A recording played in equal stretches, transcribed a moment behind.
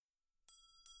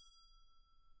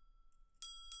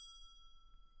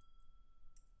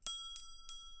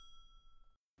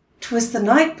'Twas the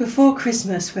night before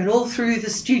Christmas when all through the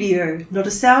studio not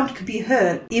a sound could be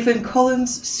heard, even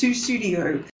Colin's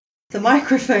studio. The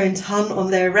microphones hung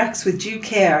on their racks with due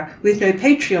care, with no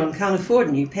Patreon can't afford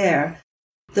a new pair.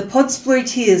 The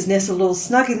podsploiteers nestled all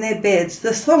snug in their beds,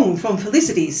 the song from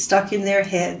Felicity stuck in their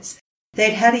heads.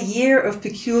 They'd had a year of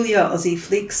peculiar Aussie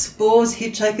flicks, bores,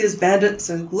 hitchhikers, bandits,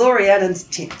 and Gloriana's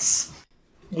tits.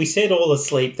 We said all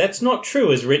asleep. That's not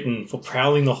true as written, for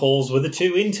prowling the halls were the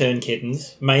two intern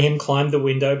kittens. Mayhem climbed the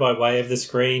window by way of the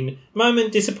screen.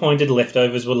 Moment disappointed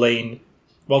leftovers were lean.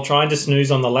 While trying to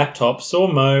snooze on the laptop, saw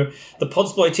Mo, the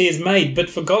podsploiteers made but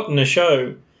forgotten a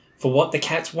show. For what the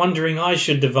cat's wondering eyes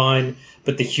should divine,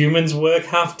 but the human's work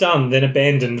half done, then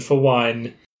abandoned for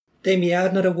wine. They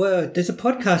meowed not a word, there's a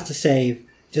podcast to save.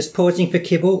 Just pausing for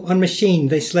kibble, on machine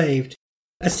they slaved.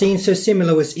 A scene so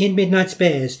similar was in Midnight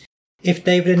Spares, if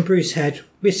David and Bruce had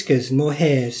whiskers and more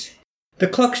hairs. The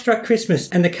clock struck Christmas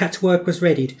and the cat's work was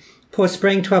readied. Pause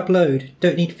sprang to upload,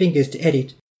 don't need fingers to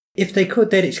edit. If they could,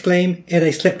 they'd exclaim, ere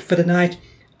they slept for the night,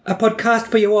 "A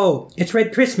podcast for you all, it's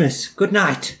Red Christmas, good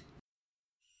night."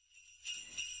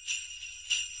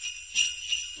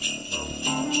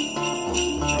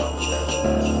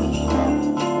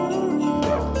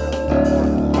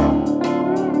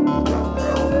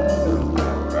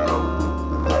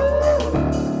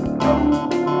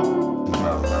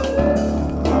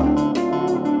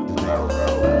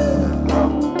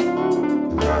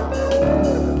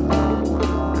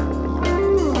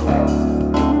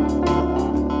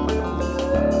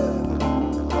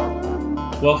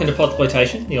 Welcome to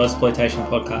Podsploitation, the Ozploitation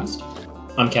podcast.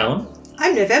 I'm Callum.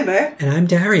 I'm November. And I'm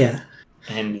Daria.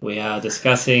 And we are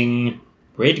discussing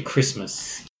Red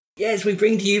Christmas. Yes, we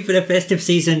bring to you for the festive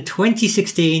season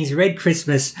 2016's Red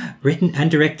Christmas, written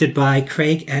and directed by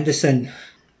Craig Anderson.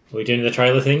 Are we doing the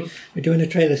trailer thing? We're doing the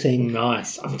trailer thing.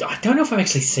 Nice. I don't know if I've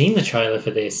actually seen the trailer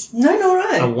for this. No, nor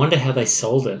I. I wonder how they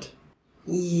sold it.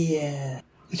 Yeah.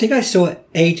 I think I saw it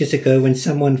ages ago when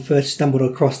someone first stumbled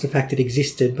across the fact it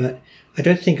existed, but I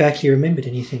don't think I actually remembered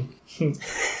anything.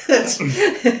 That's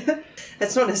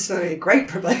not necessarily a great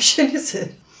promotion, is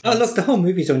it? Oh, look, the whole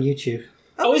movie's on YouTube.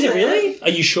 Oh, is it really? Are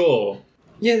you sure?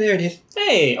 Yeah, there it is.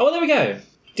 Hey, oh, there we go.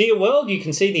 Dear world, you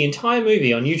can see the entire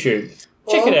movie on YouTube.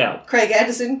 Check it out. Craig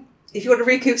Anderson, if you want to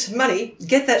recoup some money,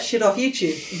 get that shit off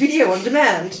YouTube. Video on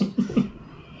demand.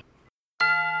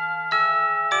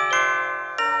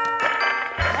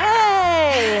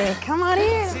 Hey, come on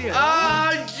in.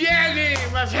 Oh, Jenny,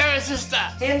 my favorite sister.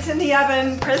 Hands in the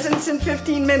oven, presents in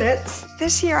 15 minutes.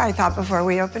 This year I thought before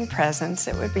we opened presents,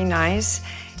 it would be nice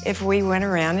if we went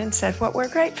around and said what we're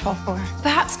grateful for.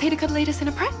 Perhaps Peter could lead us in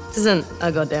a prayer. This isn't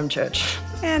a goddamn church.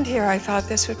 And here I thought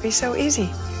this would be so easy.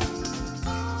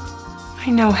 I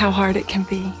know how hard it can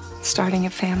be starting a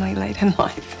family late in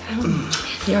life.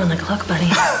 You're on the clock, buddy.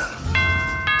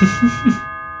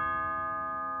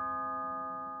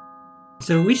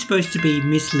 So are we supposed to be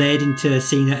misled into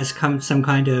seeing that as some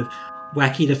kind of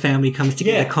wacky the family comes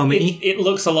together comedy? It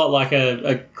looks a lot like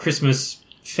a Christmas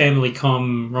family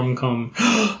rom-com.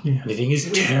 Living is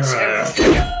terror.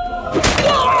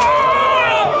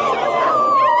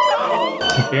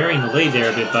 You're burying the lead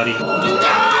there a bit, buddy.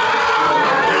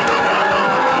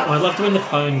 I loved when the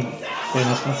phone went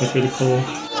off halfway through the call.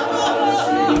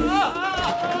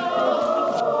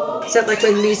 Is that like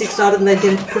when the music started and they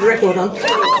didn't put a record on?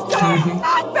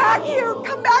 Not back here!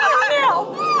 Come back here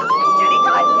now! Jenny,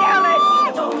 goddammit!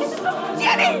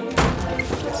 Jenny!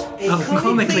 A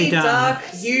comically dark.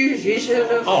 new vision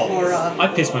of horror. I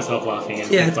pissed myself laughing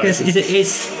at Yeah, that place. is it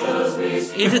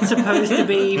supposed to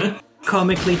be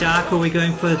comically dark, or are we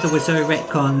going for the Wiseau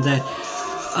retcon that,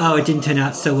 oh, it didn't turn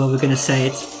out so well, we're going to say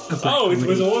it's a black comedy. It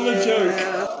was all a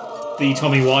joke. The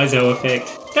Tommy Wiseau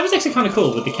effect. That was actually kind of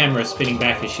cool with the camera spinning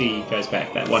back as she goes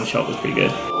back. That one shot was pretty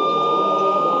good.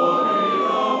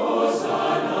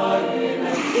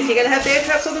 If you're going to have bear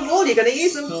traps on the wall, you're going to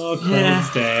use them. Oh,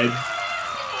 Colin's dad.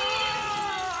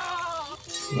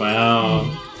 Wow.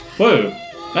 Whoa.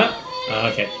 Oh,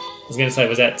 okay. I was going to say,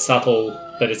 was that subtle,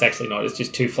 but it's actually not. It's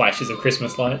just two flashes of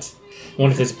Christmas lights. I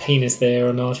wonder if there's a penis there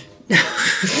or not.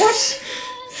 What?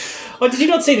 Oh, did you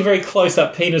not see the very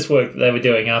close-up penis work that they were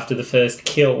doing after the first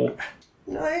kill?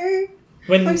 No.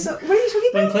 When, What are you talking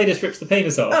when about? Cletus rips the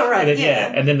penis off. Oh, right, And then,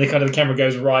 yeah. And then the camera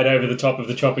goes right over the top of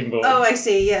the chopping board. Oh, I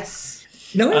see, yes.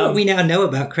 Knowing what we now know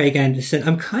about Craig Anderson,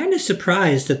 I'm kind of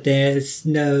surprised that there's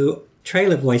no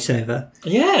trailer voiceover.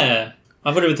 Yeah.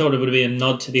 I would have thought it would be a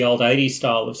nod to the old 80s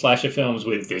style of slasher films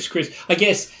with this I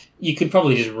guess you could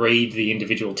probably just read the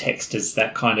individual text as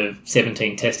that kind of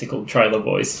 17-testicle trailer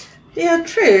voice. Yeah,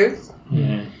 true.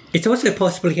 Yeah. It's also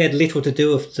possible he had little to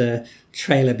do with the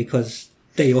trailer because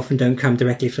they often don't come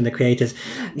directly from the creators.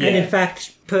 Yeah. And in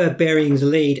fact, per burying the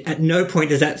lead, at no point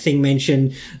does that thing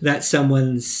mention that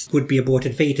someone's would-be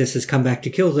aborted fetus has come back to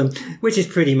kill them, which is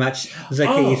pretty much the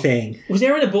key thing. Was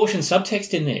there an abortion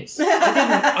subtext in this?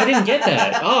 I didn't get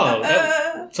that.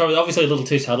 Sorry, obviously a little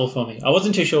too subtle for me. I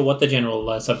wasn't too sure what the general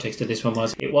subtext of this one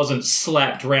was. It wasn't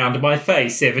slapped round my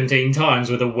face 17 times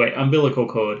with a wet umbilical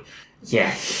cord. Yeah.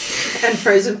 And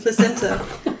frozen placenta.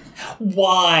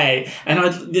 Why? And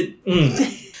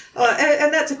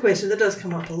And that's a question that does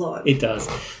come up a lot. It does.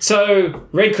 So,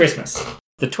 Red Christmas.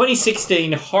 The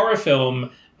 2016 horror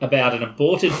film about an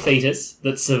aborted fetus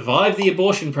that survived the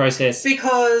abortion process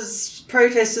Because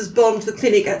protesters bombed the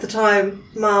clinic at the time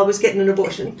Ma was getting an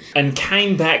abortion. and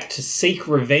came back to seek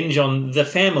revenge on the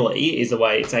family, is the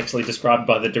way it's actually described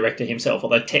by the director himself,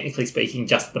 although technically speaking,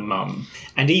 just the mum.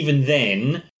 And even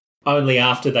then, only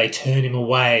after they turn him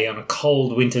away on a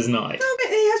cold winter's night. No, but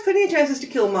he has plenty of chances to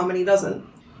kill Mum and he doesn't.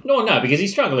 No, because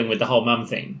he's struggling with the whole mum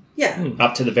thing Yeah.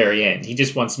 up to the very end. He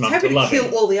just wants mum Happy to to love kill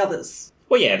him. all the others.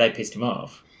 Well, yeah, they pissed him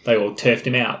off. They all turfed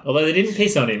him out. Although they didn't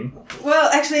piss on him.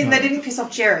 Well, actually, they didn't piss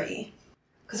off Jerry.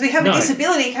 Because we have a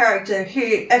disability character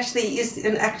who actually is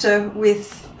an actor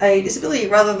with a disability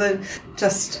rather than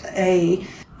just a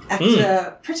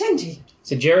actor pretending.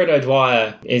 So Gerard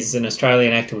O'Dwyer is an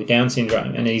Australian actor with Down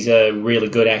syndrome, and he's a really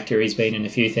good actor. He's been in a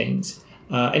few things.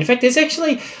 In fact, there's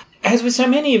actually, as with so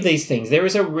many of these things, there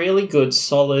is a really good,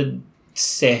 solid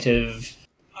set of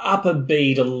upper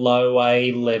B to low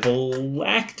A level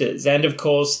actors. And, of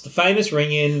course, the famous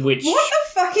ring-in, which... What a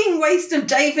fucking waste of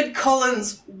David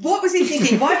Collins. What was he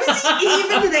thinking? Why was he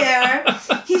even there?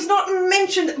 He's not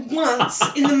mentioned once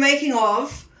in the making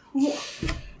of.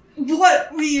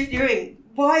 What were you doing?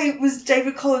 Why was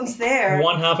David Collins there?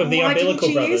 One half of the Umbilical Why didn't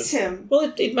you Brothers. use him?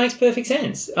 Well, it makes perfect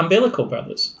sense. Umbilical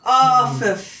Brothers. Oh,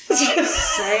 for fuck's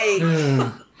sake.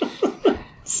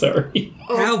 Sorry.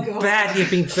 How God. bad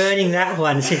you've been burning that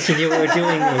one since you knew we were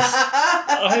doing this.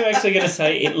 I'm actually going to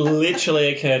say it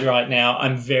literally occurred right now.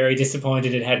 I'm very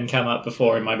disappointed it hadn't come up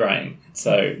before in my brain.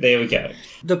 So, there we go.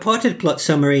 The potted plot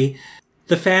summary,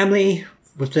 the family,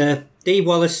 with the Dee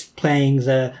Wallace playing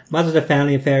the mother of the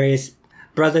family and various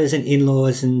brothers and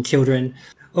in-laws and children,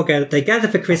 they gather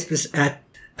for Christmas at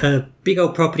a big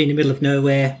old property in the middle of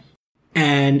nowhere,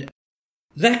 and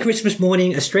that Christmas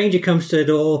morning a stranger comes to the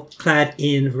door clad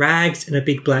in rags and a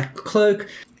big black cloak,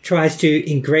 tries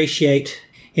to ingratiate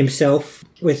himself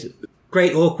with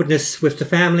great awkwardness with the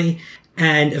family,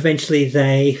 and eventually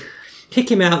they kick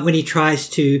him out when he tries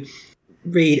to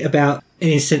read about an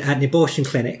incident at an abortion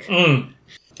clinic. An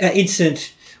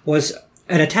incident was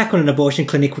an attack on an abortion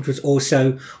clinic, which was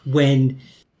also when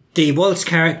Dee Wallace's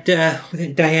character,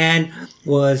 Diane,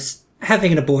 was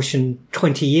having an abortion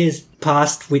 20 years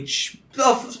past, which...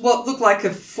 Of what looked like a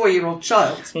 4-year-old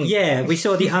child. Yeah, we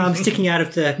saw the arm sticking out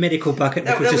of the medical bucket,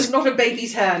 which That was not a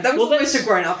baby's hand. That was almost a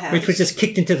grown-up hand. which was just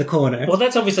kicked into the corner. Well,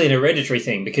 that's obviously an hereditary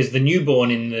thing, because the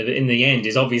newborn in the end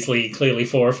is obviously clearly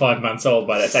 4 or 5 months old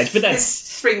by that stage. But that's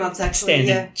It's 3 months, actually,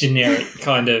 standard, generic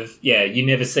kind of, you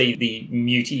never see the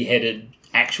muty-headed,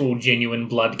 actual, genuine,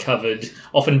 blood-covered,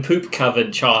 often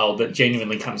poop-covered child that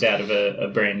genuinely comes out of a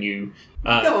brand new... Go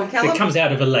on, Callum. that comes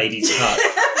out of a lady's heart.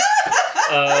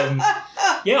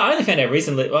 I only found out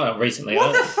recently... Well, recently.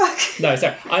 What the fuck? No,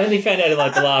 sorry. I only found out in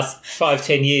like the last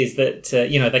 5-10 years that,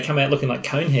 they come out looking like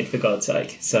Conehead, for God's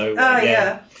sake. So,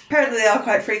 yeah. Apparently they are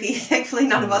quite freaky. Thankfully,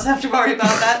 none of us have to worry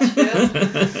about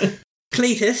that.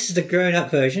 Cletus, the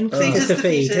grown-up version. Cletus the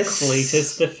fetus.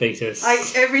 Cletus the fetus.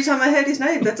 Every time I heard his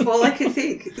name, that's all I could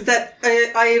think. That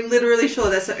I am literally sure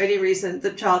that's the only reason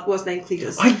the child was named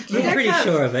Cletus. I'm pretty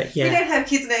sure of it, yeah. We don't have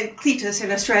kids named Cletus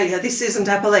in Australia. This isn't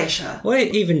Appalachia. Well,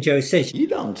 even Joe says... You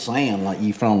don't sound like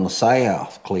you from the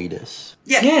South, Cletus.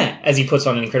 Yeah, as he puts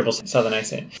on an incredible southern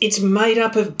accent. It's made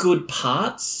up of good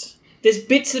parts. There's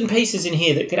bits and pieces in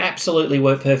here that could absolutely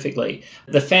work perfectly.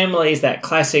 The family is that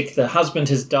classic, the husband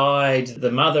has died,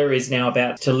 the mother is now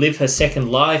about to live her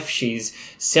second life, she's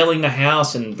selling the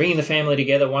house and bringing the family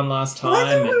together one last time. Well,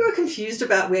 I thought we were confused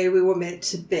about where we were meant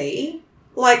to be.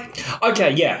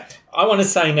 Okay, yeah. I want to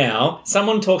say now,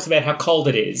 someone talks about how cold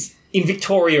it is in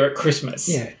Victoria at Christmas.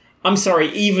 Yeah. I'm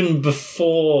sorry, even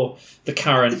before the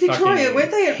current Victoria, weren't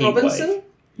they at heat Robinson? wave.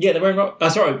 Yeah, they were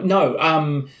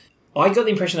in I got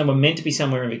the impression they were meant to be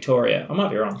somewhere in Victoria. I might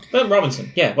be wrong. But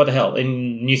Robinson, yeah, what the hell,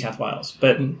 in New South Wales.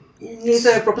 But near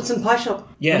the Robinson Pie Shop.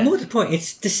 yeah. But more to the point,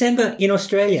 it's December in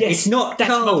Australia. Yes, it's not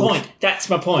that's cold. my point. That's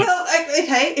my point. Well,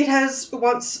 okay, it has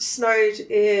once snowed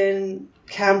in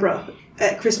Canberra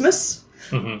at Christmas.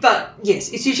 Mm-hmm. But, yes,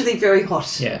 it's usually very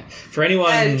hot. Yeah. For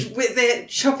anyone... And they're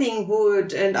chopping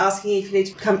wood and asking if you need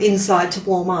to come inside to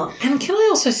warm up. And can I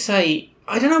also say,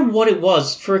 I don't know what it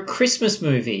was for a Christmas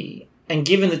movie, and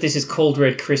given that this is called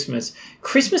Red Christmas,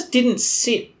 Christmas didn't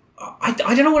sit... I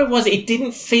don't know what it was. It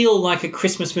didn't feel like a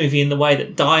Christmas movie in the way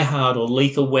that Die Hard or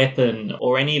Lethal Weapon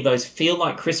or any of those feel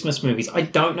like Christmas movies. I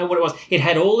don't know what it was. It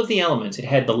had all of the elements. It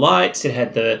had the lights, it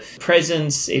had the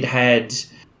presents, it had...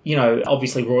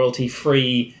 obviously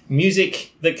royalty-free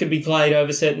music that could be played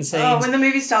over certain scenes. Oh, when the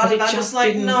movie started, But it I was just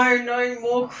like, didn't- no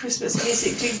more Christmas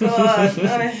music, dear God,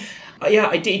 no.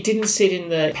 Yeah, it didn't sit in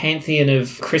the pantheon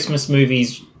of Christmas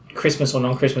movies, Christmas or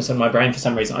non-Christmas, in my brain for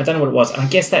some reason. I don't know what it was. And I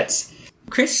guess that's...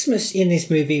 Christmas in this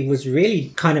movie was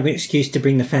really kind of an excuse to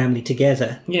bring the family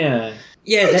together. Yeah.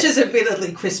 Yeah, Which is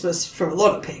admittedly Christmas for a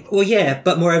lot of people. well, yeah,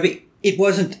 but moreover, it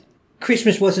wasn't...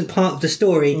 Christmas wasn't part of the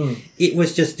story. It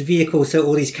was just the vehicle, so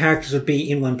all these characters would be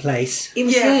in one place. It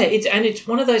was, Yeah. it's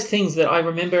one of those things that I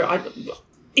remember...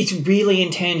 it's really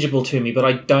intangible to me, but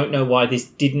I don't know why this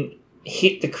didn't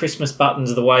hit the Christmas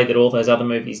buttons the way that all those other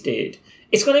movies did.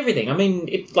 It's got everything. I mean,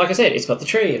 like I said, it's got the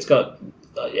tree, it's got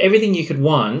everything you could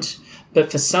want,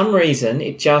 but for some reason,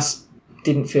 it just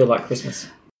didn't feel like Christmas.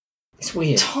 It's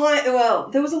weird.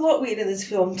 There was a lot weird in this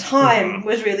film. Time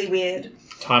was really weird.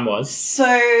 Time was.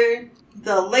 So,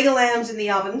 the leg of lamb's in the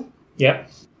oven. Yep.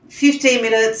 15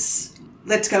 minutes,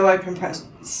 let's go open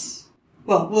presents.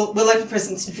 Well, we'll open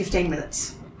presents in 15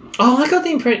 minutes. Oh, I got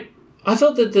the impression... I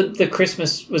thought that the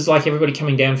Christmas was like everybody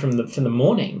coming down from the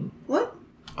morning. What?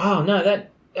 Oh, no, that...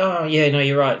 Oh, yeah, no,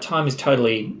 you're right. Time is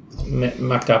totally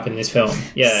mucked up in this film.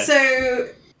 Yeah. So,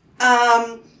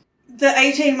 the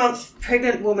 18-month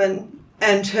pregnant woman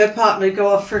and her partner go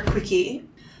off for a quickie.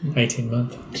 18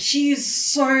 months. She is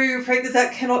so pregnant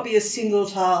that cannot be a single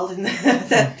child in there.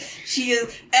 That she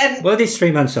is, and Well, it's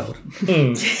 3 months old.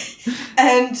 and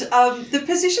the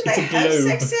position they It's a have globe.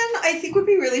 sex in, I think, would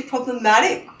be really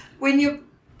problematic when your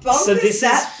bump So is this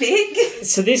that big.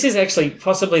 So this is actually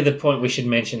possibly the point we should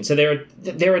mention. So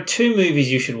there are two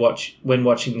movies you should watch when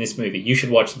watching this movie. You should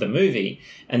watch the movie,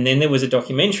 and then there was a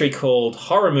documentary called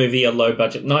Horror Movie: A Low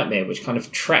Budget Nightmare, which kind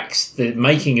of tracks the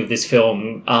making of this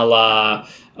film, a la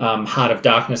Heart of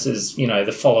Darkness's,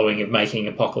 the following of making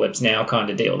Apocalypse Now kind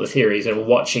of deal. The theories of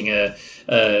watching an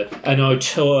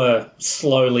auteur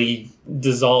slowly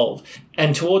dissolve.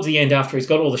 And towards the end, after he's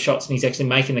got all the shots and he's actually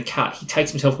making the cut, he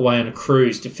takes himself away on a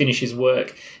cruise to finish his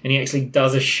work, and he actually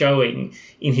does a showing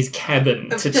in his cabin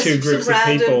to Just two groups some of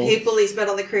random people. he's met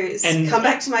on the cruise. And- Come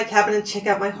back to my cabin and check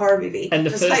out my horror movie. And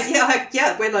the it's first-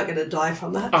 yeah, we're not going to die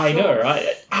from that. I Sure. know, right?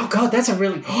 Oh god, that's a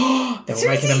really... they will make an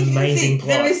Seriously, amazing plot.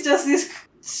 There is just this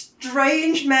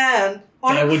strange man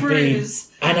on That a would cruise.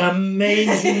 be an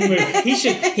amazing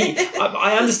movie.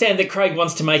 I understand that Craig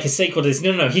wants to make a sequel to this.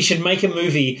 No. He should make a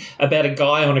movie about a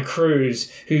guy on a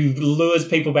cruise who lures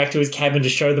people back to his cabin to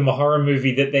show them a horror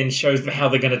movie that then shows them how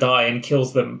they're going to die and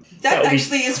kills them. That would be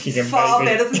actually is fucking far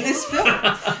amazing. better than this film.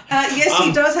 Yes,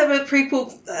 he does have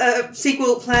a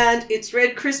sequel planned. It's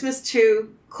Red Christmas 2,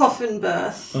 Coffin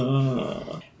Birth.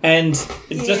 And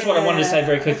just what I wanted to say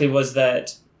very quickly was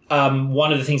that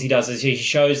one of the things he does is he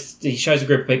shows a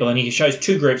group of people, and he shows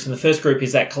two groups, and the first group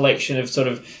is that collection of sort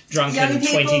of drunken Young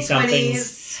people, 20-somethings.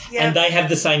 20s, yeah. And they have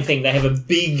the same thing. They have a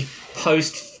big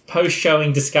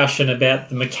post-showing discussion about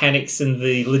the mechanics and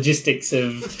the logistics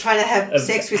of Trying to have of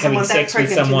sex with having someone that sex with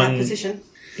pregnant in someone that position.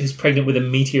 who's pregnant with a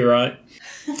meteorite.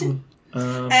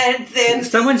 And then...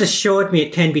 Someone's assured me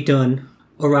it can be done,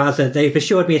 or rather, they've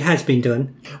assured me it has been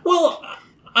done. Well,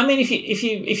 I mean, if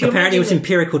you Apparently, it was imagine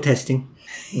empirical testing.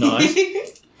 nice.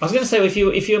 I was going to say, if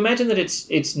you imagine that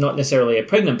it's not necessarily a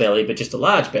pregnant belly, but just a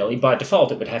large belly, by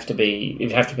default it would have to be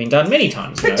done many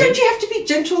times. But don't you have to be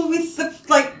gentle with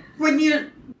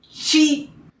when she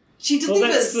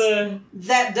delivers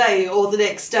that day or the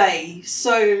next day?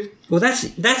 So Well,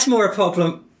 that's more a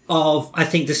problem of, I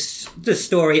think, the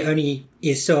story only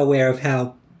is so aware of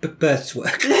how births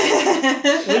work.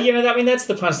 Well, I mean, that's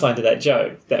the punchline to that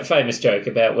joke, that famous joke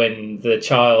about when the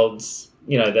child's,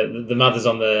 the mother's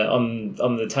on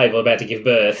the table about to give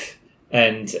birth,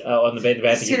 and on the bed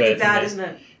about it's to give going to birth. be bad, and isn't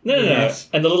it? No. Yes.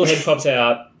 And the little head pops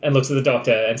out and looks at the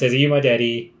doctor and says, "Are you my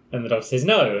daddy?" And the doctor says,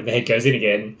 "No." And the head goes in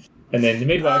again. And then the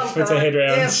midwife Oh, puts her God. head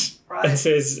around Yep, right. and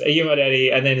says, "Are you my daddy?"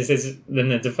 And then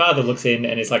then the father looks in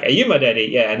and is like, "Are you my daddy?"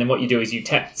 Yeah. And then what you do is you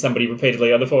tap somebody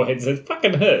repeatedly on the forehead and says,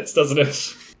 "Fucking hurts, doesn't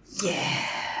it?"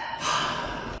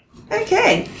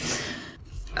 Okay.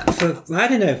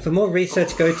 For more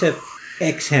research, go to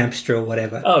X-Hamster or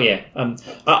whatever. Oh yeah.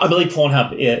 I believe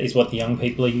Pornhub is what the young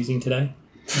people are using today.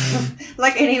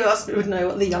 Like any of us would know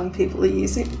what the young people are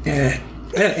using.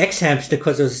 Ex-hamster,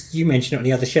 because you mentioned it on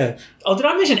the other show. Oh, did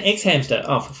I mention ex-hamster?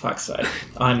 Oh, for fuck's sake.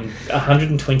 I'm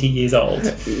 120 years old.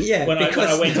 Yeah, when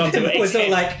I went on to it was all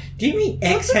like, do you mean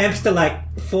ex-hamster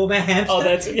like former hamster? Oh,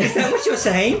 that's... Is that what you're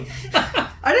saying?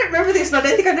 I don't remember this, but I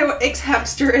don't think I know what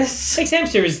ex-hamster is.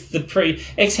 Ex-hamster is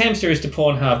Ex-hamster is to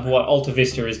Pornhub what Alta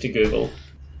Vista is to Google.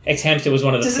 Ex-hamster was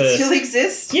one of the first... Does it still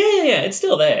exist? Yeah, it's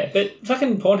still there. But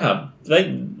fucking Pornhub,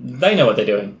 they know what they're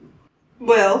doing.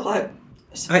 Well, I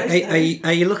suppose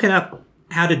Are you looking up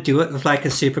how to do it with like a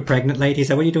super pregnant lady? Is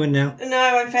that what you're doing now?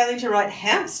 No, I'm failing to write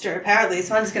hamster, apparently,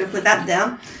 so I'm just going to put that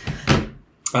down.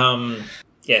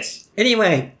 Yes.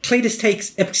 Anyway, Cletus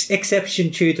takes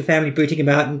exception to the family booting him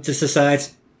out and just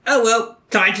decides, oh well,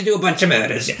 time to do a bunch of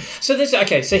murders. Yeah. So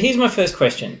here's my first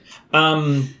question.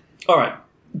 All right.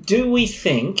 Do we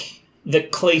think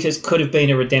that Cletus could have been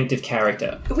a redemptive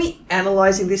character? Are we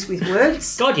analysing this with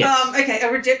words? God, yes. Okay,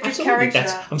 a redemptive Absolutely.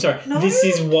 character. I'm sorry. No? This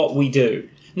is what we do.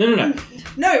 No.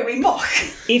 No, we mock.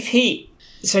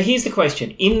 So here's the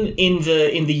question: in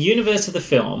the universe of the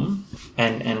film,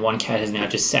 and one cat has now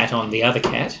just sat on the other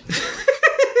cat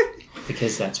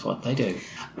because that's what they do.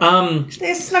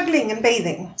 They're snuggling and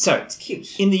bathing. So It's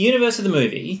cute. in the universe of the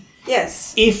movie,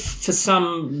 Yes. if for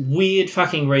some weird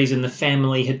fucking reason the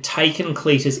family had taken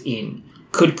Cletus in,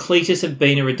 could Cletus have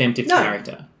been a redemptive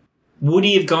character? Would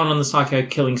he have gone on the psycho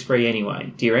killing spree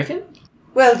anyway? Do you reckon?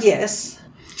 Well, yes.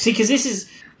 See, because this is...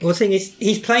 Well, the thing is,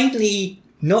 he's plainly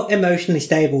not emotionally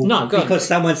stable because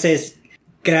someone says,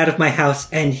 get out of my house,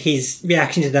 and his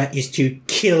reaction to that is to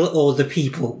kill all the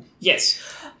people. Yes.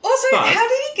 Also, But- how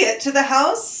did he get to the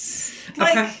house?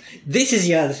 This is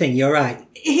the other thing, you're right.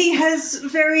 He has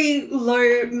very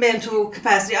low mental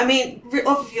capacity. I mean,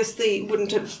 obviously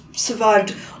wouldn't have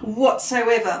survived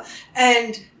whatsoever.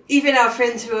 And even our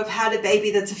friends who have had a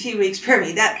baby that's a few weeks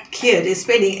pregnant, that kid is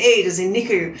spending ages in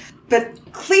NICU. But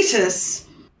Cletus,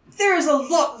 there is a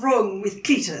lot wrong with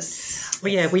Cletus.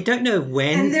 Well, yeah, we don't know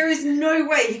when. And there is no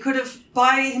way he could have,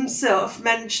 by himself,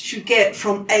 managed to get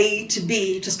from A to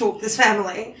B to stalk this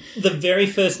family. The very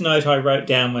first note I wrote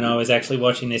down when I was actually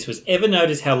watching this was, ever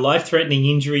notice how life-threatening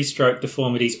injuries, stroke,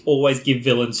 deformities always give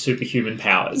villains superhuman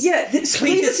powers? Yeah,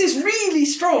 Cletus is really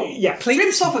strong. Yeah,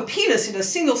 Rips off a penis in a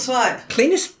single swipe.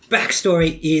 Cletus'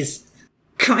 backstory is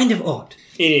kind of odd.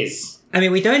 It is. I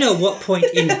mean, we don't know what point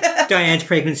in Diane's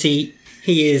pregnancy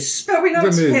he is But we know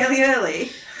removed. it's fairly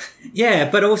early. Yeah,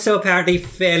 but also apparently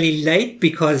fairly late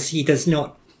because he does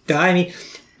not die. I mean,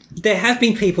 there have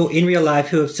been people in real life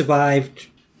who have survived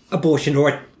abortion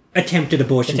or attempted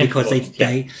abortion because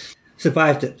they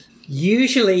survived it.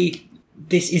 Usually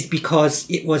this is because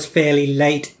it was fairly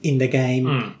late in the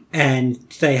game and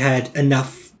they had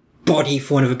enough body,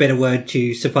 for want of a better word,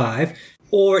 to survive.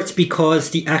 Or it's because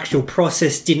the actual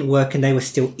process didn't work and they were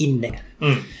still in there.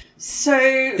 So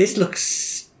This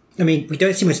looks... I mean, we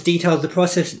don't see much detail of the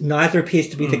process. Neither appears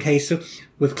to be the case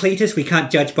with Cletus. We can't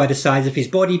judge by the size of his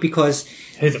body because...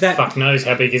 Who the fuck knows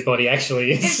how big his body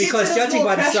actually is? Because it's a judging small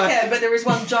by the trash size... can, but there is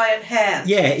one giant hand.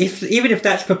 Yeah, even if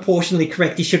that's proportionally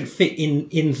correct, he shouldn't fit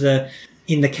in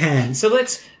the can. So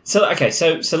let's talk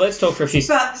for a few...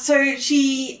 But so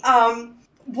she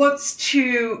wants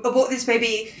to abort this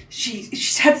baby.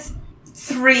 She's had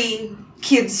 3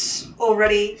 kids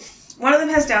already. One of them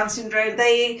has Down syndrome.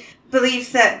 They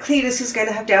believe that Cletus is going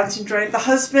to have Down syndrome. The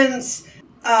husband's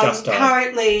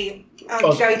currently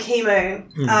going chemo.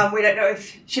 We don't know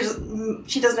if she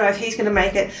doesn't know if he's going to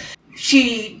make it.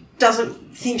 She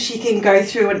doesn't think she can go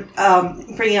through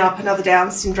and bring up another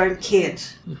Down syndrome kid.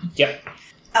 Yep.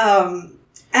 And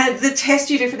the test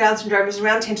you do for Down syndrome is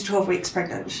around 10 to 12 weeks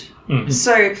pregnant.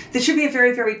 So there should be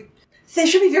very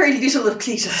little of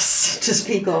Cletus to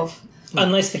speak of.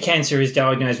 Unless the cancer is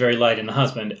diagnosed very late in the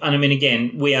husband. And I mean,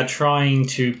 again, we're trying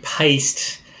to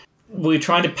paste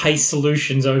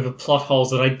solutions over plot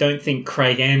holes that I don't think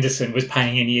Craig Anderson was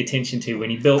paying any attention to when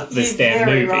he built this damn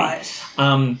movie.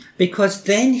 Right. Because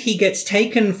then he gets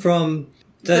taken from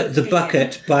the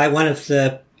bucket by one of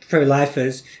the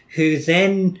pro-lifers who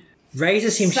then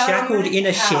raises him shackled in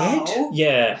a shed.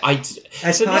 Yeah. Why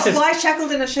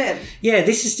shackled in a shed? Yeah,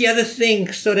 this is the other thing,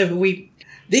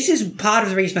 this is part of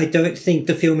the reason I don't think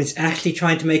the film is actually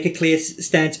trying to make a clear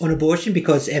stance on abortion,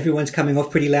 because everyone's coming off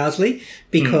pretty lousily,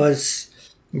 because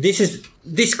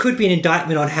this could be an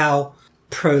indictment on how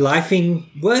pro-lifing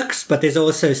works, but there's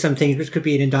also some things which could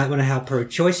be an indictment on how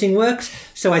pro-choicing works.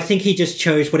 So I think he just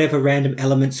chose whatever random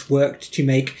elements worked to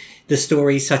make the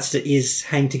story such that is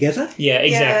hang together. Yeah,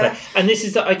 exactly. Yeah. And this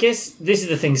is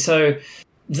the thing. So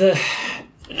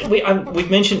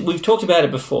we've talked about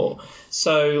it before.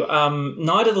 So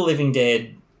Night of the Living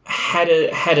Dead had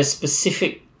a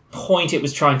specific point it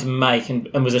was trying to make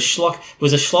and was a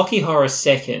schlocky horror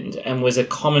second and was a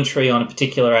commentary on a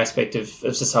particular aspect of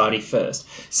society first.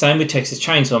 Same with Texas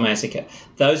Chainsaw Massacre.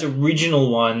 Those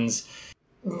original ones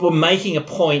were making a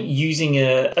point using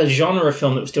a genre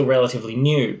film that was still relatively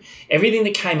new. Everything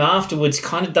that came afterwards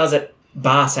kind of does it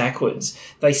bass-ackwards.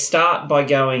 They start by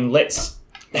going, let's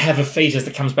have a fetus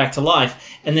that comes back to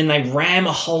life, and then they ram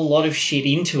a whole lot of shit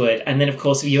into it, and then of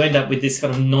course you end up with this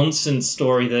kind of nonsense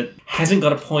story that hasn't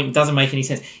got a point, doesn't make any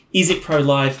sense. Is it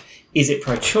pro-life? Is it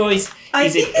pro-choice?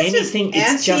 Is it anything?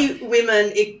 It's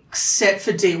anti-women except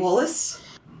for Dee Wallace.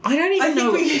 I don't even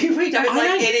know. I think we don't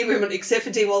like any women except for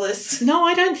Dee Wallace. No,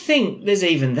 I don't think there's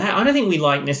even that. I don't think we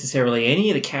like necessarily any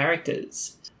of the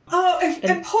characters. Oh,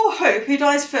 and poor Hope, who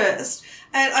dies first.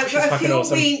 And I feel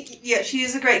awesome. she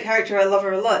is a great character. I love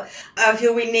her a lot. I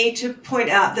feel we need to point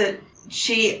out that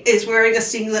she is wearing a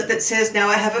singlet that says, "Now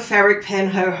I have a fabric pen,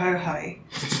 ho, ho, ho."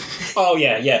 Oh,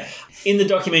 yeah. In the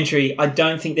documentary, I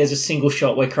don't think there's a single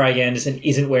shot where Craig Anderson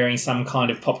isn't wearing some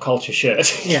kind of pop culture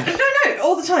shirt. Yeah. No,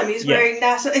 all the time. He's wearing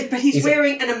NASA, but he's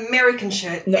wearing an American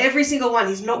shirt. No. Every single one.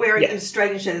 He's not wearing an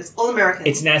Australian shirt. It's all American.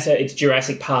 It's NASA, it's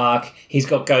Jurassic Park, he's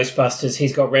got Ghostbusters,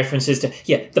 he's got references to...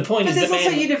 Yeah, the point is the man... But there's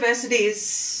also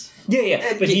universities...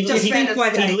 Yeah, but he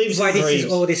lives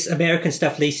all this American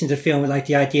stuff leads into the film, like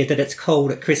the idea that it's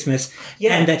cold at Christmas,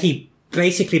 and that he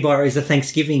basically borrows the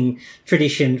Thanksgiving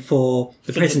tradition for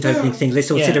the present opening thing. Let's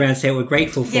all sit around and say what we're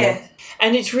grateful for. Yeah,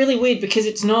 and it's really weird because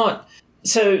it's not...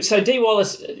 So Dee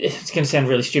Wallace, it's going to sound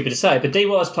really stupid to say, but Dee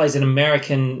Wallace plays an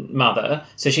American mother.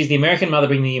 So she's the American mother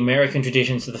bringing the American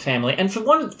traditions to the family. And for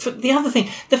the other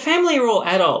thing, the family are all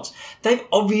adults. They've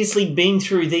obviously been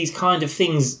through these kind of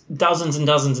things dozens and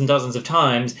dozens and dozens of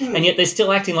times, and yet they're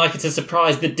still acting like it's a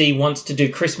surprise that Dee wants to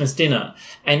do Christmas dinner.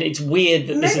 And it's weird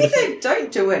that maybe they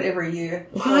don't do it every year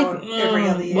or every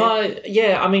other year. Well,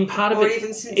 yeah, I mean, part of it... Or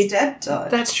even since Dad died.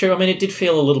 That's true. I mean, it did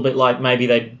feel a little bit like maybe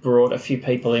they brought a few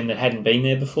people in that hadn't been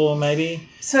there before, maybe.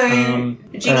 So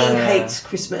Ginny hates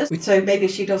Christmas, so maybe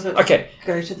she doesn't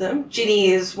go to them.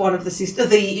 Ginny is one of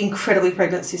the incredibly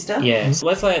pregnant sister. Yeah. So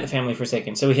let's lay out the family for a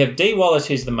second. So we have Dee Wallace,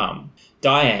 who's the mum.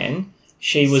 Diane.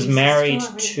 She was married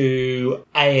to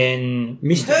A.N.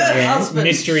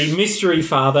 Mystery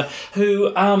father,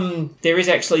 who there is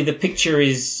actually the picture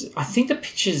is... I think the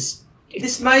picture's...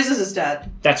 This Moses' dad.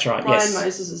 That's right, Brian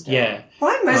Moses' dad. Yeah.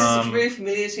 Brian Moses is really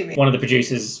familiar to me. One of the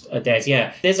producers' dads,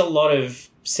 yeah. There's a lot of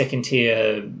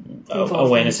second-tier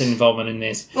awareness and involvement in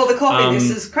this. Well, the copy of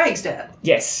this is Craig's dad.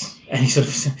 Yes. And he sort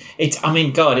of... It's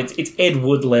Ed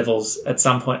Wood levels at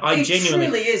some point. It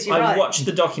truly is, you're right. I watched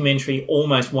the documentary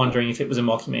almost wondering if it was a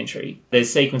mockumentary.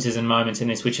 There's sequences and moments in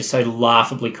this which are so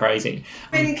laughably crazy.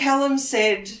 When Callum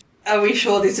said, "Are we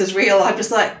sure this is real?" I'm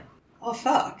just like... Oh,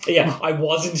 fuck. Yeah, I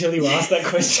was until you asked that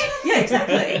question. Yeah,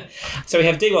 exactly. So we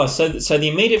have Dee Wallace. So the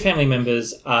immediate family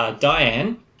members are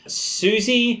Diane,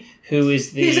 Susie, who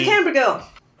is the... Who's a Canberra girl.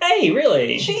 Hey,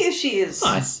 really? She is.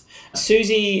 Nice.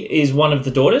 Susie is one of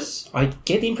the daughters. I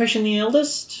get the impression the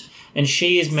eldest. And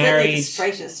she is married... the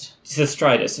straightest. She's the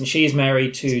straightest. And she is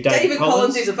married to David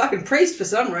Collins, who's a fucking priest for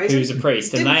some reason. Who's a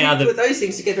priest. And they are put those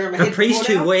things together in my head. A priest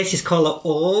who wears his collar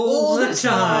all the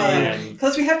time.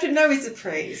 Because we have to know he's a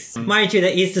priest. Mind you,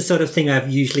 that is the sort of thing I've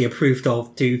usually approved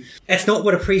of. It's not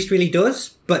what a priest really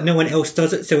does, but no one else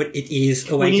does it, so it is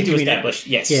a way we need to establish,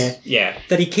 yes. Yeah.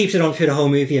 That he keeps it on through the whole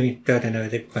movie. I mean, I don't know,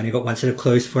 they've only got one set of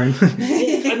clothes for him.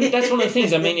 I mean, that's one of the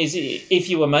things. I mean, is if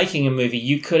you were making a movie,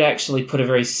 you could actually put a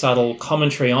very subtle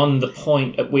commentary on the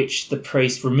point at which the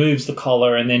priest removes the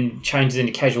collar and then changes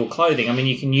into casual clothing. I mean,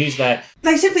 you can use that.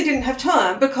 They simply didn't have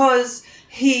time because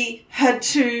he had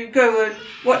to go and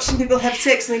watch some people have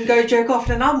sex and then go jerk off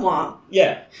in an armoire.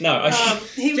 Yeah, no.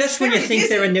 Just when you think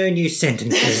there are no new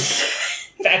sentences.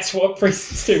 That's what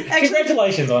priests do. Actually,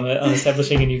 congratulations on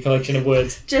establishing a new collection of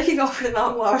words. Jerking off in an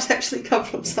armoire has actually come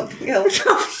from something else.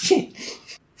 Oh, shit.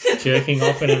 Jerking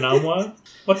off in an armoire?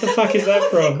 What the fuck is that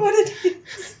from? What it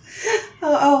is.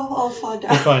 I'll find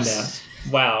out. We'll find out.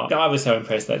 Wow. I was so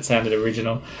impressed. That sounded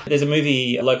original. There's a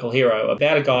movie, A Local Hero,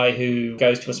 about a guy who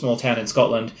goes to a small town in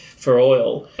Scotland for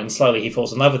oil, and slowly he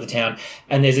falls in love with the town,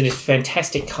 and there's this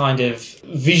fantastic kind of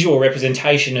visual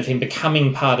representation of him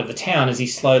becoming part of the town as he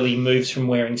slowly moves from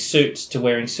wearing suits to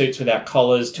wearing suits without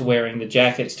collars to wearing the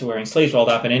jackets to wearing sleeves rolled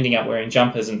up and ending up wearing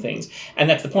jumpers and things. And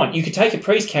that's the point. You could take a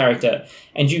priest character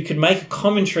and you could make a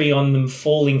commentary on them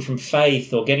falling from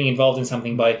faith or getting involved in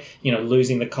something by,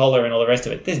 losing the collar and all the rest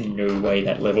of it. There's no way way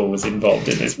that level was involved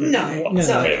in this movie. No.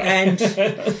 whatsoever. And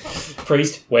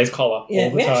Priest wears collar yeah, all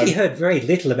the we time. actually heard very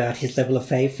little about his level of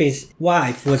faith. His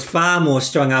wife was far more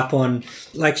strung up on,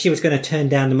 like, she was going to turn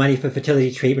down the money for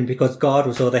fertility treatment because God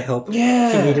was all the help she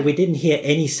needed. We didn't hear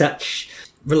any such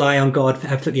rely on God for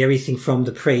absolutely everything from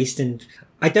the priest. And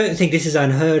I don't think this is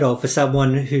unheard of for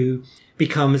someone who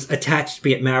becomes attached,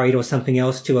 be it married or something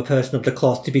else, to a person of the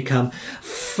cloth to become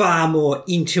far more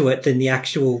into it than the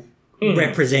actual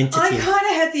representative. I kind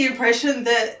of had the impression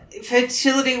that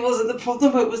fertility wasn't the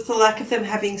problem, it was the lack of them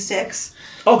having sex.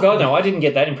 Oh, God, no, I didn't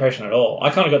get that impression at all.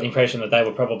 I kind of got the impression that they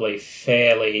were probably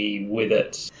fairly with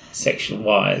it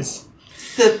sexual-wise.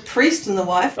 The priest and the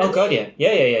wife. Oh, God, yeah.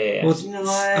 Yeah. Well, No.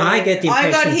 I get the impression...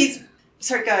 I got his...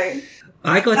 Sorry, go.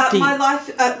 I got My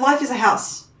life is a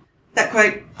house. That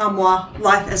quote, moi,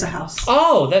 life as a house.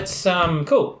 Oh, that's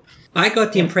cool. I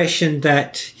got the impression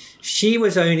that she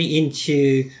was only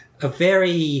into a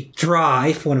very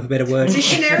dry, for want of a better word.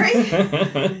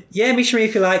 Missionary? Yeah, missionary,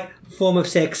 if you like, form of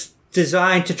sex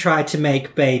designed to try to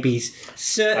make babies.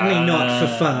 Certainly not for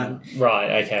fun.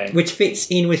 Right, okay. Which fits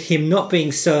in with him not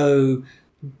being so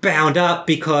bound up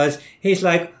because he's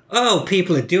like, oh,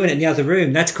 people are doing it in the other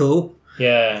room. That's cool.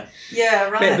 Yeah. Yeah,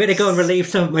 right. Better go and relieve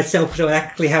some of myself so I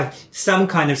actually have some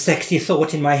kind of sexy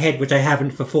thought in my head, which I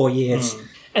haven't for 4 years.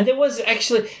 And there was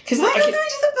actually... Cause Why don't you go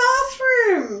to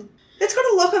the bathroom? It's got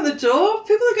a lock on the door.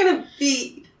 People are going to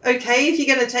be okay if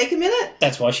you're going to take a minute.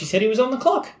 That's why she said he was on the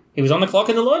clock. He was on the clock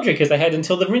in the laundry because they had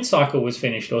until the rinse cycle was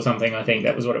finished or something, I think.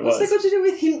 That was what it was. What's that got to do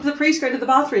with him, the priest going to the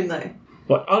bathroom, though?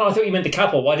 What? Oh, I thought you meant the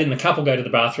couple. Why didn't the couple go to the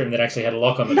bathroom that actually had a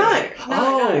lock on the door?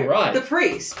 No. Right. The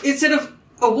priest. Instead of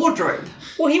a wardrobe.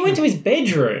 Well, he went to his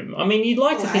bedroom. I mean, you'd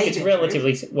like to think hey, it's bedroom.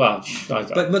 relatively... Well,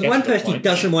 But the one person who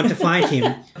doesn't want to find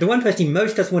him, the one person he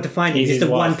most doesn't want to find him Is is his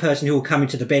the wife. one person who will come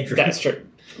into the bedroom. That's true.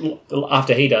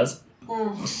 After he does.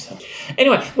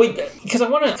 Anyway, because I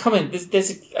want to comment,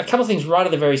 there's a couple of things right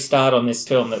at the very start on this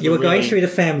film that You were really... going through the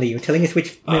family. You were telling us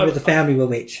which member of the family were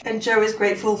which. And Joe is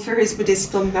grateful for his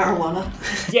medicinal marijuana.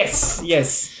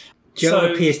 Yes. Joe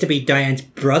So- appears to be Diane's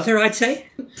brother, I'd say.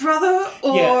 Brother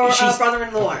or Yeah, she's-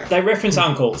 brother-in-law? They reference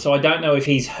uncle, so I don't know if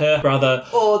he's her brother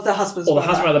Or the husband's or the brother.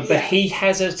 husband brother, but Yeah. he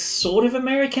has a sort of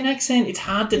American accent. It's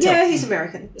hard to tell. Yeah, he's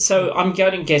American. So I'm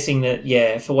guessing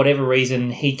that, for whatever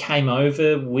reason, he came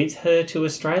over with her to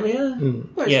Australia.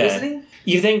 Well, he's visiting.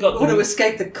 You've then got I want to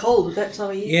escape the cold at that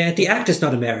time of year. Yeah, the actor's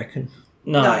not American.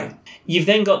 No. You've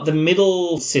then got the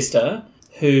middle sister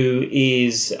who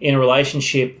is in a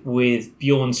relationship with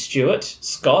Bjorn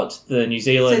Scott, the New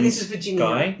Zealand So this is Virginia.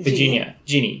 guy. Virginia.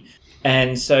 Ginny.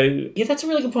 And so, that's a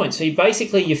really good point. So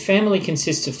your family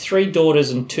consists of 3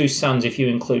 daughters and 2 sons if you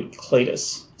include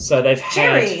Cletus. So they've had...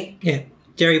 Jerry. Yeah,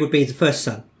 Jerry would be the first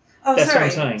son. Oh, That's sorry.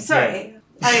 what I'm saying, Sorry.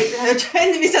 I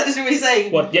totally misunderstood what you're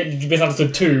saying. What? Yeah, you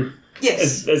misunderstood 2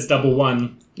 Yes. as double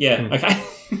 1. Yeah, okay.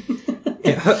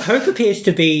 Yeah, Hope appears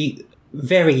to be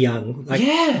very young. Like,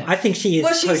 Yeah. I think she is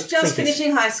Well, she's just post-Cletus.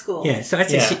 finishing high school. Yeah, so I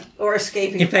think Yeah. she... Or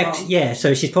escaping In fact, from. yeah,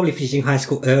 so she's probably finishing high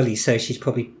school early, so she's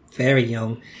probably very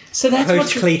young. So that's what...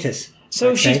 Post-Cletus. So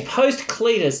I'd if she's say.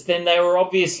 post-Cletus, then they were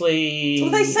obviously...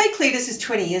 Well, they say Cletus is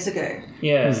 20 years ago.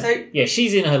 Yeah. So- Yeah,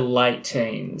 she's in her late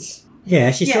teens.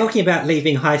 Yeah, she's Yeah. talking about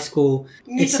leaving high school.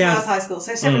 New It South sounds... Wales High School,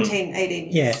 so 17,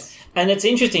 18 years. Yeah. And it's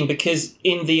interesting because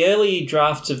in the early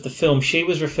drafts of the film, she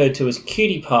was referred to as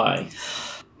Cutie Pie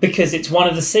because it's one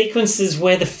of the sequences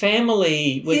where the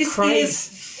family... Where This Craig...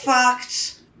 is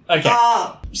fucked Okay.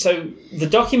 up. So the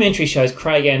documentary shows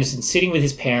Craig Anderson sitting with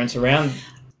his parents around...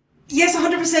 Yes,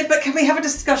 100%, but can we have a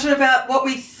discussion about what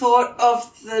we thought of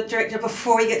the director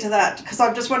before we get to that? Because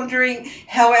I'm just wondering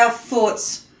how our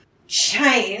thoughts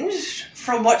changed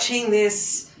from watching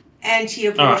this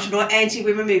anti-abortion or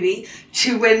anti-women movie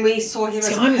to when we saw him as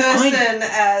a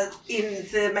person in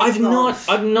the making of.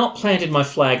 I've not planted my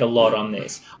flag a lot on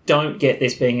this. Don't get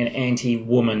this being an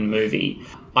anti-woman movie.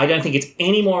 I don't think it's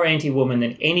any more anti-woman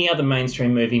than any other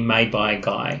mainstream movie made by a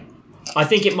guy. I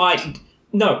think it might...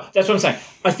 No, that's what I'm saying.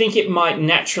 I think it might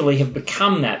naturally have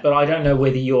become that, but I don't know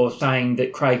whether you're saying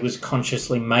that Craig was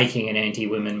consciously making an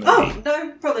anti-women movie. Oh,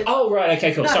 no, probably not. Oh, right,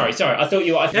 okay, cool. No. Sorry. I thought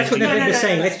you were... That's what No, Neville no, was no,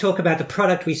 saying. no. Let's talk about the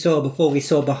product we saw before we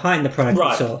saw behind the product we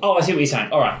Right. saw. Oh, I see what you're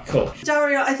saying. All right, cool.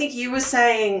 Dario, I think you were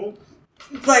saying,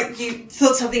 like, you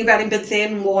thought something about him, but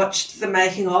then watched the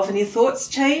making of, and your thoughts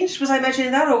changed. Was I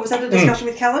imagining that, or was that a discussion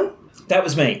with Callan? That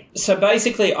was me. So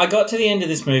basically, I got to the end of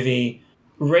this movie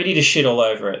ready to shit all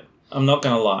over it. I'm not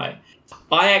going to lie.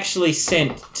 I actually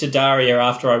sent to Daria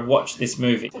after I watched this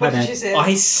movie. What did you say?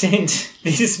 I sent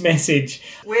this message.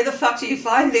 Where the fuck do you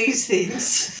find these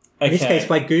things? In this Okay. case,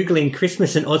 by Googling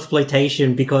Christmas and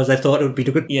Ozploitation because I thought it would be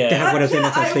good to have one of them.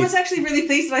 I was actually really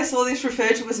pleased that I saw this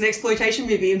referred to as an exploitation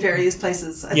movie in various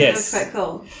places. I think that was quite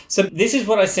cool. So this is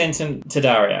what I sent to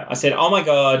Daria. I said, "Oh my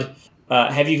god,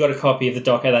 have you got a copy of the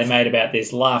doco they made about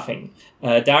this?" Laughing.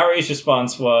 Daria's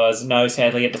response was, "No,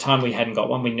 sadly, at the time we hadn't got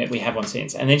one. We have one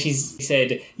since." And then she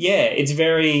said, "Yeah, it's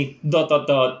very ...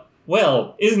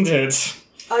 well, isn't it?"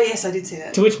 Oh, yes, I did see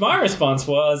that. To which my response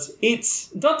was, "It's ...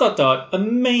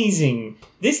 amazing.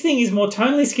 This thing is more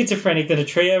tonally schizophrenic than a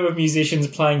trio of musicians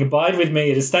playing Abide With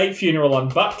Me at a state funeral on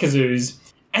butt kazoos,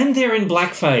 and they're in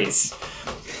blackface."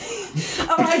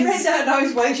 Oh, I read that and I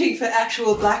was waiting for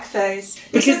actual blackface.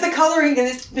 Because the colouring in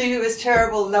this movie was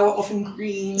terrible and they were often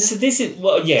green. So this is,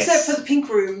 well, yes. Except for the pink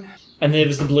room. And there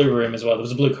was the blue room as well. There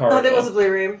was a blue corridor. Oh, there was a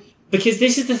blue room. Because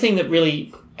this is the thing that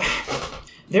really...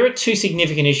 There are two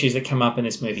significant issues that come up in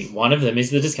this movie. One of them is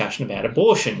the discussion about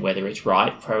abortion, whether it's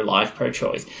right, pro-life,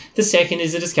 pro-choice. The second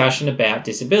is a discussion about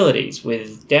disabilities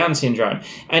with Down syndrome.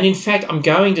 And in fact, I'm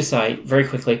going to say, very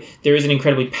quickly, there is an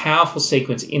incredibly powerful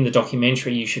sequence in the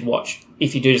documentary you should watch,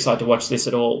 if you do decide to watch this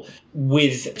at all,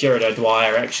 with Gerard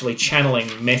O'Dwyer actually channeling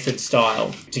method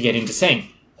style to get into sing.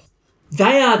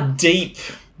 They are deep,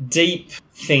 deep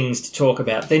things to talk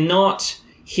about. They're not...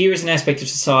 Here is an aspect of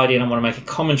society and I want to make a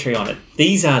commentary on it.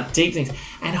 These are deep things.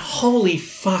 And holy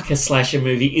fuck, a slasher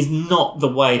movie is not the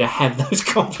way to have those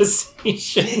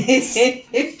conversations.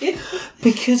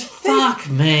 Because fuck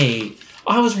me.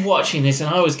 I was watching this and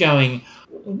I was going,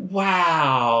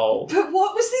 wow. But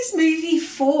what was this movie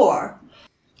for?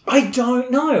 I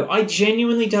don't know. I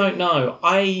genuinely don't know.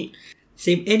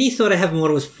 See, any thought I have on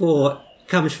what it was for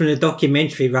comes from the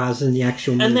documentary rather than the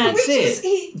actual movie. And that's it.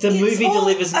 The movie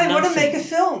delivers nothing. I want to make a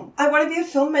film. I want to be a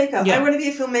filmmaker. Yeah. I want to be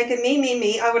a filmmaker.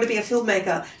 Me. I want to be a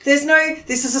filmmaker. There's no,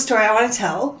 this is a story I want to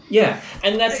tell. Yeah,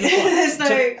 and that's the point. There's no,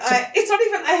 it's not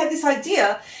even, I had this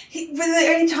idea. But the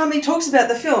only time he talks about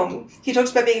the film, he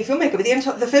talks about being a filmmaker, but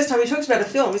the first time he talks about a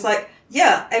film, he's like,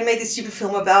 yeah, I made this stupid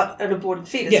film about an aborted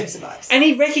fetus who survives. And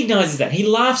he recognises that. He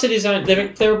laughs at his own...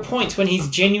 There are points when he's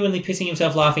genuinely pissing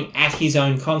himself laughing at his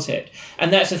own concept.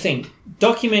 And that's the thing.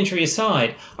 Documentary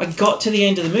aside, I got to the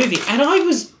end of the movie and I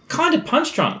was kind of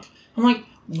punch drunk. I'm like,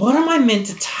 what am I meant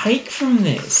to take from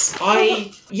this? What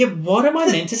am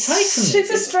I meant to take from this?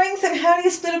 Super strength and how do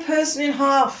you split a person in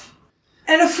half?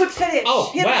 And a foot fetish.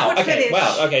 Oh,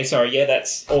 wow. Okay, sorry. Yeah,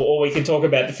 that's... Or we can talk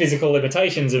about the physical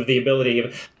limitations of the ability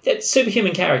of... That's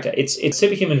superhuman character. It's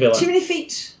superhuman villain. Too many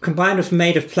feet. Combined with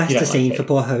made of plasticine for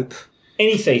poor Hope.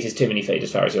 Any feet is too many feet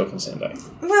as far as you're concerned, though.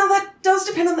 Well, that does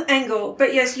depend on the angle,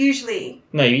 but yes, usually.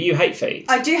 No, you hate feet.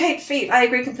 I do hate feet. I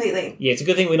agree completely. Yeah, it's a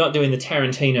good thing we're not doing the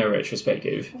Tarantino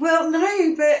retrospective. Well,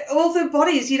 no, but all the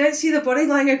bodies, you don't see the body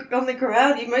lying on the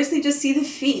ground. You mostly just see the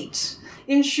feet.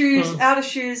 In shoes, out of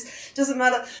shoes, doesn't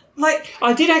matter. Like,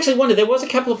 I did actually wonder, there was a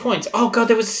couple of points. Oh god,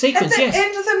 there was a sequence, at the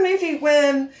end of the movie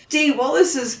when Dee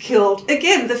Wallace is killed,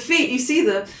 again, the feet, you see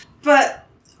them. But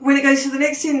when it goes to the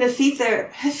next scene, the feet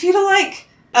there, her feet are like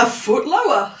a foot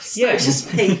lower, so to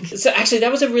speak. So actually,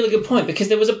 that was a really good point, because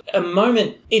there was a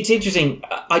moment, it's interesting,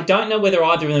 I don't know whether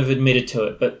either of them have admitted to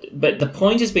it, but the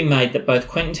point has been made that both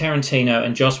Quentin Tarantino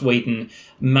and Joss Whedon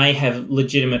may have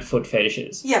legitimate foot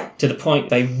fetishes. Yeah. To the point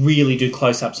they really do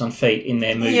close-ups on feet in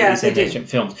their movies and their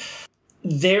films.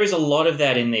 There is a lot of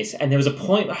that in this, and there was a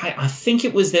point, I think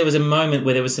there was a moment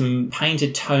where there was some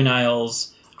painted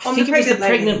toenails. I think it was the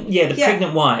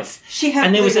pregnant wife. She had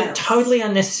and there was a nails. totally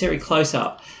unnecessary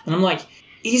close-up. And I'm like,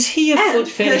 is he a foot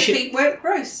fetish? Her feet weren't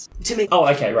gross to me. Oh,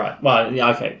 okay, right. Well, yeah,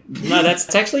 okay. No,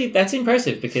 that's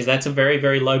impressive, because that's a very,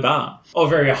 very low bar. Or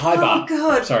very high bar. Oh,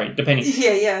 God. Sorry, depending.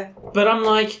 Yeah. But I'm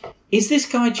like, is this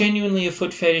guy genuinely a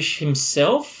foot fetish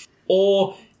himself?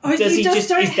 Or does he just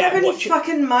don't have any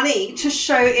fucking money to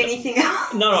show anything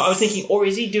else? No, I was thinking, or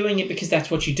is he doing it because that's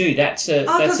what you do? That's a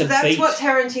beat. What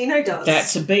Tarantino does.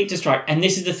 That's a beat to strike. And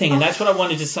this is the thing, and that's what I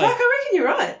wanted to say. Fuck, I reckon you're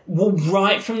right. Well,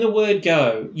 right from the word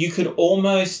go, you could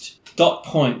almost dot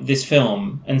point this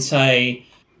film and say,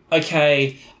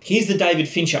 okay, here's the David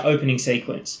Fincher opening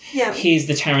sequence. Yeah. Here's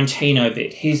the Tarantino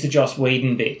bit. Here's the Joss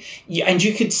Whedon bit. And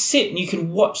you could sit and you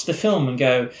can watch the film and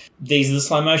go, these are the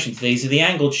slow motions. These are the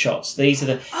angled shots. These are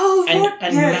the...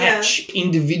 match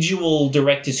individual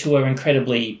directors who are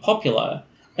incredibly popular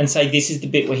and say, this is the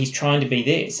bit where he's trying to be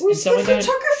this. Was the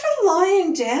photographer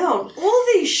lying down? All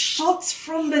these shots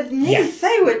from beneath,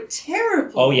 they were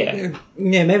terrible. Oh, yeah.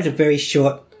 Yeah, maybe it's a very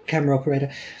short camera operator.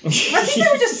 I think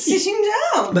they were just sitting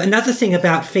down. But another thing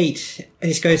about feet, and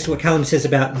this goes to what Callum says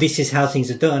about this is how things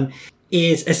are done,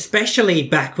 is especially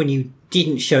back when you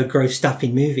didn't show gross stuff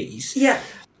in movies. Yeah.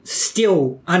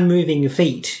 Still unmoving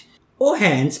feet, or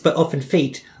hands, but often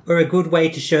feet, or a good way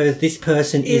to show this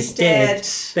person is dead.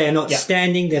 They are not Yeah.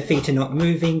 standing, their feet are not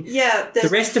moving. Yeah, there's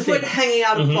The rest of foot it- hanging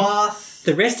out of bath.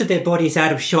 The rest of their body's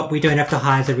out of shot. We don't have to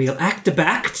hire the real actor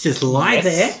back to just lie Yes.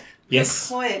 there. Yes.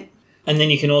 Point. And then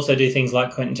you can also do things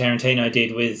like Quentin Tarantino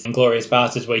did with Inglourious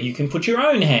Basterds, where you can put your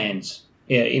own hands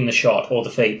in the shot, or the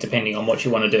feet, depending on what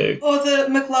you want to do. Or the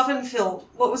McLovin film.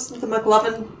 What was the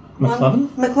McLovin one? McLovin?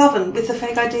 McLovin, with the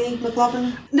fake ID,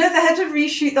 McLovin. No, they had to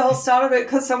reshoot the whole start of it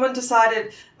because someone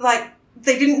decided,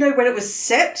 they didn't know when it was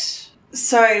set.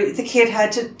 So the kid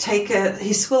had to take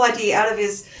his school ID out of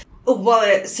his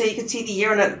wallet so you could see the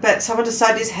year on it, but someone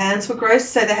decided his hands were gross,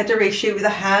 so they had to reshoot with a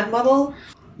hand model.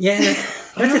 Yeah,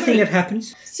 that's the thing that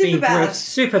happens. Super Being bad. gross.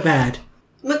 Super bad.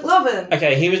 McLovin.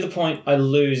 Okay, here was the point. I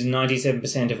lose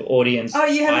 97% of audience. Oh,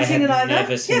 you haven't I seen have it either?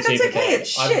 Never seen Yeah, that's Superbad. okay. It's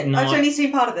shit. I've only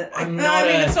seen part of it. I'm I not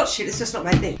mean, a- it's not shit. It's just not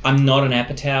my thing. I'm not an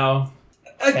Apatow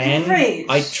fan. Great.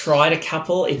 I tried a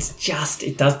couple. It's just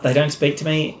they don't speak to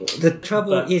me. The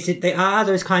trouble is that they are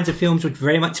those kinds of films which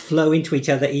very much flow into each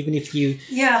other, even if you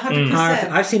Yeah,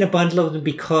 100%. I've seen a bundle of them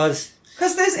because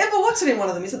Because there's Emma Watson in one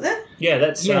of them, isn't there? Yeah,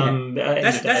 that's Yeah.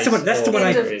 That's the one- that's the one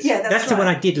I- Yeah, that's the one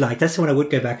I did like. That's the one I would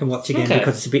go back and watch again Okay.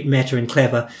 because it's a bit meta and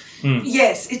clever.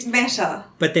 Yes, it's meta.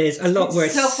 But there's a lot where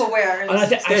It's it's self-aware. And I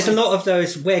think- there's a lot of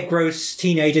those where gross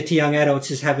teenager to young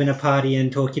adults is having a party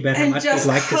and talking about how And much just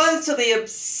they like this. constantly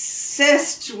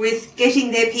obsessed with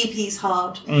getting their pee-pees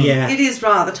hard. Yeah. It is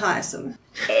rather tiresome.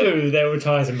 Oh, they were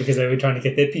tiresome because they were trying to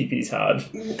get their pee-pees hard.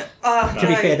 To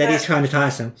be fair, that is trying to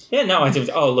tire Yeah, no, I did.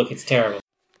 Oh, look, it's terrible.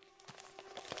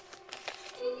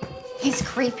 He's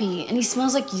creepy and he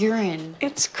smells like urine.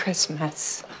 It's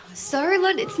Christmas. So,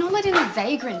 it's not letting a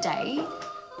vagrant day.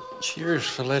 Cheers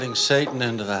for letting Satan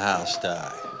into the house,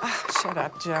 Di. Shut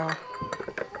up, Joe.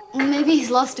 Or maybe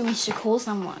he's lost and we should call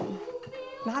someone.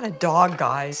 Not a dog,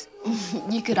 guys.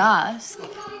 You could ask.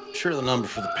 Sure the number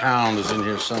for the pound is in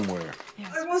here somewhere.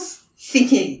 I was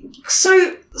thinking,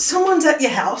 so someone's at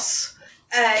your house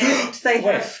and they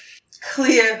have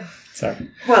clear... Sorry.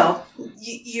 Well,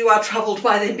 you are troubled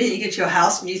by them being at your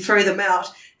house and you throw them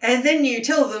out and then you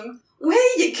tell them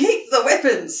where you keep the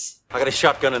weapons. I got a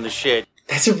shotgun in the shed.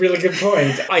 That's a really good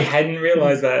point. I hadn't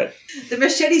realised that. The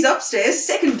machete's upstairs,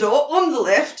 second door on the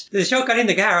left. There's a shotgun in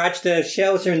the garage, the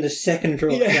shells are in the second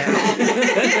drawer.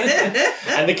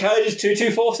 And the code is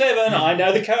 2247. I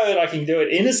know the code. I can do it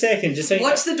in a second. Just so you know.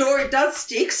 Watch the door, it does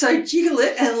stick, so jiggle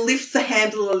it and lift the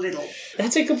handle a little.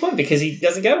 That's a good point because he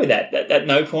doesn't go with that. At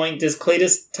no point does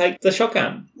Cletus take the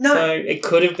shotgun. No. So it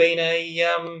could have been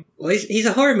a... Well, he's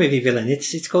a horror movie villain.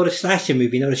 It's called a slasher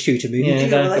movie, not a shooter movie. Yeah,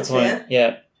 well, that's that's the point. fair.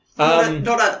 Yeah.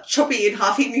 Not a choppy and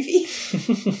halfy movie.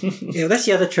 Yeah, that's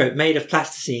the other trope made of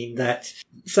plasticine that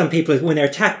some people, when they're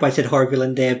attacked by said horror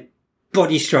villain, their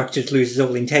body structure loses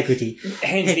all integrity.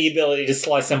 Hence the ability to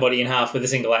slice somebody in half with a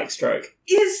single axe stroke.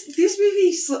 Is this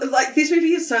movie, this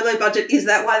movie is so low budget, is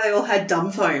that why they all had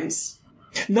dumb phones?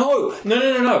 No.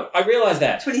 I realised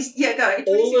that. Go,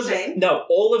 All 2016.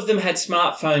 all of them had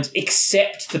smartphones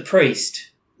except the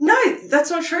priest. No, that's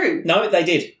not true. No, they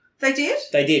did. They did?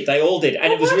 They did. They all did. And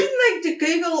Well, it was... why didn't they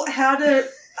Google how to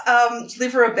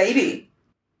deliver a baby?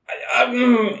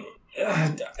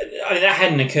 that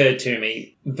hadn't occurred to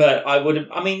me, but I would have,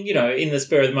 in the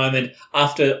spur of the moment,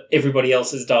 after everybody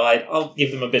else has died, I'll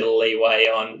give them a bit of leeway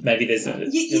on maybe there's a...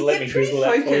 You let get me pretty Google that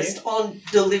for you. focused on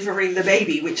delivering the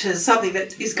baby, which is something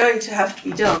that is going to have to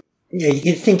be done. Yeah,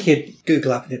 you'd think you'd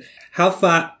Google up how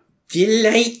far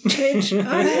dilated.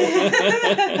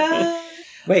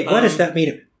 Wait, what does that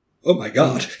mean? Oh my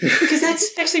god. Because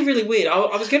that's actually really weird.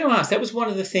 I was going to ask, that was one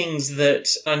of the things that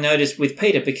I noticed with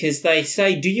Peter, because they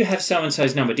say, do you have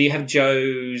so-and-so's number? Do you have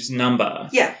Joe's number?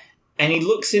 Yeah. And he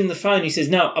looks in the phone, he says,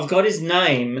 no, I've got his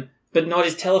name, but not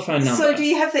his telephone number. So do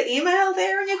you have the email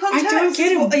there in your I contacts? don't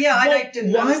get it. Well, yeah, I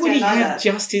didn't Why would he understand have either.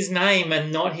 just his name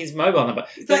and not his mobile number?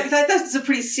 That's a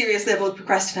pretty serious level of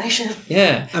procrastination.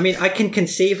 Yeah. I mean, I can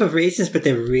conceive of reasons, but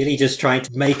they're really just trying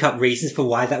to make up reasons for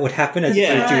why that would happen as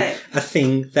Yeah. opposed Right. to a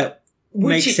thing that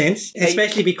makes sense.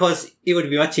 Especially because it would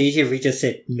be much easier if we just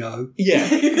said no. Yeah.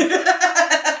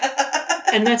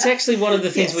 And that's actually one of the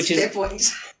things Yes, which fair is...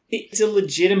 point. It's a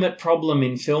legitimate problem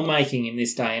in filmmaking in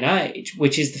this day and age,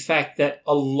 which is the fact that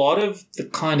a lot of the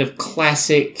kind of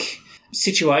classic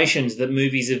situations that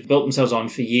movies have built themselves on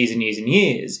for years and years and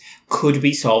years could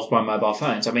be solved by mobile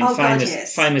phones. I mean, Oh, God,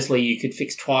 yes. famously, you could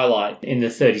fix Twilight in the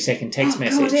 30-second text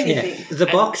message. God, anything. Yeah. The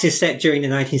box is set during the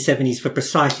 1970s for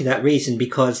precisely that reason,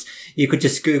 because you could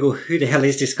just Google who the hell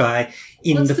is this guy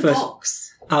in What's the the first... box?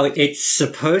 Oh, it's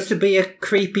supposed to be a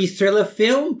creepy thriller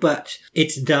film, but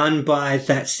it's done by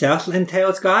that Southland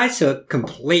Tales guy, so it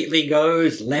completely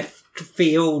goes left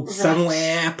field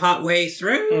somewhere partway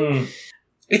through.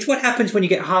 It's what happens when you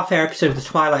get a half-hour episode of The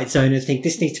Twilight Zone and think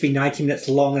this needs to be 90 minutes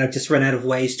long and I've just run out of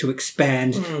ways to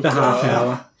expand the half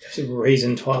hour. There's a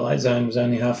reason Twilight Zone was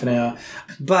only half an hour.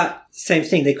 But same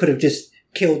thing, they could have just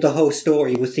killed the whole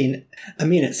story within a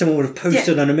minute. Someone would have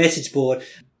posted on a message board,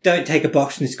 don't take a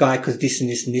box from this guy because this and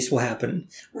this and this will happen.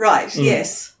 Right,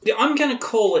 yes. I'm going to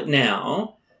call it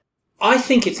now. I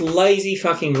think it's lazy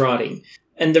fucking writing.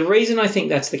 And the reason I think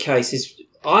that's the case is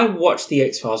I watched The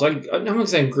X-Files. I'm not going to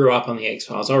say I grew up on The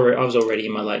X-Files. I was already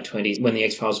in my late 20s when The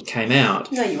X-Files came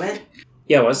out. No, you weren't.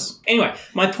 Yeah, I was. Anyway,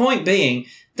 my point being,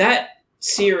 that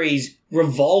series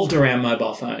revolved around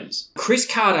mobile phones.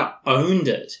 Chris Carter owned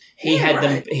it. He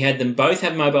had them both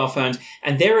have mobile phones,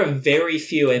 and there are very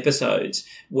few episodes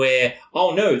where,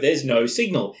 oh no, there's no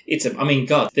signal.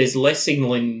 There's less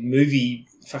signal in movie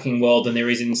fucking world than there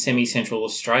is in semi-central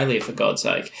Australia, for God's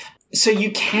sake. So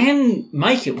you can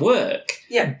make it work.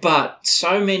 Yeah. But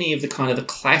so many of the kind of the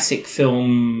classic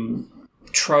film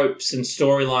tropes and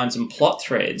storylines and plot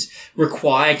threads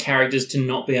require characters to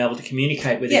not be able to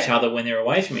communicate with each other when they're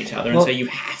away from each other. And so you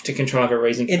have to contrive a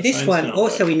reason for in this one,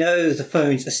 also we know the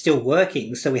phones are still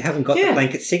working, so we haven't got the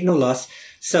blanket signal loss.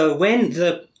 So when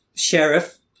the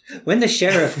sheriff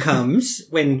comes,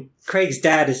 when Craig's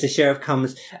dad as the sheriff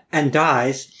comes and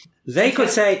dies, they could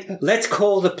say, let's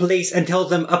call the police and tell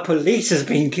them a police has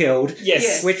been killed.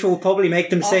 Yes. Which will probably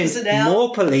make them send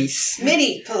more police.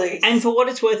 Many police. And for what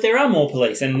it's worth, there are more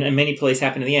police, and many police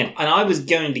happen in the end. And I was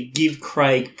going to give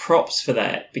Craig props for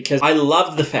that, because I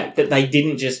loved the fact that they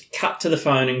didn't just cut to the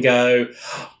phone and go,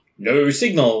 no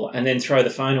signal, and then throw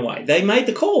the phone away. They made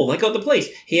the call. They got the police.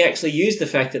 He actually used the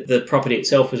fact that the property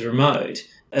itself was remote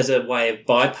as a way of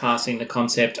bypassing the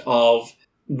concept of,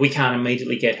 we can't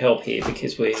immediately get help here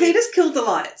because Cletus killed the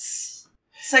lights.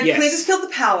 So Cletus killed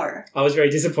the power. I was very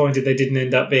disappointed they didn't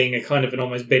end up being a kind of an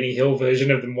almost Benny Hill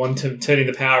version of them, one turning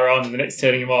the power on and the next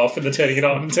turning him off and then turning it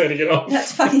on and turning it off.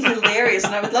 That's fucking hilarious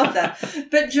and I would love that.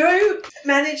 But Joe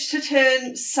managed to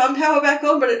turn some power back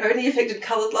on, but it only affected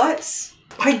coloured lights.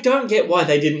 I don't get why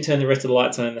they didn't turn the rest of the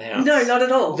lights on in the house. No, not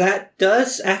at all. That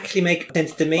does actually make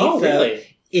sense to me. Oh, really?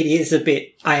 It is a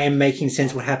bit, I am making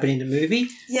sense what happened in the movie.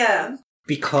 Yeah.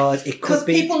 Because it could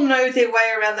be... Because people know their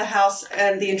way around the house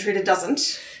and the intruder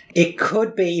doesn't. It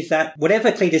could be that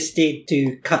whatever Cletus did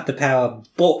to cut the power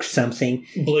balked something.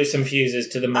 Blew some fuses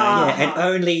to the main. Yeah, and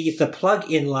only the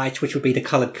plug-in lights, which would be the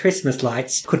coloured Christmas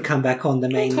lights, could come back on. The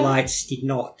main lights did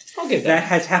not. I'll give that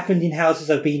has happened in houses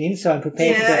I've been in, so I'm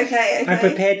prepared I'm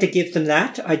prepared to give them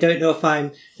that. I don't know if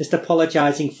I'm just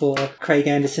apologising for Craig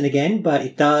Anderson again, but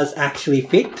it does actually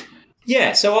fit.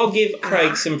 Yeah, so I'll give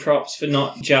Craig some props for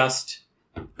not just,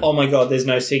 oh my God, there's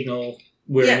no signal,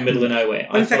 we're in the middle of nowhere.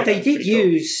 Well, in fact, they did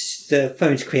use the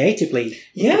phones creatively.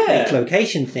 Yeah. The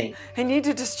location thing. I need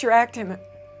to distract him.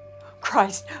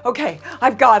 Christ. Okay,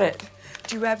 I've got it.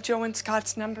 Do you have Joe and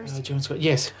Scott's numbers? Joe and Scott,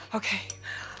 yes. Okay.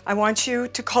 I want you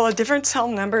to call a different cell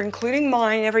number, including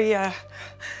mine, every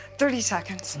 30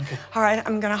 seconds. Okay. All right,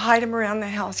 I'm going to hide him around the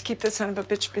house. Keep this son of a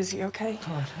bitch busy, okay?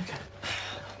 All right, okay.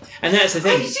 And that's the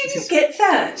thing. How did you get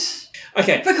that?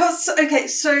 Okay. Because,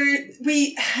 so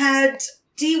we had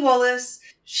Dee Wallace.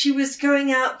 She was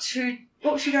going out to...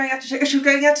 What was she going out to take? She was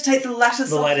going out to take the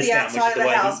lattice off the outside of the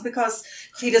house because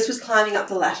Cletus was climbing up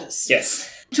the lattice.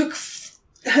 Yes. Took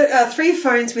 3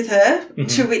 phones with her,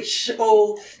 to which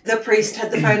all the priest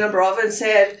had the phone number of, and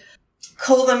said,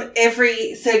 call them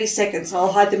every 30 seconds.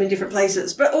 I'll hide them in different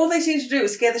places. But all they seemed to do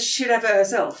was scare the shit out of her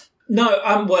herself. No,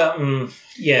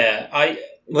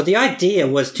 Well, the idea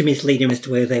was to mislead him as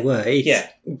to where they were. It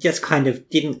just kind of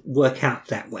didn't work out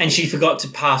that way. And she forgot to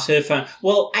pass her phone.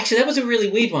 Well, actually, that was a really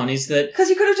weird one, is that... Because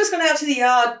you could have just gone out to the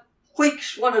yard, quick,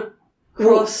 want to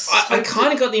cross... I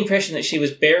kind of got the impression that she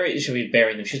was burying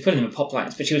them. She was putting them in pop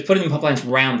lanes, but she was putting them in pop lanes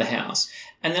round the house.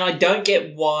 And then I don't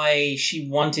get why she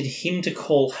wanted him to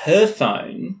call her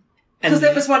phone... Because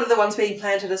that was one of the ones being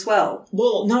planted as well.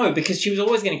 Well, no, because she was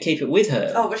always going to keep it with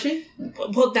her. Oh, was she?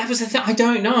 Well, that was the thing. I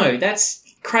don't know. That's...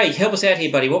 Craig, help us out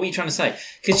here, buddy. What were you trying to say?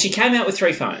 Because she came out with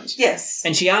 3 phones. Yes.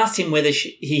 And she asked him whether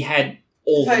he had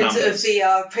all the numbers. Phones of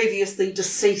the previously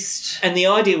deceased. And the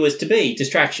idea was to be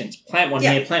distractions. Plant one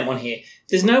here, plant one here.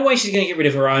 There's no way she's going to get rid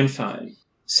of her own phone.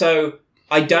 So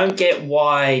I don't get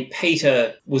why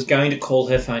Peter was going to call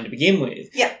her phone to begin with.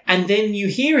 Yeah. And then you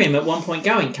hear him at one point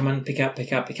going, come on, pick up.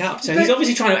 So he's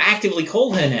obviously trying to actively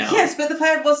call her now. Yes, but the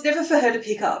plan was never for her to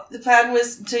pick up. The plan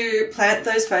was to plant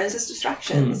those phones as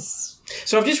distractions.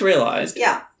 So I've just realised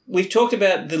we've talked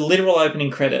about the literal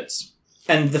opening credits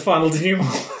and the final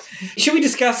denouement. Should we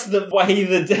discuss the way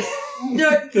the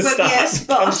start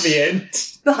comes to the end?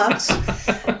 But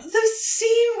those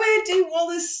scene where Dee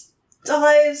Wallace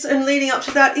dies and leading up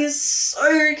to that is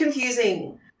so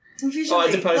confusing. Oh,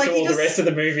 as opposed to all the rest of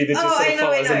the movie that just sort of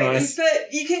follows a nice...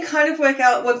 But you can kind of work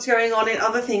out what's going on in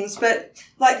other things, but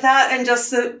like that and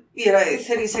just the,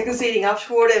 30 seconds leading up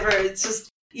to whatever, it's just,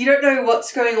 you don't know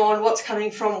what's going on, what's coming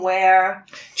from where.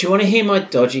 Do you want to hear my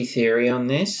dodgy theory on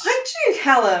this? I do,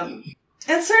 Callum.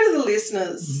 And so do the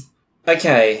listeners.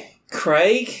 Okay,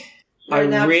 Craig, I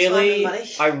now really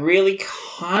money.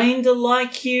 kind of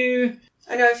like you.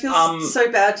 I know, it feels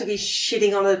so bad to be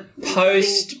shitting on a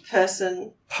living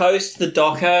person. Post the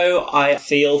doco, I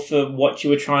feel for what you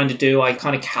were trying to do. I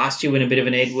kind of cast you in a bit of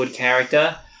an Ed Wood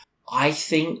character. I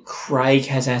think Craig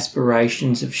has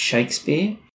aspirations of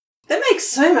Shakespeare. That makes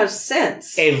so much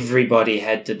sense. Everybody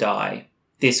had to die.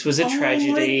 This was a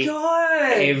tragedy. Oh my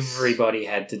God. Everybody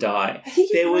had to die. I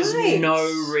think there was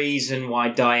no reason why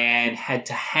Diane had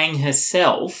to hang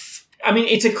herself. I mean,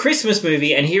 it's a Christmas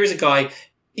movie, and here is a guy,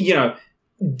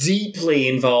 deeply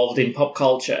involved in pop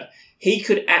culture. He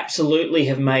could absolutely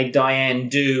have made Diane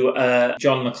do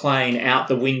John McClane out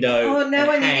the window. Oh, now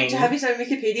I need him to have his own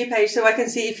Wikipedia page so I can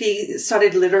see if he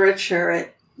studied literature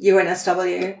at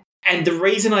UNSW. And the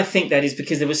reason I think that is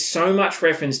because there was so much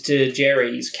reference to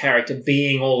Jerry's character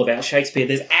being all about Shakespeare.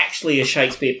 There's actually a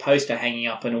Shakespeare poster hanging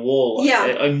up in a wall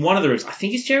in one of the rooms. I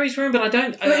think it's Jerry's room, but I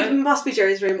don't... It must be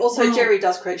Jerry's room. Also, Jerry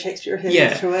does quote Shakespeare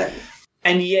through it.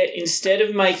 And yet, instead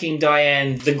of making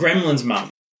Diane the Gremlins'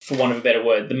 mum, for want of a better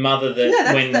word, the mother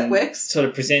that works. Sort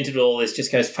of presented all this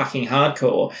just goes fucking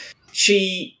hardcore,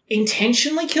 she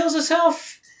intentionally kills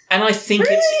herself. And I think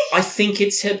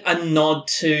it's a nod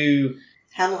to...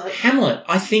 Hamlet.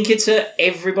 I think it's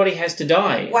everybody has to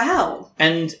die. Wow.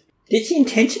 And did she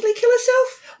intentionally kill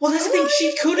herself? Well, that's the thing.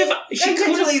 She could have.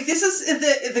 This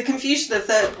is the confusion of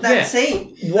that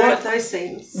scene. Those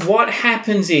scenes. What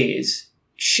happens is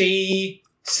she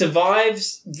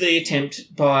survives the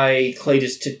attempt by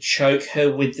Cletus to choke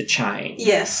her with the chain.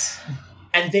 Yes.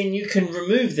 And then you can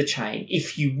remove the chain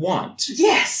if you want.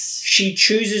 Yes. She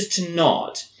chooses to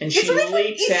not, and she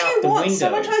leaps out the window.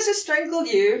 Someone tries to strangle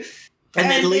you. And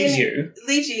then leaves you.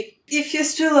 If you're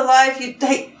still alive, you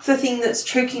take the thing that's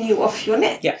choking you off your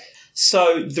neck. Yeah.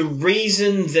 So the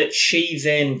reason that she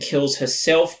then kills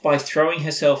herself by throwing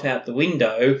herself out the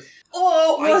window...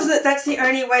 Or was it that's the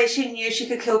only way she knew she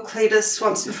could kill Cletus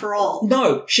once and for all?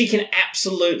 No, she can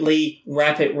absolutely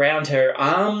wrap it round her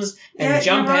arms and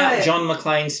jump out John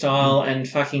McClane style and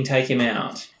fucking take him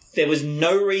out. There was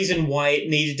no reason why it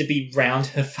needed to be round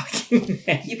her fucking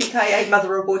neck. Yippee-ki-yay, mother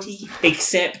aborty.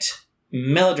 Except...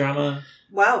 melodrama.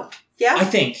 Wow. Yeah. I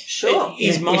think. Sure.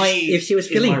 If she was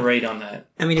feeling, my read on that.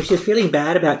 I mean, if she was feeling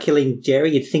bad about killing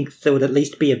Jerry, you'd think there would at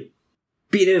least be a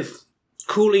bit of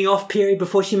cooling off period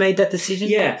before she made that decision.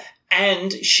 Yeah.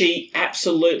 And she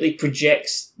absolutely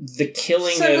projects the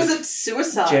killing of So was it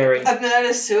suicide? Jerry. A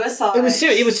murder-suicide?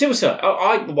 It was suicide.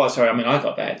 I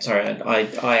got that. Sorry,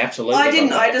 I absolutely I didn't.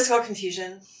 got that. I just got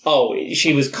confusion. Oh,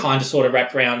 she was kind of sort of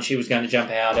wrapped around. She was going to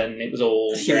jump out and it was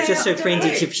all... She was just so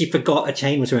frenzied she forgot a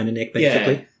chain was around her neck,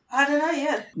 basically. Yeah. I don't know,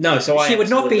 yeah. No, so she would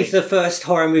not be the first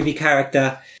horror movie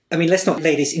character... I mean, let's not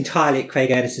lay this entirely at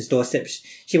Craig Anderson's doorstep.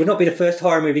 She would not be the first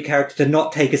horror movie character to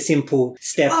not take a simple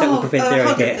step that would prevent their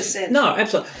own death. No,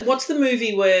 absolutely. What's the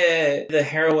movie where the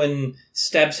heroine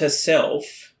stabs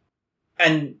herself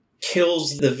and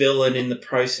kills the villain in the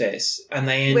process, and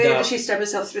they end up... Where does she stab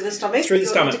herself? Through the stomach? Through the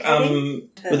stomach,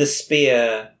 with a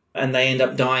spear, and they end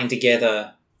up dying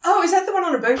together. Oh, is that the one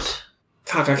on a boat?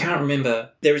 Fuck, I can't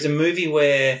remember. There is a movie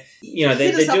where, they're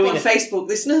doing... on Facebook,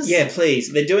 listeners. Yeah,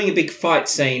 please. They're doing a big fight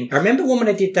scene. I remember a woman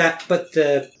that did that, but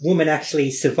the woman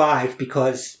actually survived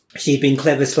because she'd been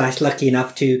clever/lucky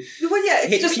enough to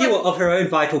hit fewer of her own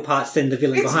vital parts than the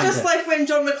villain behind her. It's just like when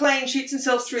John McClane shoots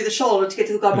himself through the shoulder to get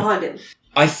to the guy behind him.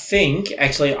 I think,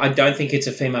 actually, I don't think it's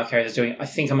a female character doing it. I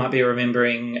think I might be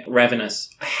remembering Ravenous.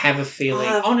 I have a feeling...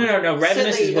 No.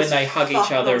 Ravenous is when they hug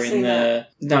each other in the...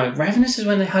 No, Ravenous is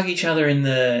when they hug each other in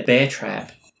the bear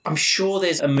trap. I'm sure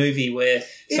there's a movie where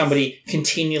somebody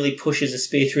continually pushes a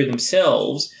spear through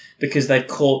themselves because they've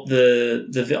caught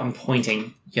the I'm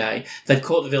pointing, yay. They've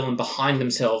caught the villain behind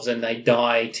themselves and they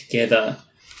die together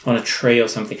on a tree or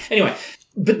something. Anyway,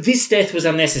 but this death was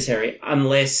unnecessary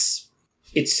unless...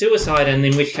 it's suicide, and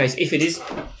in which case, if it is...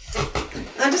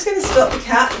 I'm just going to stop the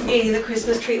cat from eating the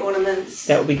Christmas tree ornaments.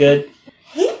 That would be good.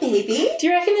 Hey, baby. Do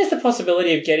you reckon there's the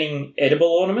possibility of getting edible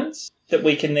ornaments that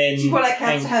we can then... Do you want our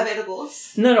cats to have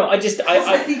edibles? No, I just...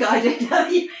 I think I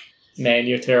do. Man,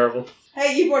 you're terrible.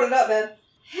 Hey, you brought it up, man.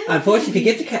 Unfortunately, if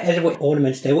you give the cat edible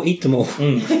ornaments, they will eat them all.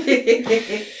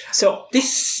 So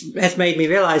this has made me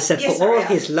realise that for all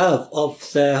his love of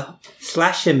the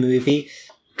slasher movie...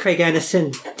 Craig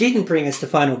Anderson didn't bring us the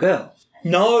final girl.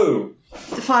 No.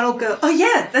 The final girl. Oh,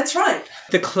 yeah, that's right.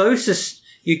 The closest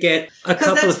you get a Because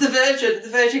couple that's of... the virgin. The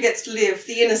virgin gets to live,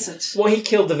 the innocent. Well, he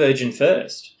killed the virgin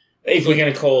first. If we're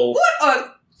going to call... What?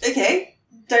 Oh, okay.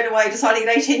 Don't know why you're deciding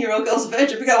an 18-year-old girl's a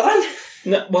virgin, but go on.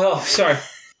 No, well, sorry.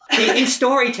 In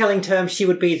storytelling terms, she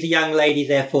would be the young lady,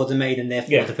 therefore the maiden,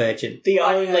 therefore the virgin. The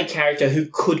only character who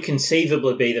could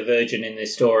conceivably be the virgin in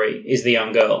this story is the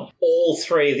young girl. All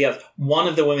three of the other... One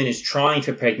of the women is trying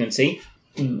for pregnancy.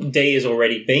 Dee has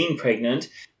already been pregnant.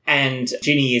 And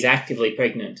Ginny is actively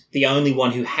pregnant. The only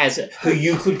one who has it, who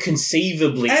you could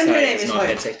conceivably say has not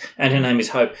had sex. And her name is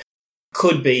Hope.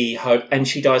 Could be Hope, and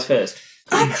she dies first.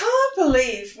 I can't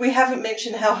believe we haven't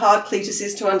mentioned how hard Cletus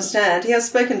is to understand. He has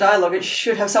spoken dialogue. It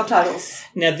should have subtitles.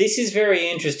 Now, this is very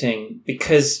interesting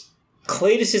because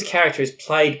Cletus's character is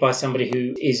played by somebody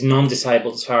who is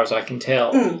non-disabled, as far as I can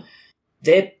tell. Mm.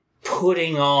 They're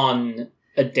putting on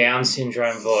a Down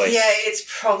syndrome voice. Yeah, it's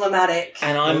problematic.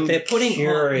 And I'm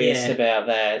curious about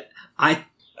that. I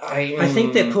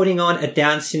think they're putting on a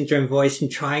Down syndrome voice and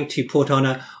trying to put on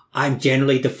a I'm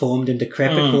generally deformed and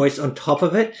decrepit voice on top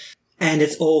of it. And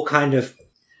it's all kind of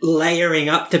layering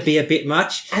up to be a bit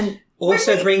much. And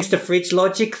also brings the Fridge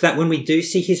logic that when we do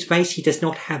see his face, he does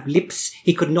not have lips.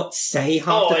 He could not say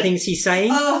half the things he's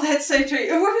saying. Oh, that's so true.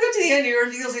 And when we got to the end, he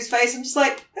reveals his face. I'm just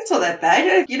like, that's not that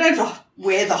bad. You don't have to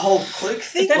wear the whole cloak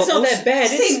thing. That's not that bad.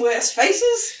 I've seen worse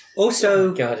faces.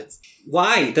 Also, God,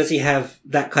 why does he have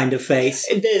that kind of face?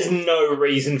 There's no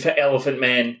reason for Elephant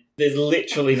Man. There's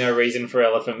literally no reason for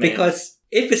Elephant Man. Because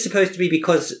if it's supposed to be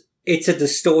because it's a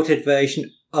distorted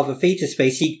version of a fetus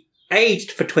face, he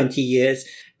aged for 20 years,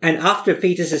 and after a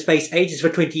fetus's face ages for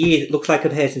 20 years, it looks like a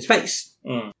person's face.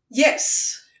 Mm.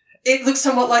 Yes. It looks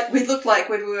somewhat like we looked like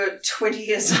when we were 20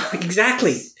 years old.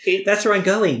 Exactly. That's where I'm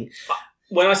going.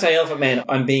 When I say Elephant Man,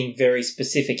 I'm being very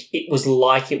specific. It was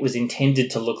like it was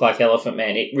intended to look like Elephant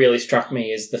Man. It really struck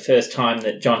me as the first time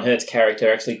that John Hurt's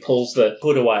character actually pulls the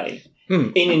hood away.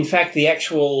 In fact, the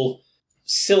actual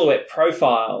silhouette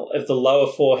profile of the lower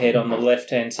forehead on the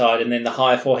left-hand side and then the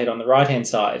higher forehead on the right-hand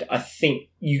side, I think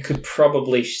you could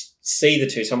probably see the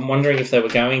two. So I'm wondering if they were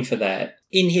going for that.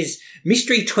 In his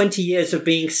mystery 20 years of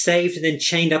being saved and then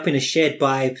chained up in a shed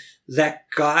by that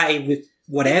guy with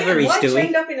whatever he's doing. Why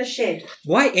chained up in a shed?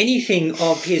 Why anything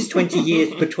of his 20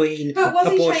 years between But was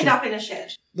abortion? he chained up in a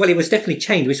shed? Well, he was definitely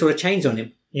chained. We saw chains on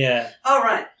him. Yeah. Oh,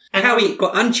 right. And how he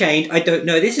got unchained, I don't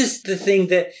know. This is the thing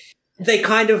that they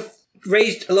kind of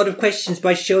raised a lot of questions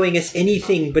by showing us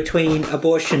anything between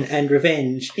abortion and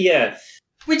revenge. Yeah.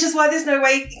 Which is why there's no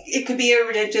way it could be a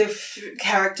redemptive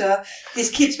character.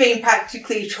 This kid's been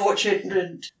practically tortured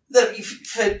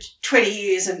for 20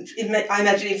 years and I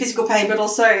imagine in physical pain, but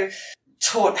also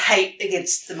taught hate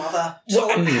against the mother.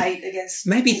 Hate against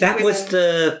Maybe that women. was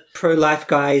the pro-life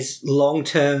guy's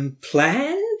long-term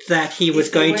plan, that he was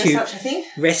going to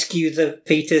rescue the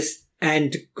fetus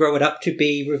and grow it up to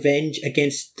be revenge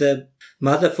against the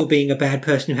mother for being a bad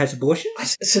person who has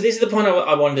abortions. So this is the point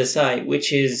I wanted to say,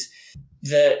 which is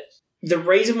that the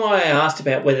reason why I asked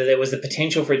about whether there was the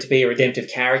potential for it to be a redemptive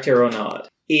character or not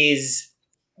is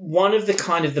one of the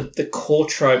kind of the core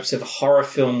tropes of horror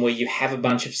film where you have a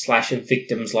bunch of slasher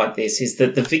victims like this is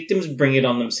that the victims bring it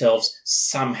on themselves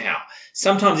somehow.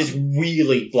 Sometimes it's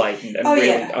really blatant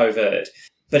and overt,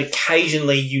 but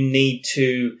occasionally you need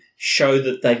to show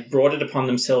that they've brought it upon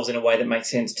themselves in a way that makes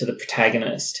sense to the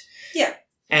protagonist. Yeah.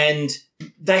 And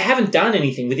they haven't done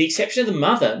anything, with the exception of the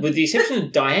mother, with the exception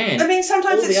of Diane. I mean,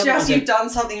 sometimes it's just you've done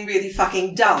something really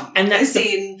fucking dumb. And that's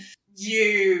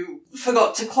you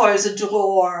forgot to close a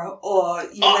door, or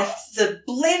you left the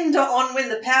blender on when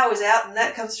the power's out, and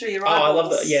that comes through your eyeballs. I love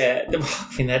that. Yeah,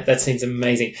 I mean that seems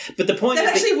amazing. But the point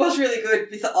is was really good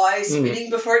with the eyes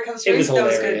spinning before it comes through. It was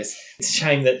hilarious. That was good. It's a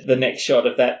shame that the next shot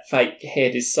of that fake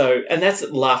head is so, and that's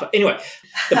laugh. Anyway,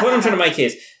 the point I'm trying to make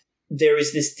is there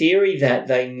is this theory that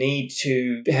they need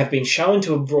to have been shown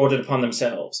to have brought it upon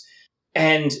themselves,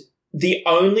 and the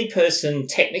only person,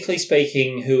 technically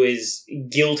speaking, who is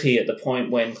guilty at the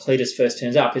point when Cletus first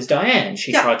turns up is Diane.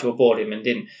 She tried to abort him and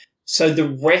didn't. So the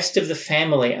rest of the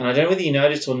family, and I don't know whether you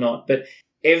noticed or not, but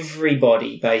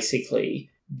everybody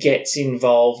basically gets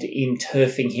involved in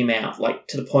turfing him out, like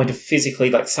to the point of physically,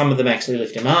 like some of them actually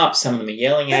lift him up, some of them are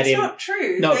yelling at him. That's not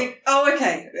true. No.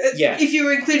 Okay. Yeah. If you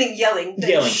were including yelling,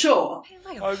 then sure.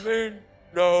 I mean,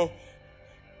 no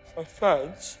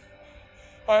offense.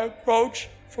 I approach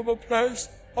from a place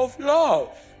of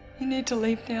love. You need to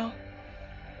leave now.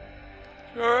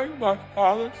 During my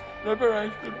father's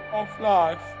liberation of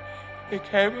life, he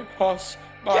came across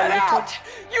my Get out!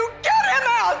 You get him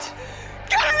out!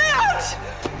 Get him out!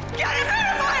 Get him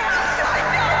out of my house right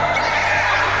now!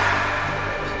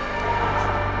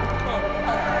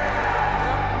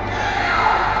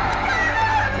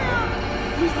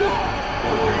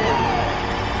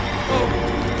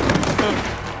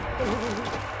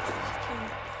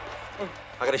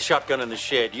 got a shotgun in the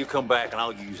shed. You come back and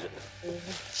I'll use it.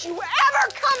 Don't you ever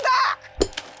come back!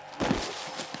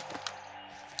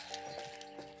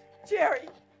 Jerry,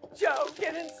 Joe,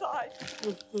 get inside.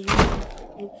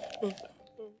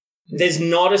 There's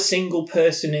not a single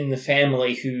person in the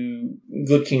family who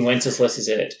Good King Wenceslas is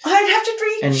it. I'd have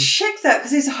to recheck that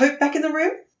because is Hope back in the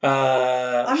room?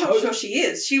 I'm not Hope- sure she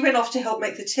is. She went off to help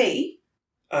make the tea.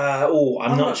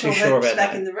 I'm not too sure Hope's about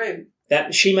back that. in the room.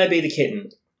 That she may be the kitten.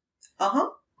 Uh-huh.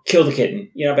 Kill the kitten.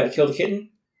 You know about Kill the Kitten?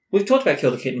 We've talked about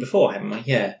Kill the Kitten before, haven't we?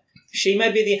 Yeah. She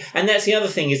may be the... And that's the other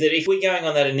thing, is that if we're going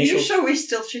on that Are initial... you sure we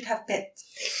still should have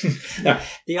pets? No.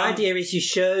 The idea is you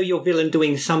show your villain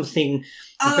doing something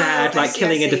bad, I like see,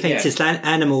 killing I a see. defenseless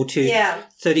animal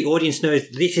so the audience knows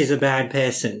this is a bad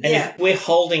person. And if we're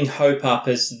holding Hope up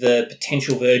as the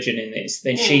potential virgin in this,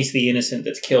 then she's the innocent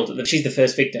that's killed. She's the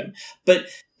first victim. But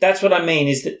that's what I mean,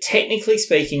 is that technically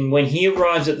speaking, when he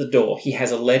arrives at the door, he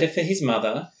has a letter for his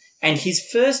mother, and his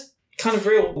first kind of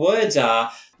real words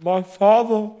are, My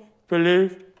father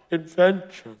believed in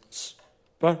vengeance,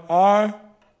 but I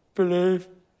believe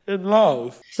in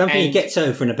love. Something he And- gets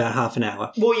over in about half an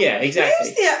hour. well, yeah, exactly.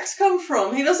 Where's the axe come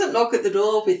from? He doesn't knock at the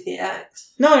door with the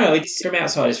axe. No, it's from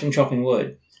outside. It's from chopping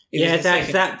wood. It Yeah, was the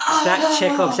second- that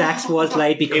Chekhov's axe was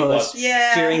laid because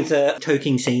Yeah. during the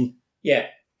toking scene. Yeah,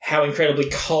 how incredibly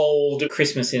cold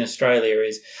Christmas in Australia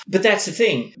is. But that's the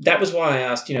thing. That was why I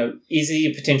asked, is he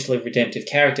a potentially redemptive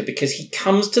character? Because he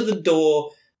comes to the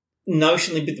door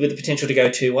notionally with the potential to go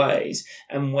two ways.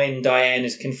 And when Diane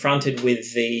is confronted with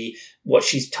what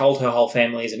she's told her whole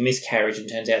family is a miscarriage and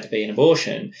turns out to be an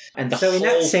abortion, and the So in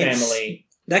that whole sense, family...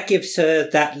 that gives her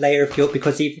that layer of guilt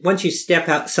because once you step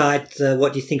outside the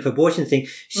what do you think of abortion thing,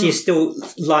 she has still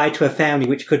lied to her family,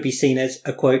 which could be seen as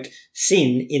a, quote,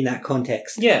 sin in that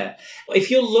context. Yeah.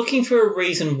 If you're looking for a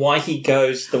reason why he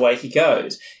goes the way he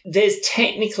goes, there's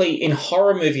technically, in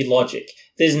horror movie logic,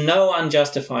 there's no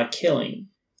unjustified killing.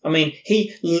 I mean,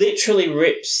 he literally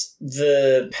rips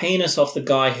the penis off the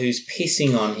guy who's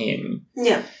pissing on him.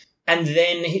 Yeah. And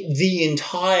then the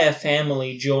entire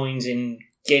family joins in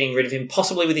getting rid of him,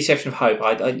 possibly with the exception of Hope.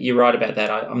 You're right about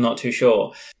that. I'm not too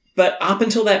sure. But up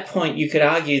until that point, you could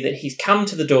argue that he's come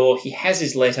to the door, he has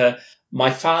his letter.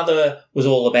 My father was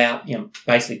all about,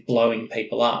 basically blowing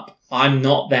people up. I'm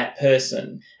not that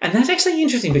person. And that's actually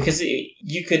interesting because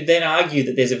you could then argue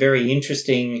that there's a very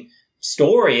interesting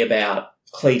story about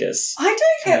Cletus. I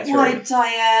don't get why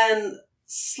Diane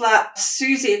slapped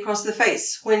Susie across the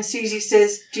face when Susie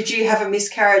says, "Did you have a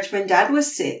miscarriage when Dad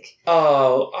was sick?"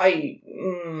 Oh, I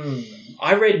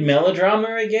read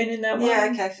melodrama again in that one. Yeah,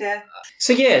 okay,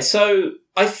 fair. So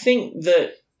I think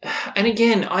that, and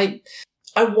again, I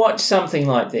watch something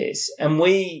like this and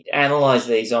we analyse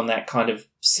these on that kind of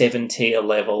 7-tier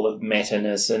level of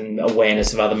meta-ness and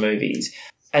awareness of other movies.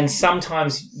 And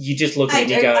sometimes you just look at it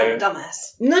and you go... I'm a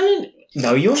dumbass.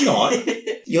 No, you're not.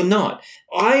 You're not.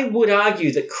 I would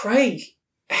argue that Craig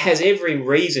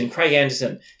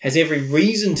Anderson has every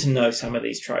reason to know some of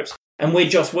these tropes. And where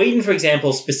Joss Whedon, for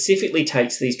example, specifically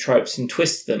takes these tropes and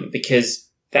twists them because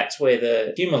that's where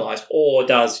the humour lies, or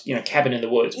does, Cabin in the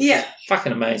Woods, which is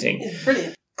fucking amazing. Yeah,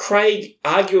 brilliant. Craig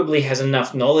arguably has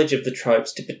enough knowledge of the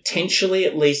tropes to potentially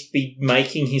at least be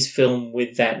making his film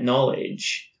with that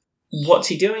knowledge. What's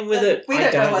he doing with it? We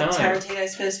don't know what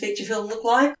Tarantino's first feature film looked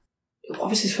like. What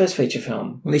was his first feature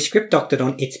film? Well, he script doctored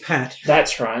on It's Pat.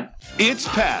 That's right. It's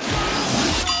Pat,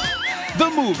 the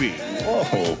movie.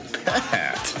 Oh,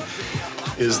 Pat.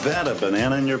 Is that a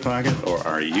banana in your pocket, or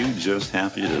are you just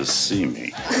happy to see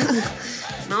me?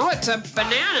 No, it's a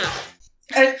banana.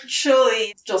 And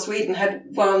surely Joss Whedon had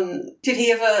one... Did he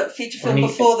have a feature film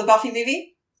before the Buffy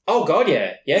movie? Oh, God,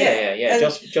 yeah. Yeah.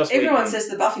 Joss everyone Whedon. says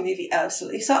the Buffy movie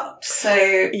absolutely sucked, so...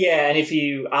 Yeah, and if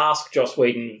you ask Joss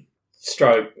Whedon...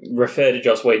 refer to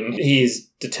Joss Whedon, he is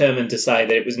determined to say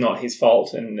that it was not his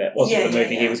fault and that wasn't the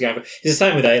movie he was going for. It's the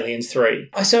same with Aliens 3.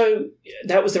 So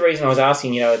that was the reason I was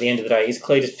asking, at the end of the day, is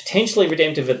Cletus potentially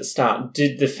redemptive at the start?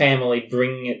 Did the family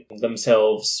bring it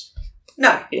themselves?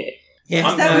 No. Yeah.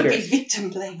 That would be victim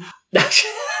blaming.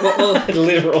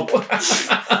 Literal.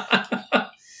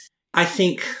 I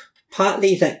think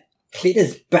partly that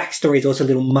Cletus' backstory is also a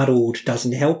little muddled,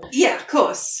 doesn't help. Yeah, of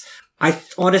course. I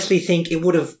honestly think it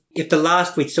would have, if the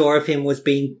last we saw of him was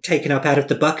being taken up out of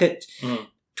the bucket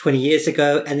 20 years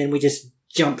ago, and then we just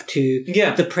jump to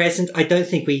the present, I don't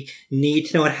think we need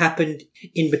to know what happened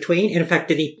in between. In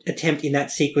fact, any attempt in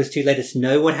that sequence to let us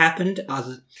know what happened?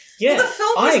 Yeah, well, the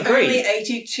film was only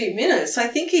 82 minutes. I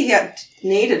think he had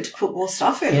needed to put more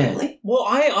stuff in, really. Well,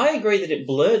 I agree that it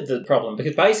blurred the problem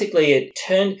because basically it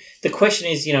turned... The question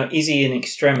is, is he an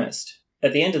extremist?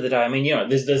 At the end of the day, I mean,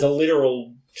 there's a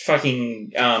literal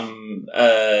fucking not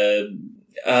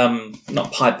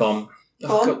pipe bomb.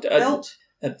 Belt. Belt.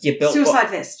 Suicide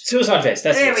vest. Suicide vest.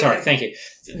 That's it. Sorry, thank you.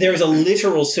 There is a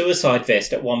literal suicide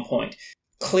vest at one point.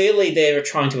 Clearly, they're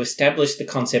trying to establish the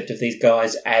concept of these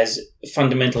guys as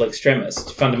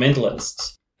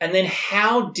fundamentalists. And then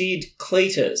how did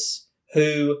Cletus,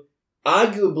 who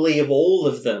arguably of all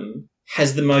of them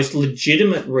has the most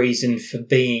legitimate reason for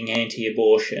being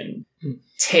anti-abortion,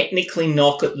 technically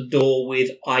knock at the door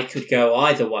with, I could go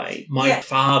either way. My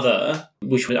father,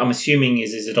 which I'm assuming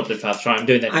is his adopted father, sorry, I'm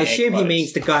doing that in I assume he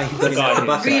means the guy who got him out of the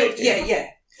bucket.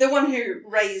 Yeah. The one who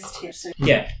raised him.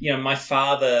 Yeah, my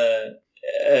father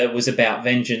was about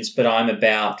vengeance, but I'm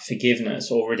about forgiveness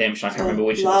or redemption. I can't remember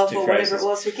which love of those two or phrases. whatever it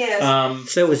was, who cares?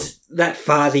 So was that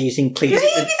father using Cletus?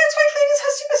 Maybe that's why Cletus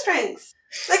has super strength.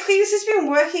 Like, Cletus has been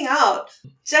working out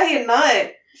day and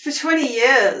night for 20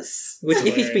 years. Which,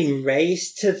 if he's been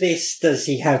raised to this, does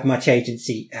he have much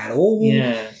agency at all?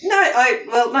 Yeah. No.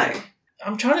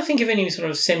 I'm trying to think of any sort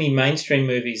of semi-mainstream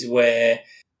movies where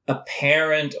a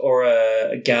parent or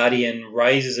a guardian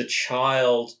raises a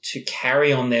child to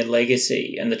carry on their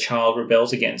legacy and the child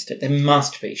rebels against it. There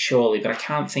must be, surely, but I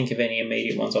can't think of any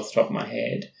immediate ones off the top of my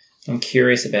head. I'm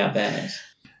curious about that.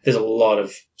 There's a lot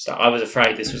of stuff. I was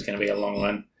afraid this was going to be a long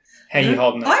one. How are you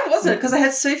holding that? I wasn't, because I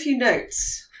had so few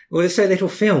notes. Well, there's so little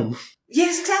film.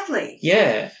 Yes, exactly.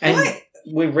 Yeah, and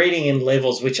we're reading in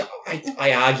levels, which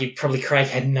I argue probably Craig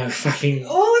had no fucking...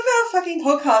 All of our fucking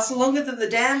podcasts are longer than the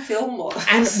damn film was.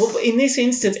 And well, in this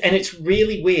instance, and it's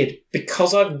really weird,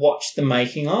 because I've watched the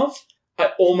making of,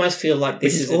 I almost feel like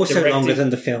this Which is also longer than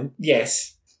the film.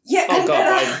 Yes. Yeah. Oh,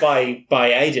 God,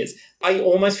 by ages. I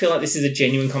almost feel like this is a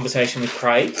genuine conversation with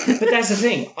Craig. But that's the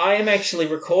thing. I am actually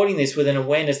recording this with an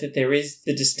awareness that there is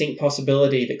the distinct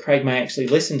possibility that Craig may actually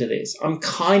listen to this. I'm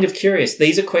kind of curious.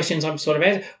 These are questions I'm sort of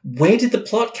asking. Where did the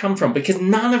plot come from? Because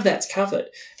none of that's covered.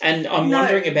 And I'm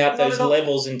wondering about those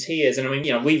levels and tiers. And I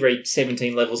mean, we read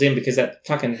 17 levels in because that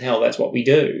fucking hell, that's what we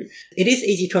do. It is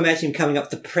easy to imagine coming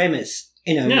up with the premise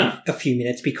in a few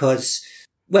minutes because,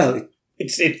 well...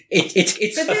 It's a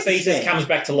thesis comes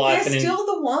back to life. There's still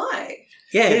the why.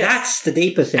 Yeah, that's the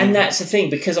deeper thing. And that's the thing,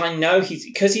 because I know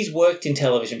he's worked in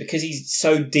television, because he's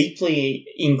so deeply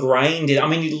ingrained in... I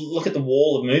mean, you look at the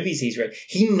wall of movies he's read.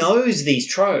 He knows these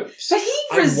tropes. But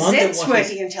he resents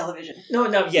working in television. No,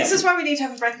 yeah. This is why we need to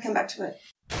have a break and come back to it.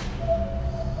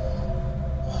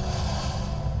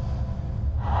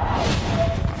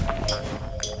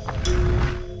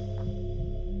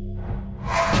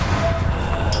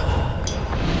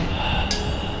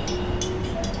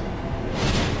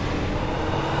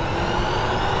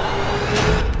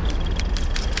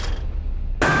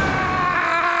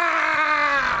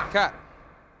 Cut.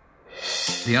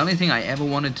 The only thing I ever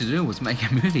wanted to do was make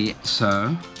a movie,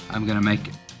 so I'm gonna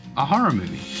make a horror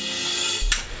movie.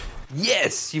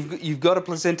 Yes! You've got a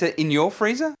placenta in your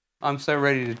freezer? I'm so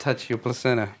ready to touch your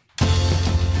placenta.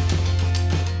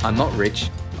 I'm not rich.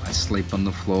 I sleep on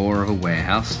the floor of a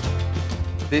warehouse.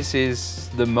 This is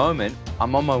the moment.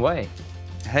 I'm on my way.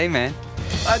 Hey, man.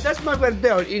 That's my red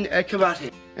belt in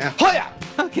karate. Hoya!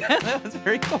 Okay, that was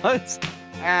very close.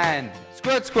 And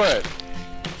squirt, squirt.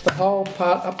 The whole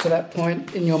part up to that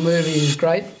point in your movie is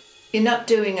great. You're not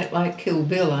doing it like Kill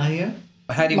Bill, are you?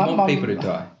 How do you want people to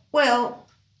die? Well...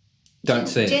 Don't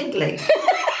see it. Gently.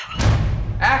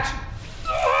 Action!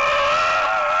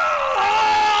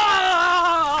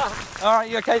 All right,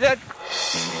 you okay, Dad?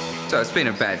 So it's been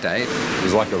a bad day. It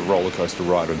was like a roller coaster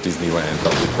ride on Disneyland,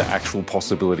 but with the actual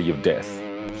possibility of death.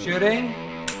 Shooting?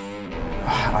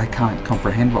 I can't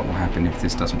comprehend what will happen if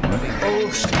this doesn't work.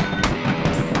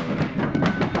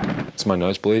 Is my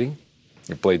nose bleeding?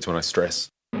 It bleeds when I stress.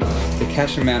 The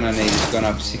cash amount I need has gone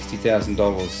up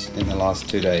 $60,000 in the last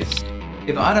 2 days.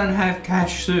 If I don't have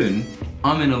cash soon,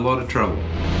 I'm in a lot of trouble.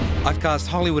 I've cast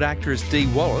Hollywood actress Dee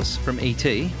Wallace from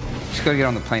E.T. She's got to get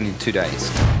on the plane in 2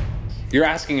 days. You're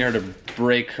asking her to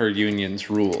break her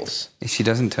union's rules. If she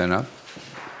doesn't turn up,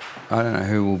 I don't know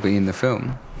who will be in the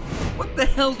film. What the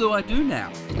hell do I do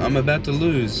now? I'm about to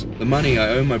lose the money I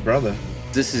owe my brother.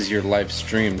 This is your life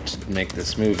stream to make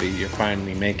this movie. You're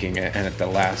finally making it, and at the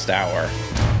last hour,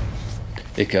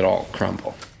 it could all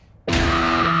crumble.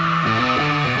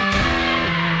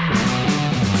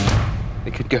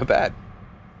 It could go bad.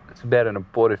 It's about an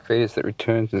aborted fetus that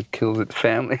returns and kills its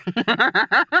family.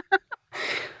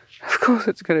 Of course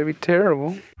it's going to be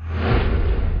terrible.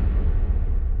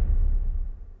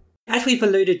 As we've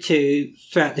alluded to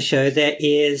throughout the show, there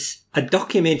is a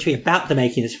documentary about the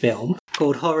making of this film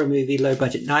called Horror Movie Low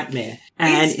Budget Nightmare.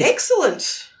 And it's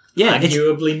excellent. Yeah,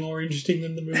 arguably more interesting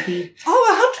than the movie.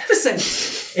 Oh,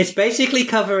 Anderson. It's basically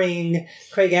covering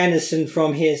Craig Anderson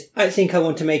from his I think I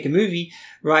want to make a movie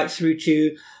right through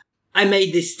to I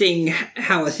made this thing,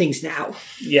 how are things now?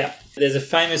 Yeah. There's a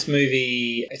famous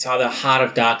movie, it's either Heart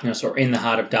of Darkness or In the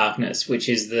Heart of Darkness, which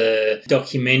is the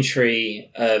documentary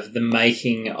of the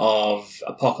making of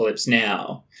Apocalypse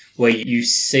Now, where you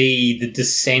see the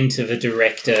descent of a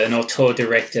director, an auteur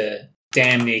director,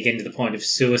 damn near getting to the point of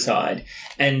suicide.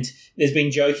 And there's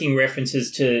been joking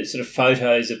references to sort of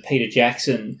photos of Peter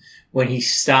Jackson when he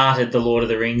started the Lord of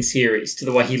the Rings series, to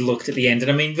the way he looked at the end. And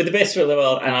I mean, with the best will in the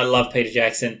world, and I love Peter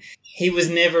Jackson, he was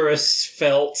never a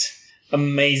svelte,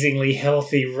 amazingly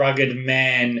healthy, rugged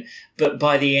man, but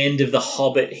by the end of The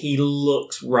Hobbit, he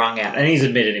looks wrung out. And he's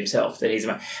admitted himself that he's a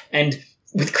man. And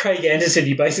with Craig Anderson,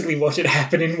 you basically watch it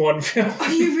happen in one film. Oh,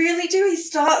 you really do. He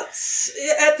starts,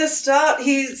 at the start,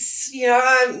 he's,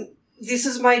 this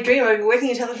is my dream. I've been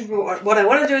working in television for what I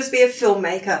want to do is be a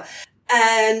filmmaker.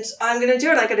 And I'm going to do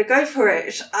it. I'm going to go for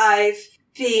it. I've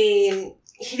been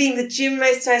hitting the gym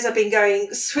most days. I've been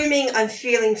going swimming. I'm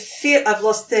feeling fit. I've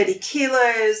lost 30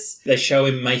 kilos. They show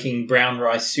him making brown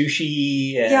rice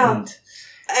sushi.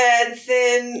 And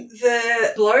then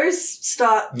the blows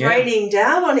start raining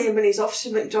down on him and he's off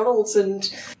to McDonald's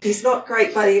and he's not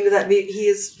great by the end of that movie. He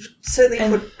has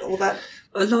certainly put all that.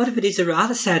 A lot of it is a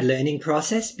rather sad learning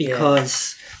process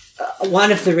because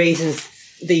one of the reasons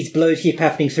these blows keep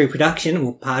happening through production,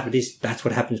 well, part of it is that's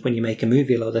what happens when you make a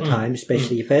movie a lot of the time,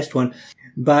 especially your first one,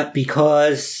 but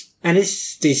because, and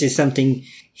this is something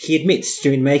he admits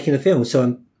during making the film, so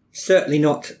I'm certainly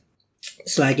not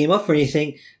slagging him off or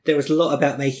anything. There was a lot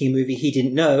about making a movie he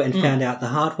didn't know and found out the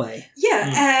hard way.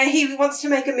 Yeah, he wants to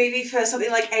make a movie for something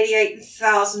like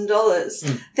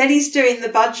 $88,000. Then he's doing the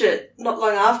budget not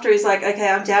long after. He's like, okay,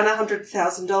 I'm down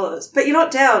 $100,000. But you're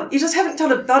not down. You just haven't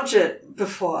done a budget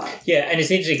before. Yeah, and it's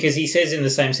interesting because he says in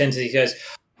the same sentence, he goes,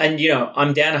 and,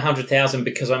 I'm down $100,000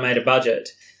 because I made a budget.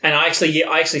 And I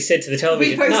actually said to the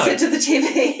television, we both said to the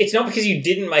TV. It's not because you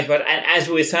didn't make a budget. And as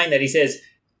we were saying that, he says,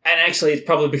 and actually, it's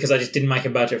probably because I just didn't make a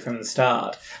budget from the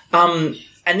start. And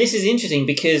this is interesting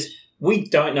because we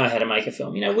don't know how to make a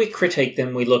film. We critique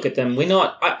them, we look at them. We're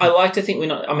not, I like to think we're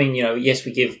not, yes,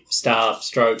 we give star,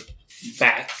 stroke,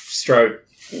 back, stroke,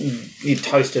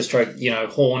 toaster, stroke,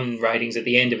 horn ratings at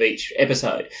the end of each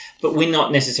episode. But we're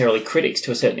not necessarily critics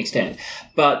to a certain extent.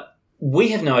 But we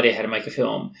have no idea how to make a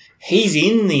film. He's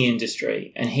in the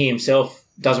industry and he himself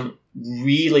doesn't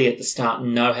really at the start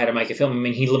know how to make a film.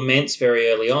 He laments very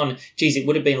early on, geez, it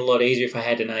would have been a lot easier if I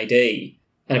had an AD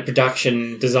and a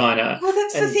production designer. Well,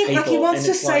 that's the thing. He wants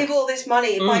to save all this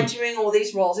money by doing all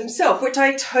these roles himself, which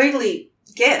I totally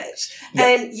get. Yep.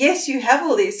 And yes, you have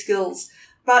all these skills,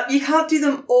 but you can't do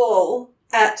them all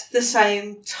at the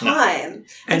same time. No.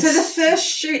 And so the first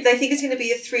shoot, they think it's going to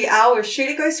be a 3-hour shoot.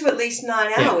 It goes to at least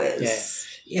 9 hours.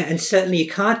 Yeah, and certainly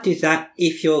you can't do that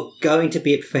if you're going to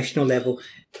be at professional level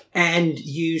and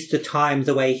use the time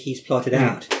the way he's plotted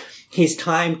out. His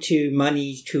time to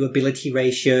money to ability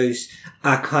ratios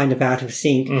are kind of out of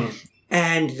sync,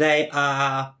 and they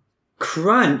are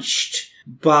crunched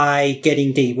by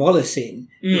getting Dee Wallace in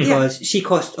because she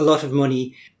cost a lot of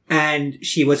money and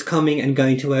she was coming and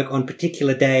going to work on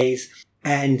particular days,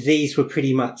 and these were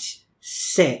pretty much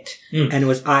set, and it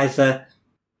was either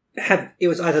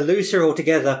lose her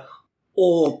altogether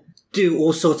or do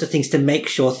all sorts of things to make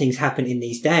sure things happen in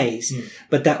these days.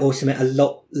 But that also meant a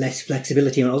lot less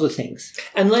flexibility on other things.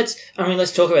 And let's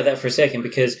talk about that for a second,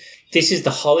 because this is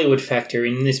the Hollywood factor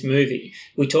in this movie.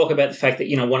 We talk about the fact that,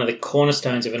 one of the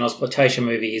cornerstones of an exploitation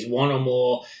movie is one or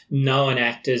more known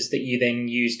actors that you then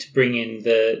use to bring in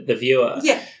the viewer.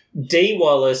 Yeah. Dee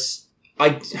Wallace,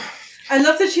 I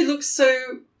love that she looks so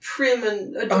prim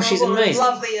and adorable she's amazing. And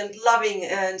lovely and loving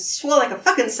and swore like a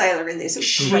fucking sailor in this.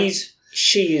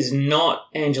 She is not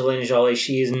Angelina Jolie.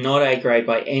 She is not A-grade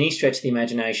by any stretch of the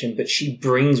imagination, but she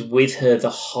brings with her the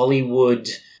Hollywood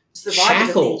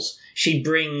shackles. She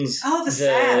brings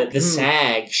the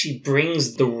SAG. She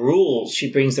brings the rules.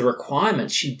 She brings the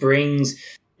requirements. She brings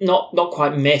not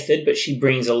quite method, but she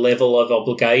brings a level of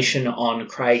obligation on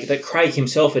Craig that Craig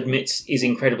himself admits is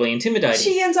incredibly intimidating.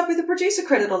 She ends up with a producer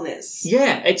credit on this.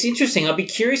 Yeah, it's interesting. I'd be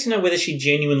curious to know whether she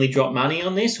genuinely dropped money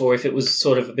on this or if it was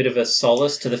sort of a bit of a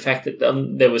solace to the fact that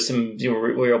there was some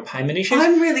real payment issues.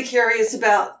 I'm really curious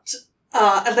about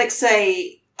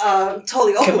Alexei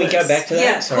Toliopoulos. Can we go back to that?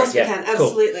 Yeah, of course we can.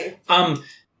 Absolutely. Cool.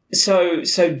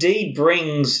 So Dee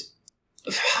brings,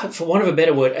 for want of a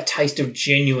better word, a taste of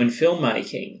genuine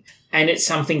filmmaking. And it's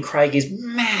something Craig is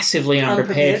massively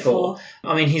unprepared for.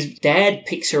 His dad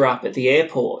picks her up at the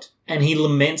airport and he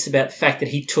laments about the fact that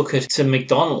he took her to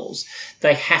McDonald's.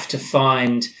 They have to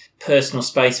find personal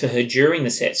space for her during the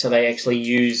set, so they actually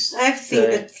use... I have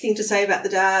a thing to say about the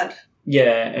dad.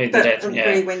 Yeah, the But dad,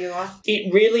 agree when you are.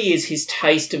 It really is his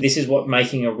taste of this is what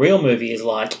making a real movie is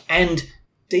like, and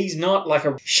Dee's not like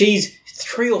she's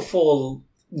 3 or 4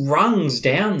 rungs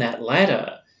down that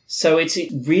ladder. So it's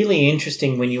really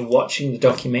interesting when you're watching the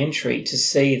documentary to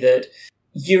see that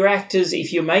your actors,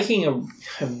 if you're making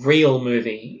a real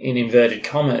movie, in inverted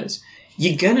commas,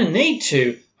 you're going to need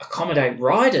to accommodate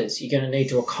writers. You're going to need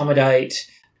to accommodate...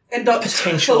 And not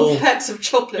potential 12 packs of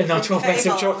chocolate. And not 12 packs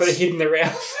of chocolate hidden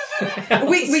around.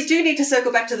 We do need to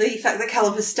circle back to the fact that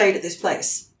Callum has stayed at this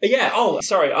place. Yeah,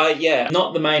 sorry.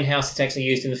 Not the main house that's actually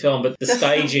used in the film, but the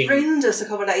staging. Horrendous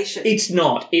accommodation. It's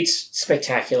not. It's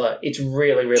spectacular. It's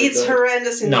really, really good. It's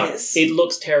horrendous in this. It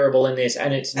looks terrible in this,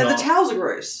 and it's not. And the towels are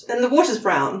gross. And the water's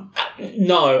brown.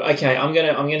 No, okay, I'm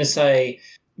gonna say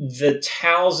the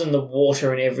towels and the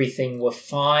water and everything were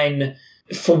fine.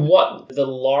 For what the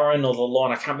Lauren or the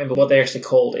Lawn, I can't remember what they're actually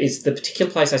called, is the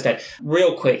particular place I stayed.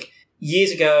 Real quick,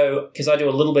 years ago, because I do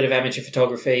a little bit of amateur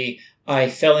photography, I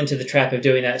fell into the trap of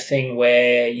doing that thing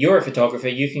where you're a photographer,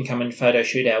 you can come and photo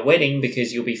shoot our wedding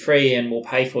because you'll be free and we'll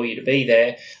pay for you to be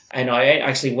there. And I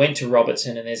actually went to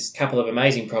Robertson, and there's a couple of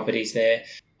amazing properties there.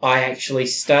 I actually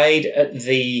stayed at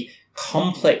the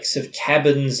complex of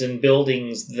cabins and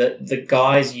buildings that the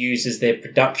guys use as their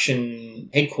production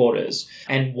headquarters,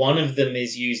 and one of them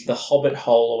is used, the Hobbit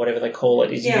hole or whatever they call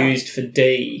it, is used for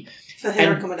D. For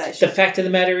her accommodation. The fact of the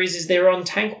matter is they're on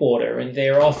tank water and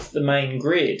they're off the main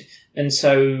grid, and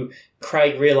so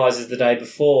Craig realises the day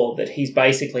before that he's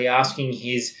basically asking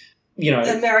his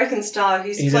American star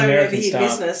who's flown over his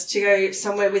business to go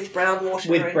somewhere with brown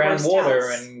water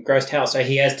and gross towels. So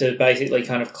he has to basically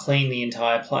kind of clean the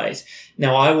entire place.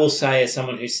 Now, I will say, as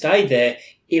someone who stayed there,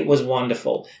 it was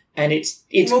wonderful. And it's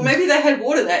well, maybe they had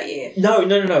water that year. No.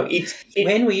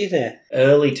 When were you there?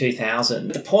 Early 2000.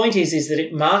 The point is that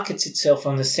it markets itself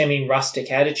on the semi-rustic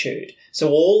attitude. So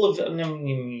all of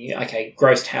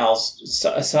gross towels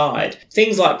aside,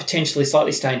 things like potentially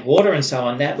slightly stained water and so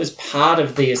on, that was part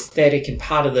of the aesthetic and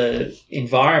part of the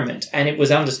environment, and it was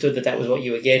understood that was what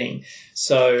you were getting.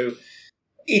 So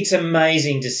it's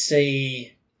amazing to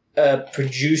see a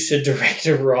producer,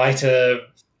 director, writer,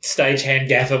 stagehand,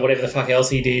 gaffer, whatever the fuck else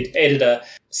he did, editor,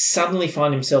 suddenly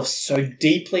find himself so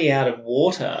deeply out of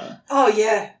water. Oh,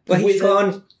 yeah. Well, he's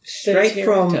gone straight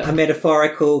from a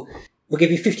metaphorical, we'll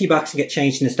give you $50 and get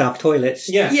changed in the staff toilets.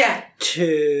 Yeah.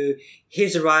 To,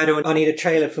 here's a rider, I need a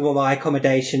trailer for all my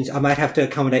accommodations. I might have to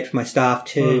accommodate for my staff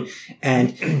too. And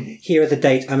here are the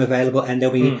dates I'm available, and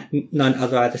there'll be none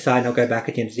other either side, and I'll go back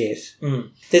at the end of this.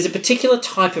 There's a particular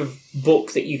type of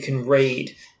book that you can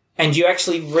read, and you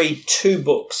actually read 2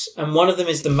 books, and one of them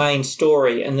is the main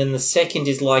story, and then the second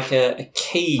is like a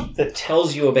key that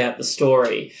tells you about the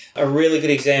story. A really good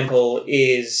example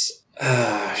is...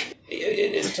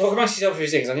 talk amongst yourself for a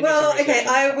second. Well, okay,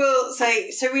 I will say,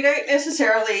 so we don't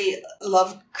necessarily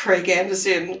love Craig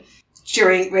Anderson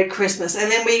during Red Christmas,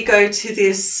 and then we go to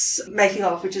this making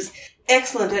of, which is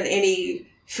excellent, and any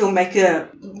filmmaker,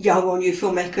 young or new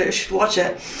filmmaker, should watch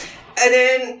it. And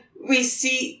then we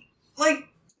see,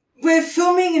 we're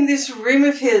filming in this room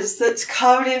of his that's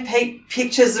covered in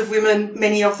pictures of women,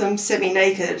 many of them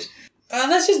semi-naked.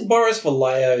 That's just Boris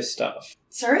Vallejo stuff.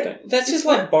 Sorry? That's just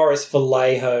like Boris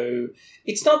Vallejo.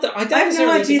 It's not that... I have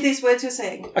no idea these words you're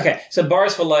saying. Okay, so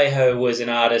Boris Vallejo was an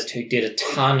artist who did a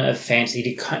ton of fantasy,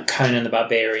 did Conan the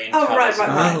Barbarian covers.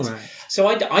 Right. So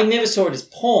I never saw it as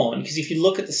porn, because if you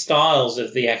look at the styles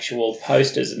of the actual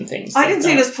posters and things... I didn't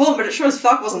see it as porn, but it sure as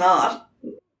fuck wasn't art.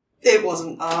 It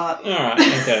wasn't art. All right,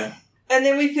 okay. And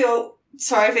then we feel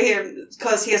sorry for him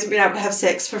because he hasn't been able to have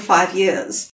sex for 5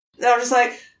 years. And I'm just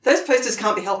like, those posters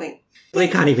can't be helping. Well,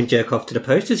 he can't even jerk off to the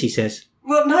posters, he says.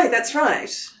 Well, no, that's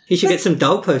right. He should get some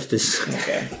doll posters.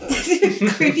 Okay.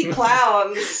 Creepy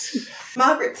clowns.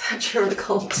 Margaret Thatcher of the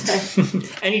Cold Day.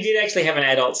 And he did actually have an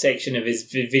adult section of his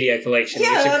video collection,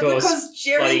 yeah, which of course... because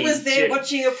Jerry was there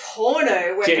watching a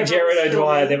porno. Jared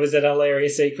O'Dwyer, there was that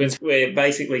hilarious sequence where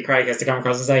basically Craig has to come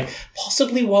across and say,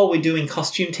 possibly while we're doing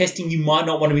costume testing, you might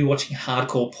not want to be watching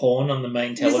hardcore porn on the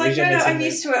main television. He's like, no, I'm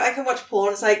used to it. I can watch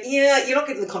porn. It's like, yeah, you're not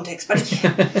getting the context, but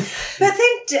yeah. But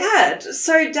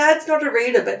then Dad's not a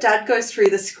reader, but Dad goes through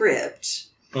the script.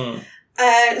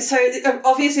 And so,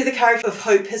 obviously, the character of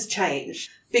Hope has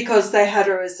changed because they had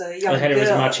her as a young girl. They had her as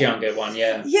a much younger one,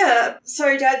 yeah. Yeah.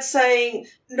 So Dad's saying,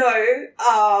 no,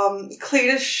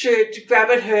 Cletus should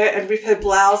grab at her and rip her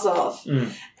blouse off.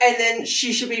 And then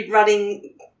she should be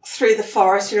running through the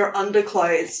forest in her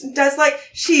underclothes. And Dad's like,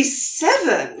 she's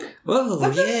 7. Whoa,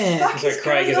 what the fuck is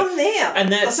going on there?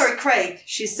 And that's, Craig,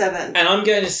 she's 7. And I'm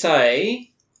going to say...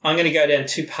 I'm going to go down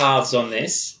two paths on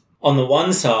this. On the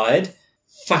one side,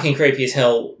 fucking creepy as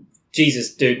hell.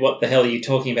 Jesus, dude, what the hell are you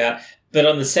talking about? But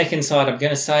on the second side, I'm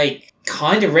going to say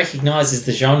kind of recognises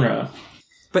the genre.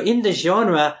 But in the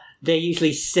genre, they're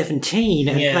usually 17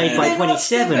 and played by They're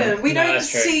 27. Not 7. We No, don't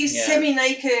that's true. see Yeah.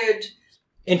 semi-naked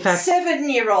In fact,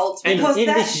 7-year-olds because in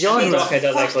that this genre- shit Docker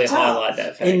does actually fucked up. highlight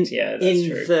that fact. in that's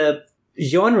true. the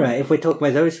genre, if we're talking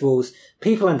about those rules,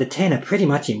 people under 10 are pretty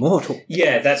much immortal.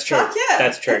 Yeah, that's true. Fuck yeah.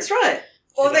 That's true. That's right.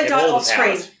 Or Because they have die all the off screen.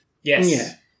 powers. Yes.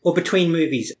 Yeah. Or between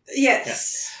movies.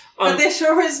 Yes. Yeah. But their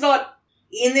sure is not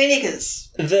in their knickers.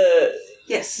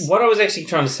 Yes. What I was actually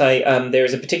trying to say, there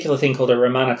is a particular thing called a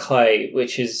Romana Clay,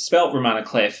 which is spelt Romana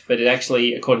Clef, but it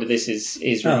actually, according to this,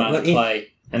 is Romana Clay.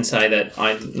 And say that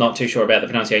I'm not too sure about the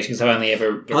pronunciation because I've only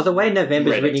ever... Oh, the way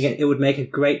November's read reading it would make a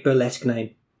great burlesque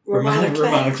name. Romana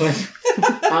Clay.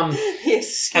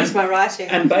 Yes, excuse my writing.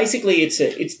 And basically, it's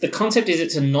the concept is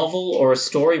it's a novel or a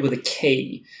story with a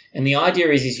key, and the idea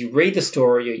is you read the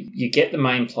story, you get the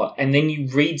main plot, and then you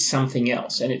read something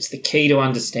else, and it's the key to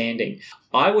understanding.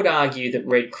 I would argue that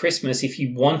Red Christmas, if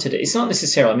you wanted it, it's not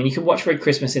necessarily. I mean, you could watch Red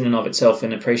Christmas in and of itself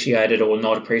and appreciate it or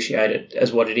not appreciate it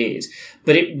as what it is,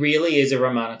 but it really is a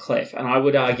Romana Clef, and I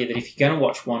would argue that if you're going to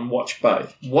watch one, watch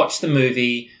both. Watch the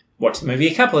movie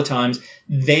a couple of times,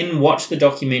 then watch the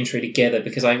documentary together,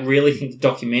 because I really think the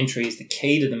documentary is the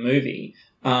key to the movie.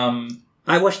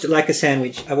 I watched it like a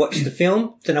sandwich. I watched the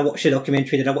film, then I watched the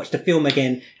documentary, then I watched the film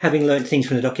again, having learnt things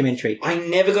from the documentary. I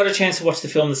never got a chance to watch the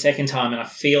film the second time, and I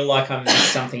feel like I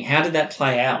missed something. How did that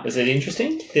play out? Was it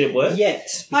interesting? Did it work?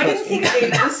 Yes. I didn't think it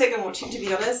needed the second watching, to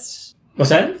be honest.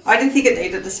 What's that? I didn't think it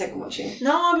needed the second watching.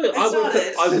 No, but I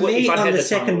would. For me, on the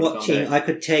second watching, I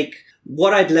could take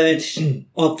what I'd learned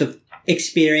of the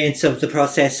experience of the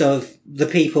process of the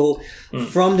people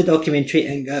from the documentary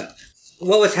and go,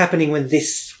 what was happening when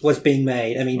this was being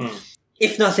made? I mean,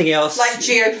 if nothing else... Like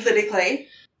geopolitically?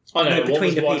 Oh, no,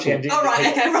 between the people. Oh, right,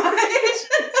 okay, right.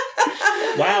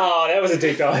 Wow, that was a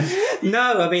deep dive.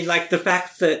 No, I mean, like the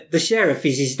fact that the sheriff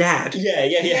is his dad.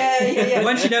 Yeah.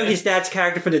 Once you know his dad's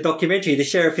character from the documentary, the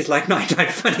sheriff is like, not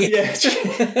funny. Yeah.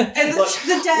 And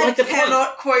the dad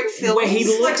cannot quote films. Where he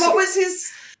looks... Like, what was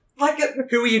his...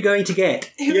 Who are you going to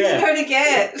get? Who are you going to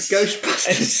get?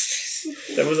 Ghostbusters.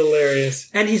 That was hilarious.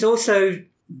 And he's also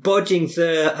bodging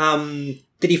the,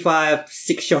 did he fire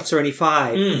 6 shots or only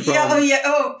 5?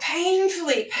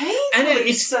 Painfully And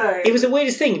it was the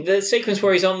weirdest thing. The sequence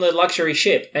where he's on the luxury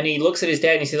ship and he looks at his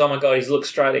dad and he says, oh my God, he's looked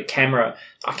straight at camera.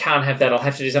 I can't have that. I'll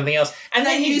have to do something else. And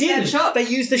then he didn't. They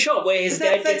used the shot where his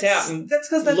dad gets out and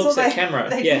looks at camera.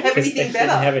 They didn't have anything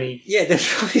better. Yeah,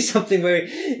 there's probably something where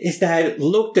his dad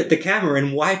looked at the camera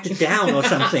and wiped it down or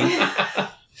something.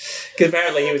 Because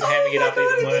apparently he was hamming it up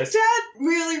even worse. Dad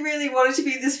really, really wanted to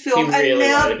be in this film. He really and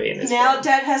now, wanted to be in this now film.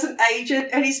 Dad has an agent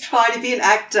and he's trying to be an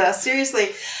actor. Seriously.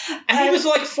 And he was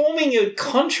like forming a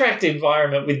contract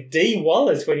environment with Dee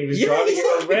Wallace when he was driving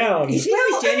her around. He's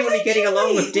genuinely getting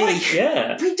along with Dee.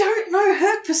 Yeah. We don't know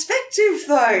her perspective,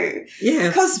 though. Yeah.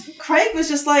 Because Craig was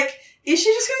just like, is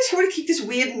she just going to try to keep this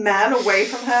weird man away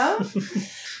from her?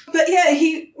 But yeah,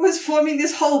 he was forming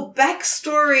this whole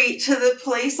backstory to the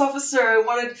police officer and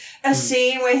wanted a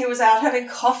scene where he was out having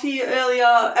coffee earlier,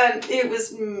 and it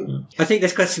was... I think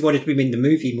that's because he wanted to be in the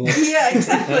movie more. Yeah,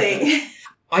 exactly.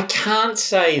 I can't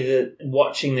say that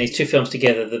watching these two films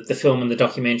together, the film and the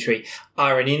documentary,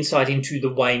 are an insight into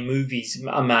the way movies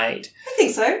are made. I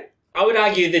think so. I would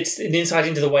argue that's an insight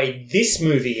into the way this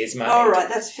movie is made. Oh, right,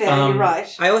 that's fair. You're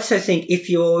right. I also think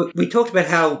we talked about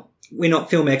how we're not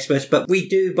film experts, but we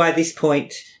do by this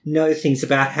point know things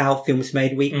about how films are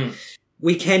made.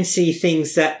 We can see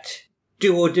things that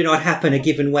do or do not happen a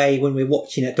given way when we're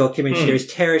watching that documentary. There is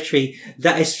territory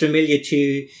that is familiar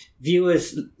to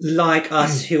viewers like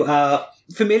us who are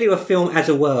familiar with film as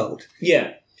a world.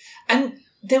 Yeah. And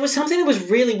there was something that was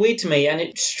really weird to me, and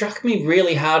it struck me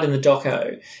really hard in the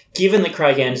doco, given that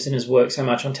Craig Anderson has worked so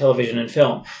much on television and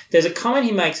film. There's a comment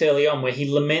he makes early on where he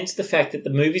laments the fact that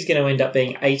the movie's going to end up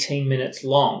being 18 minutes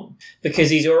long because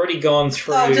he's already gone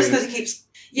through... Oh, just because he keeps...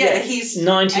 Yeah, he's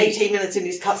 90, 18 minutes and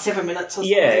he's cut 7 minutes or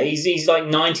something. Yeah, he's like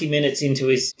 90 minutes into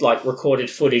his like recorded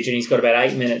footage and he's got about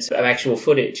 8 minutes of actual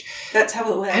footage. That's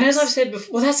how it works. And as I've said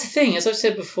before, well, that's the thing. As I've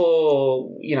said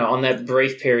before, you know, on that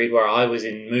brief period where I was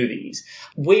in movies,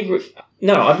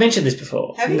 no, I've mentioned this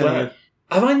before. Have you? No.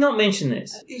 Have I not mentioned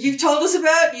this? You've told us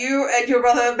about you and your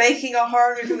brother making a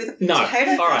horror movie with a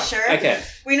potato All right. crusher. Okay.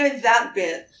 We know that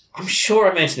bit. I'm sure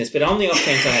I mentioned this, but on the off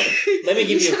chance I haven't. Let me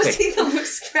give you a quick... see the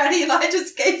looks Granny and I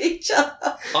just gave each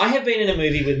other. I have been in a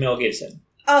movie with Mel Gibson.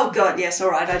 Oh, God, yes,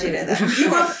 all right, I do know that.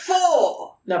 You were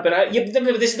 4. No, but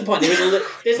this is the point.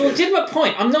 There's a legitimate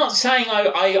point. I'm not saying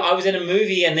I was in a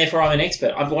movie and therefore I'm an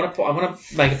expert. I want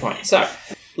to make a point. So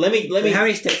let me. How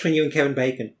many steps from you and Kevin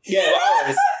Bacon? Yeah.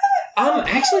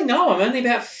 Actually, no. I'm only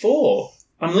about 4.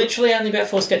 I'm literally only about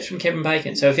 4 steps from Kevin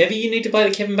Bacon. So if ever you need to play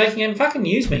the Kevin Bacon game, fucking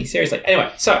use me. Seriously.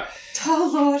 Anyway, so.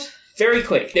 Oh, Lord. Very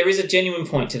quick. There is a genuine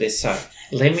point to this, so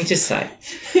let me just say.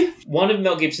 One of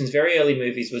Mel Gibson's very early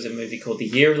movies was a movie called The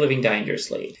Year of Living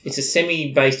Dangerously. It's a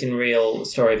semi-based in real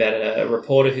story about a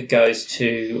reporter who goes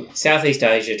to Southeast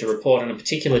Asia to report on a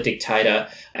particular dictator,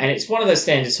 and it's one of those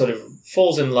standard sort of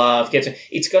falls in love.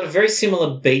 It's got a very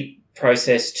similar beat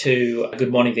process to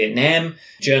Good Morning Vietnam.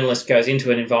 Journalist goes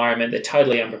into an environment they're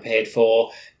totally unprepared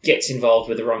for, gets involved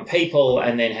with the wrong people,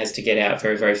 and then has to get out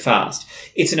very, very fast.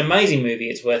 It's an amazing movie.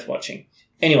 It's worth watching.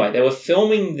 Anyway, they were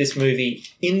filming this movie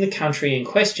in the country in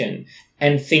question,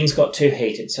 and things got too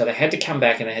heated. So they had to come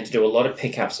back and they had to do a lot of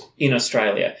pickups in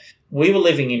Australia. We were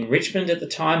living in Richmond at the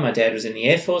time. My dad was in the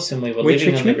Air Force, and we were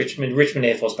living on the Richmond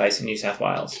Air Force Base in New South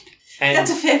Wales. And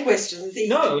that's a fair question.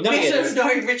 No,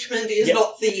 Richmond is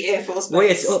not the Air Force base. Well,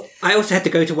 yes, I also had to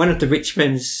go to one of the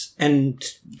Richmonds, and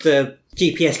the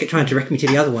GPS kept trying to direct me to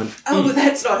the other one. Oh, well,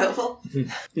 that's not helpful.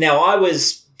 Now, I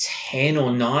was 10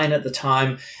 or 9 at the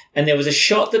time, and there was a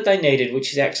shot that they needed,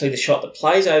 which is actually the shot that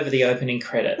plays over the opening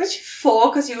credits. Weren't you 4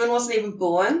 because Ewan wasn't even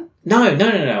born? No.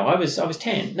 I was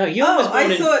 10. No, Ewan was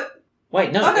born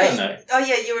Wait, no. Oh,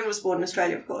 yeah, Ewan was born in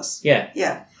Australia, of course. Yeah.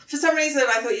 Yeah. For some reason,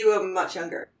 I thought you were much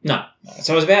younger. No.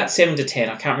 So I was about 7 to 10.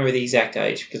 I can't remember the exact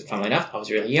age, because funnily enough, I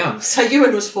was really young. So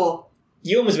Ewan was 4.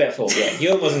 Ewan was about 4, yeah.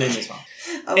 Ewan wasn't in this one.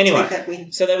 Take that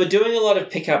win. So they were doing a lot of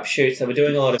pickup shoots. They were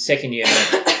doing a lot of second year.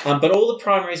 But all the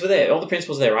primaries were there. All the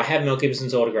principals were there. I have Mel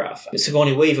Gibson's autograph.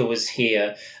 Sigourney Weaver was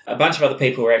here. A bunch of other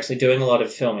people were actually doing a lot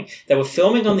of filming. They were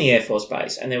filming on the Air Force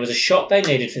Base, and there was a shot they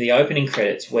needed for the opening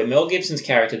credits where Mel Gibson's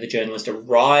character, the journalist,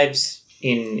 arrives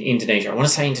in Indonesia. I want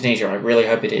to say Indonesia. I really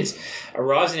hope it is.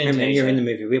 Arrives in Indonesia. I mean, you're in the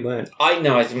movie. We weren't. I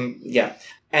know. Yeah.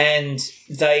 And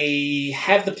they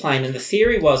have the plane, and the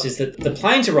theory is that the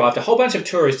plane's arrived, a whole bunch of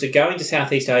tourists are going to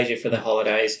Southeast Asia for the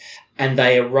holidays, and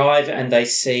they arrive and they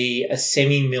see a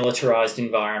semi-militarized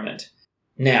environment.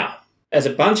 Now, as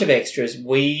a bunch of extras,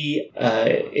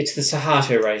 it's the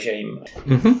Suharto regime.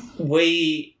 Mm-hmm.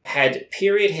 We had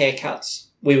period haircuts.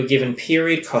 We were given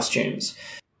period costumes.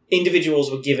 Individuals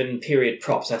were given period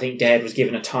props. I think Dad was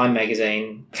given a Time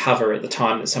magazine cover at the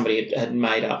time that somebody had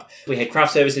made up. We had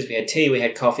craft services, we had tea, we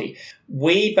had coffee.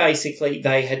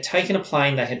 They had taken a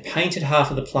plane, they had painted half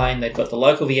of the plane, they'd got the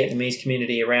local Vietnamese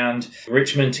community around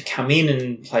Richmond to come in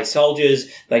and play soldiers,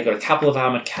 they got a couple of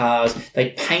armoured cars,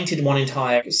 they painted one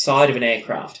entire side of an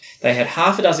aircraft. They had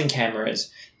half a dozen cameras.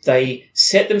 They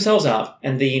set themselves up,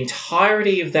 and the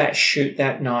entirety of that shoot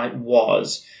that night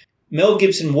was Mel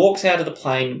Gibson walks out of the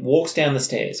plane, walks down the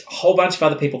stairs. A whole bunch of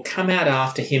other people come out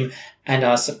after him and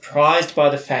are surprised by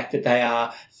the fact that they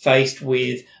are faced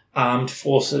with armed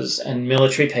forces and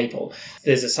military people.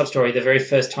 There's a sub-story. The very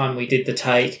first time we did the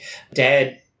take,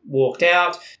 Dad walked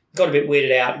out, got a bit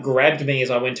weirded out, grabbed me as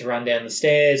I went to run down the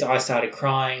stairs. I started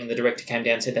crying, and the director came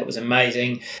down and said that was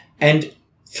amazing. And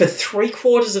for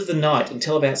 3/4 of the night,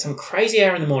 until about some crazy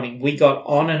hour in the morning, we got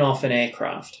on and off an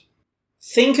aircraft.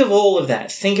 Think of all of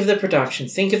that. Think of the production.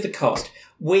 Think of the cost.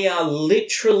 We are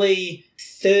literally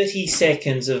 30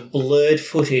 seconds of blurred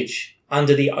footage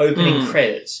under the opening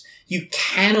credits. You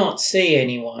cannot see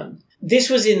anyone. This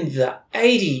was in the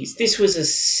 80s. This was a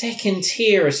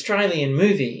second-tier Australian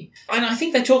movie. And I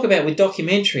think they talk about with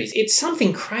documentaries, it's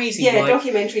something crazy. Yeah, like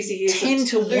documentaries are used 10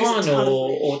 to 1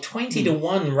 or 20 to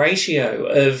 1 ratio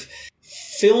of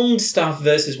filmed stuff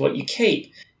versus what you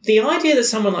keep. The idea that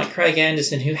someone like Craig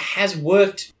Anderson, who has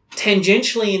worked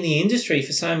tangentially in the industry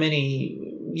for so many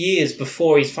years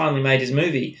before he's finally made his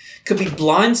movie, could be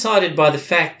blindsided by the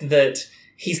fact that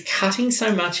he's cutting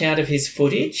so much out of his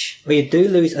footage. Well, you do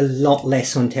lose a lot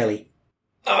less on telly.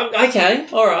 Okay,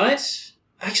 all right.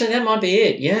 Actually, that might be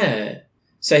it, yeah.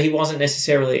 So he wasn't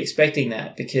necessarily expecting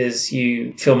that, because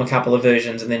you film a couple of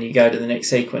versions and then you go to the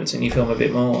next sequence and you film a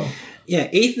bit more. Yeah,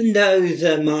 even though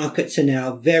the markets are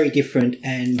now very different,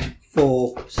 and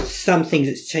for some things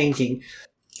it's changing,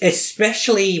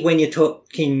 especially when you're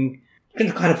talking,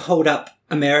 going to kind of hold up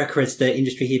America as the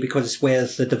industry here, because it's where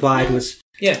the divide was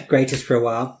greatest for a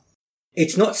while.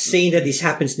 It's not seen that this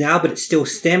happens now, but it still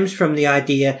stems from the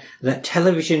idea that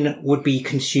television would be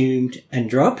consumed and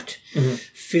dropped. Mm-hmm.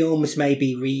 Films may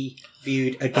be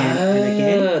reviewed again and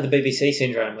again. The BBC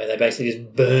syndrome, where they basically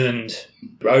just burned,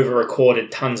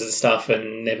 over-recorded tons of stuff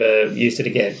and never used it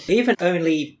again. Even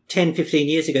only 10, 15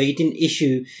 years ago, you didn't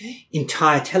issue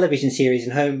entire television series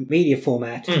in home media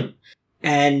format.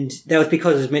 And that was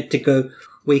because it was meant to go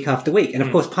week after week. And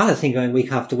of course, part of the thing going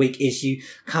week after week is you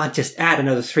can't just add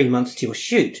another 3 months to your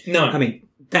shoot. No. I mean,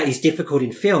 that is difficult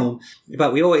in film,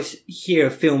 but we always hear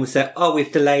of films that,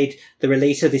 we've delayed the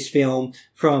release of this film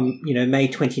from, May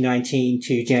 2019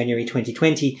 to January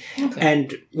 2020. Okay.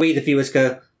 And we, the viewers,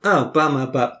 go, oh, bummer,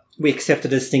 but we accept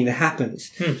it as a thing that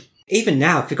happens. Even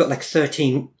now, if you've got like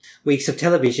 13 weeks of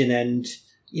television and,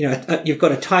 you've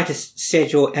got a tighter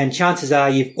schedule, and chances are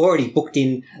you've already booked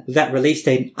in that release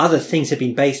date and other things have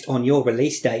been based on your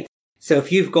release date. So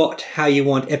if you've got how you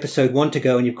want episode 1 to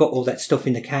go and you've got all that stuff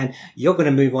in the can, you're going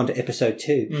to move on to episode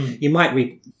 2. You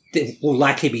might there will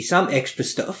likely be some extra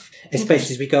stuff,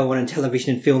 especially as we go on in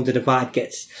television and film, the divide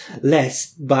gets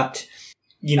less, but...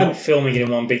 You're not filming it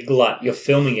in one big glut. You're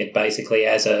filming it basically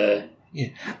as a... Yeah.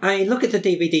 I mean, look at the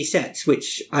DVD sets,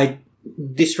 which I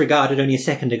disregarded only a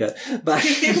second ago. But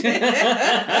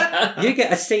you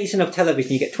get a season of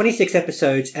television, you get 26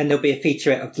 episodes, and there'll be a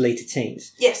featurette of deleted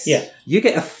scenes. Yes. Yeah. You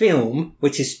get a film,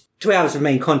 which is 2 hours of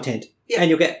main content, and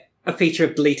you'll get a feature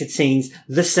of deleted scenes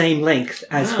the same length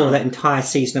as for that entire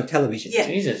season of television. Yeah.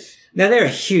 Jesus. Now, there are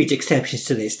huge exceptions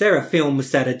to this. There are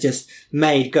films that are just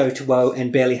made go to woe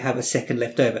and barely have a second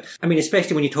left over. I mean,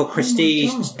 especially when you talk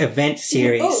prestige event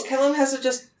series. Oh, Callum has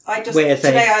Where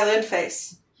today I learned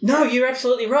face. No, you're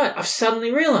absolutely right. I've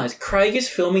suddenly realised Craig is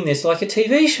filming this like a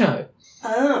TV show.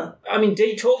 Oh. I mean,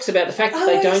 Dee talks about the fact that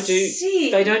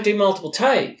they don't do multiple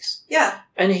takes. Yeah.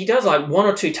 And he does like 1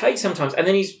 or 2 takes sometimes, and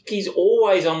then he's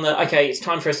always on the, okay, it's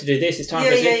time for us to do this, it's time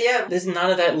for us to do Yeah. There's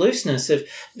none of that looseness of,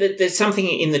 there's something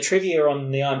in the trivia on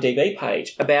the IMDb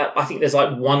page about, I think there's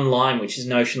like one line which is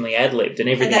notionally ad-libbed, and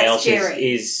everything else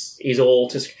is all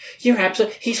to, you're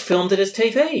absolutely, he's filmed it as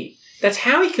TV. That's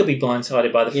how he could be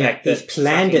blindsided by the fact that... He's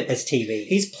planned it as TV.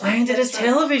 He's planned it as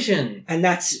television. And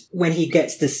that's when he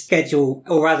gets the schedule,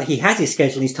 or rather he has his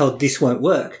schedule and he's told this won't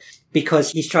work,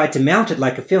 because he's tried to mount it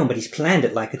like a film, but he's planned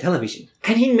it like a television.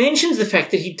 And he mentions the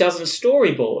fact that he doesn't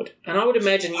storyboard. And I would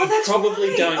imagine you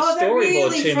probably don't storyboard too much. That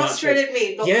really frustrated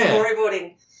me, not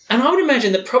storyboarding. And I would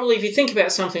imagine that probably if you think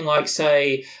about something like,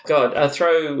 say,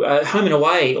 throw Home and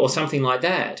Away or something like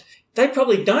that, they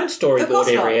probably don't storyboard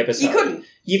every episode. You couldn't.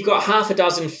 You've got half a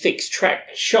dozen fixed track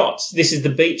shots. This is the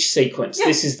beach sequence. Yeah.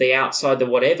 This is the outside, the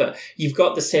whatever. You've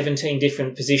got the 17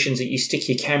 different positions that you stick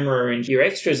your camera and your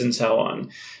extras and so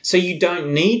on. So you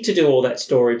don't need to do all that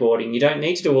storyboarding. You don't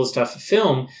need to do all the stuff for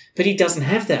film, but he doesn't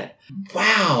have that.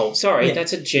 Wow. Sorry,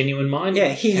 that's a genuine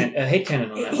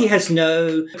headcanon on that He has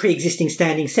no pre-existing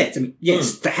standing sets. I mean,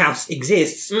 yes, the house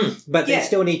exists, but they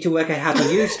still need to work out how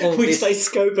to use all Which this. they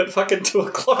scope at fucking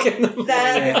 2:00 in the morning.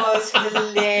 That was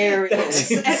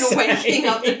hilarious. And waking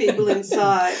up the people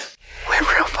inside. We're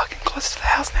real fucking close to the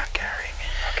house now, Gary.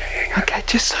 Okay,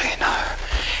 just so you know.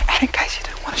 And in case you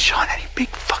didn't want to shine any big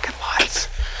fucking lights.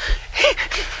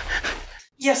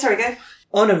 Yeah, sorry, go.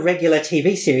 On a regular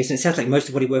TV series, and it sounds like most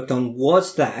of what he worked on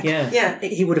was that, Yeah.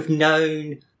 he would have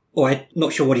known, or I'm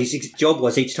not sure what his job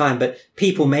was each time, but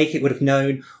people make it would have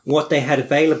known what they had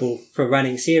available for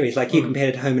running series. Like you compared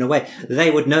it to Home and Away. They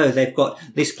would know they've got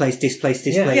this place, this place,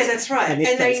 this place. Yeah, that's right. And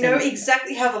they know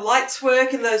exactly how the lights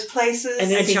work in those places.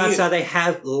 And chances are they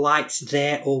have lights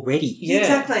there already. Yeah.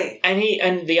 Exactly.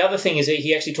 And the other thing is that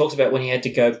he actually talks about when he had to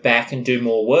go back and do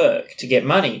more work to get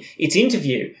money. It's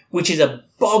interview, which is a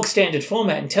bog standard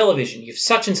format in television. You've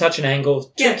such and such an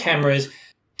angle, 2 cameras,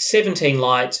 17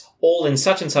 lights, all in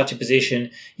such and such a position.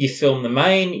 You film the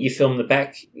main, you film the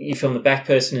back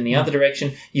person in the other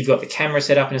direction. You've got the camera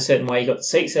set up in a certain way. You've got the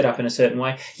seat set up in a certain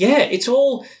way. Yeah, it's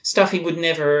all stuff he would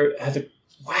never have.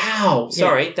 Wow.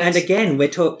 Sorry. And again,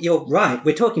 you're right.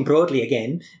 We're talking broadly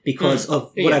again because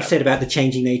of what I've said about the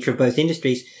changing nature of both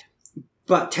industries.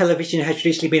 But television has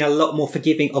traditionally been a lot more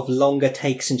forgiving of longer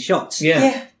takes and shots.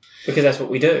 Yeah. Because that's what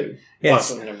we do.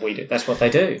 Yes. Well, we do. That's what they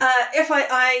do.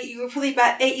 FYI, you were probably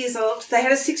about 8 years old. They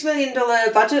had a $6 million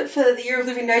budget for the Year of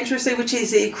Living Dangerously, which is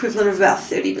the equivalent of about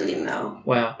 $30 million now.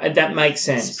 Wow. And that makes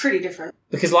sense. It's pretty different.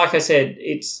 Because like I said,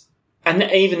 and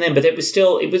even then, but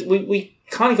we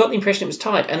kind of got the impression it was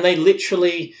tight. And they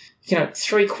literally,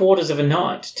 3/4 of a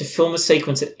night to film a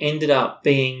sequence that ended up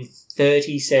being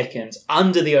 30 seconds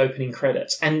under the opening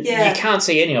credits. And you can't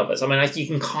see any of us. I mean, you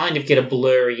can kind of get a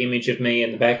blurry image of me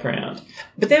in the background.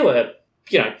 But there were,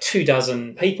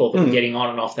 24 people that were getting on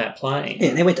and off that plane.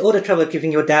 Yeah, they went to all the trouble of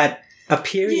giving your dad a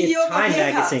period time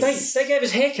magazine. They gave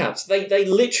us haircuts. They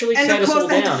literally sat us all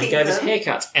down and gave us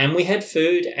haircuts. And we had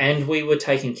food and we were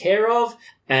taken care of.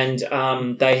 And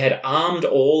they had armed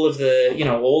all of the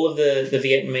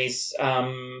Vietnamese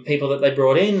people that they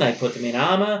brought in. They put them in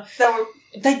armour. They were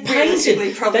They Realistically,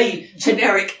 painted probably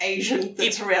generic Asian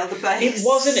that's around the base.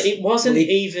 It wasn't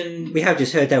even. We have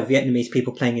just heard that Vietnamese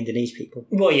people playing Indonesian people.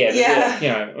 Well, yeah. Yeah. You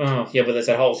know, but there's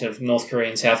that whole sort of North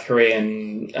Korean, South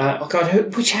Korean. Oh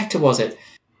God, which actor was it?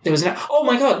 There was oh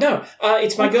my God, no!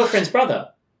 It's my girlfriend's brother.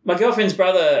 My girlfriend's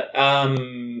brother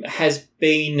has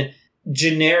been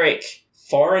generic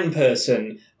foreign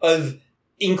person of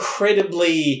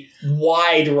incredibly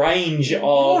wide range of.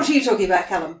 What are you talking about,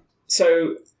 Callum?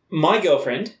 So my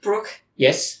girlfriend, Brooke.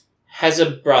 yes, has a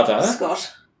brother.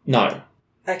 Scott. No,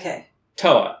 Okay.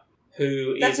 Toa,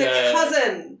 who That's is her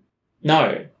cousin.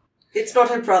 No, It's not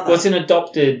her brother. was an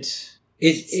adopted.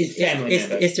 family Is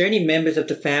member. is there any members of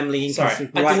the family Sorry,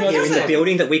 I right think it here was in the cousin.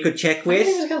 building that we could check I with?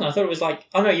 thought it was a cousin. I thought it was like.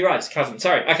 Oh no, you're right. It's a cousin.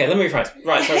 Sorry. Okay, let me rephrase.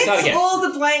 Right. So start It's again. all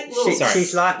the blank little...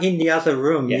 She's like in the other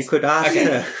room. Yes. You could ask Okay.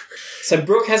 her. So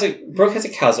Brooke has a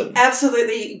cousin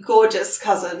Absolutely gorgeous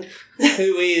cousin.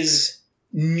 who is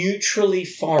neutrally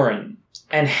foreign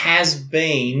and has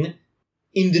been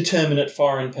indeterminate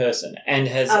foreign person and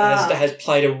has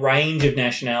played a range of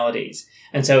nationalities.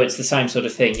 And so it's the same sort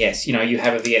of thing. Yes, you know, you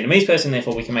have a Vietnamese person,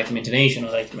 therefore we can make them Indonesian,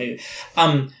 or they can make.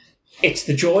 It's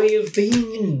the joy of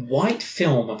being in white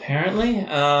film, apparently.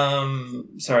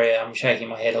 Sorry, I'm shaking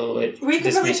my head a little bit. We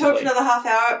could probably talk for dismissively. another half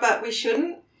hour, but we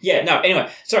shouldn't. Yeah, no, anyway,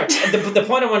 sorry. The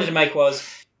point I wanted to make was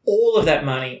all of that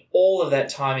money, all of that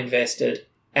time invested,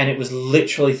 and it was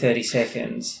literally 30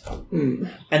 seconds.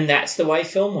 And that's the way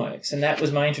film works. And that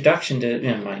was my introduction to,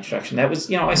 that was,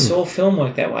 I saw film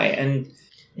work that way. And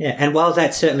Yeah, and while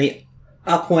that's certainly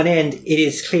up one end, it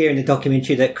is clear in the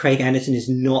documentary that Craig Anderson is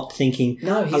not thinking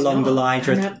along the lines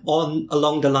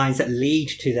along the lines that lead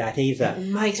to that either.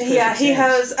 Makes Yeah, he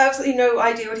has absolutely no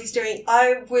idea what he's doing.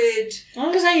 I'm not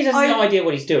going to say he has no idea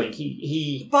what he's doing.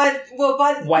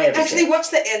 Actually, watch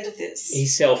the end of this.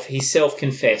 He's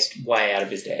self-confessed way out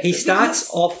of his depth. He starts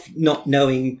off not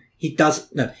knowing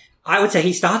I would say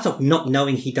he starts off not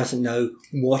knowing he doesn't know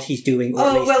what he's doing. Or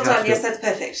at least well how done. to Yes, do it. that's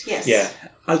perfect. Yes. Yeah.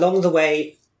 Along the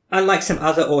way, unlike some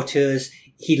other auteurs,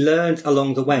 he learns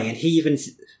along the way, and he even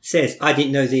says, I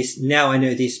didn't know this, now I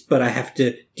know this, but I have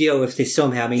to deal with this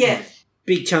somehow. I mean,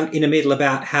 big chunk in the middle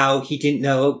about how he didn't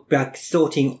know about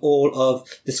sorting all of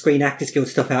the Screen Actors Guild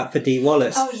stuff out for Dee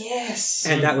Wallace. Oh, yes.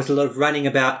 And that was a lot of running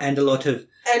about and a lot of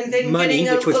And then money,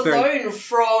 getting which was a loan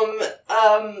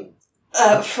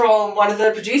from one of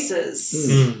the producers.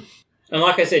 Mm. And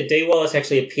like I said, Dee Wallace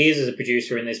actually appears as a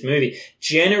producer in this movie.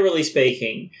 Generally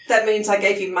speaking... That means I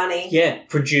gave you money. Yeah,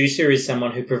 producer is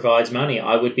someone who provides money.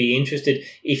 I would be interested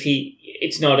if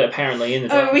it's not apparently in the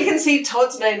document. We can see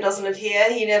Todd's name doesn't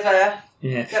appear. He never...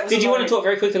 Yeah. Did you want to talk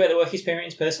very quickly about the work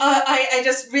experience person? I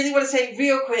just really want to say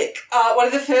real quick, one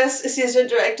of the first assistant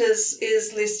directors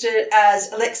is listed as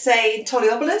Alexei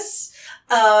Toliopoulos.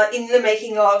 In the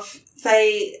making of,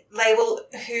 they label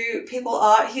who people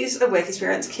are. He's a work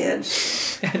experience kid.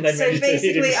 And they So managed to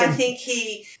hit him basically, I from- think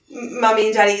Mummy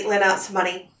and Daddy lent out some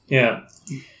money. Yeah.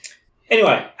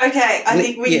 Anyway. Okay, I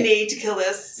think we Yeah. need to kill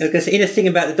this. Because in a thing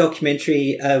about the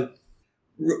documentary,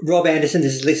 Rob Anderson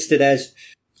is listed as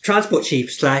transport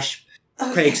chief /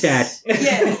 Craig's dad.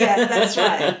 Yeah, that's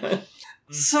right.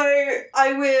 So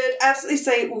I would absolutely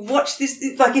say watch this,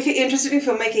 like if you're interested in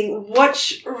filmmaking,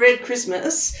 watch Red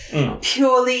Christmas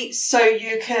purely so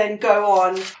you can go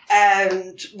on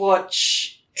and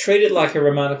watch... Treat it like a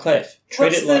Ramona Clef.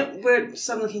 What's the word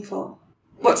I'm looking for?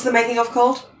 What's the making of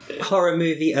called? Horror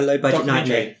movie, a low budget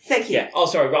nightmare. Thank you. Yeah. Oh,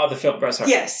 sorry, rather film. Sorry.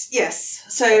 Yes.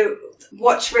 So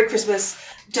watch Red Christmas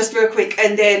just real quick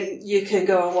and then you can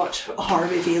go and watch a horror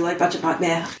movie, Low Budget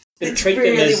Nightmare. But It's treat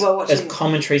really them as, well watching. as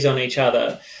commentaries on each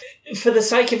other. For the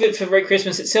sake of it, for Red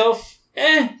Christmas itself,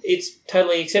 it's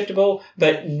totally acceptable.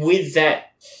 But with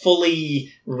that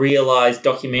fully realised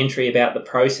documentary about the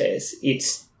process,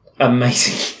 it's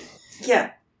amazing.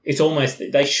 Yeah. It's almost,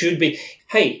 they should be,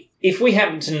 hey, if we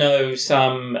happen to know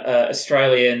some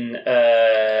Australian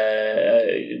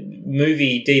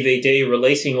movie DVD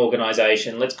releasing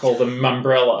organisation, let's call them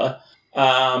Umbrella.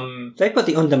 They've got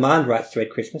the on-demand rights to Red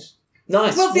Christmas.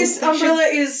 Nice. Well, this Umbrella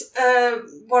is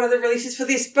one of the releases for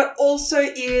this, but also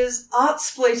is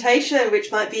Artsploitation,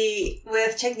 which might be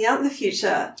worth checking out in the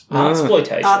future.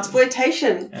 Artsploitation.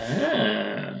 Artsploitation.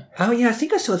 Oh, yeah, I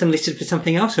think I saw them listed for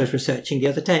something else I was researching the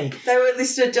other day. They were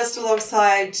listed just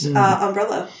alongside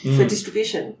Umbrella for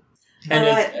distribution. And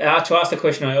Alright. to ask the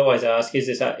question I always ask, is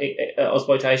this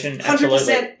exploitation? 100%,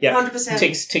 Absolutely. Yeah.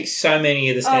 100%. Ticks so many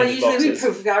of the standard usually boxes. we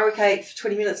prevaricate for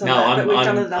 20 minutes on No, that, but we've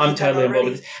done enough. I'm totally on board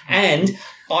with this.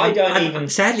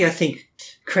 And Sadly, I think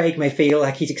Craig may feel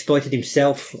like he's exploited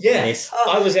himself. Yeah. On this.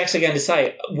 I was actually going to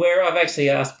say, where I've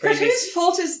actually asked But previous... whose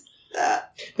fault is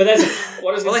But that's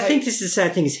what is. Well, I think this is the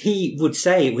sad thing: is he would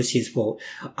say it was his fault.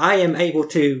 I am able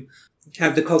to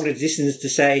have the cognitive dissonance to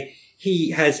say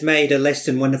he has made a less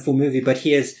than wonderful movie, but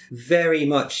he is very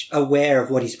much aware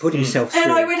of what he's put himself through.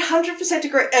 And I would 100%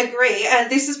 agree, and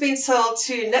this has been sold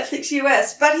to Netflix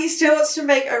US, but he still wants to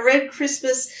make a Red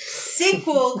Christmas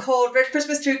sequel called Red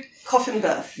Christmas 2 Coffin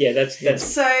Birth. Yeah, that's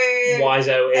so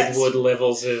Wiseau Ed Wood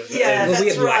levels of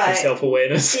lack of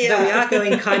self-awareness. Yeah. No, we are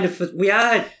going kind of...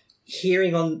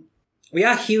 We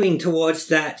are hewing towards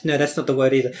that. No, that's not the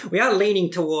word either. We are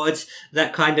leaning towards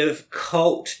that kind of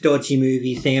cult dodgy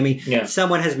movie thing. I mean,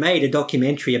 someone has made a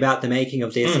documentary about the making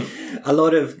of this. A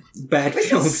lot of bad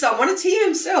films. Someone, it's he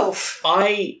himself.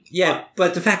 Yeah,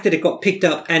 but the fact that it got picked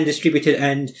up and distributed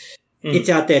and it's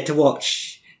out there to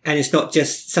watch and it's not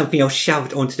just something else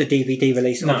shoved onto the DVD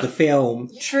release of the film.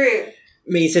 True.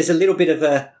 Means there's a little bit of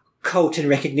a cult and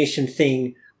recognition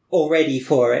thing already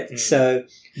for it. So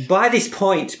by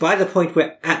the point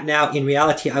we're at now, in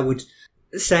reality, I would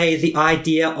say the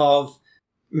idea of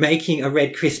making a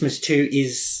Red Christmas 2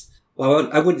 is, well,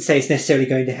 I wouldn't say it's necessarily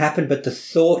going to happen, but the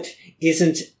thought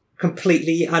isn't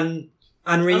completely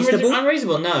unreasonable.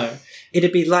 Unreasonable, no.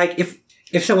 It'd be like if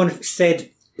someone said,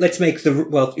 if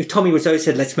Tommy Wiseau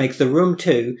said, let's make The Room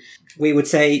 2, we would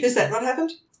say... Is that what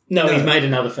happened? No, he's made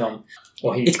another film.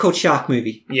 It's called Shark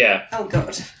Movie. Yeah. Oh,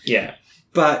 God. Yeah.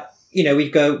 But,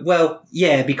 we'd go, well,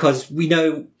 yeah, because we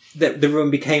know that The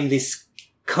Room became this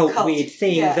cult weird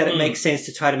thing, that it makes sense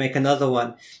to try to make another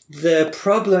one. The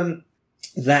problem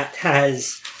that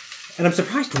has, and I'm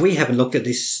surprised we haven't looked at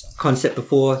this concept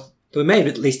before, we may have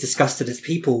at least discussed it as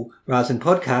people rather than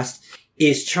podcast,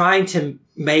 is trying to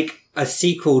make a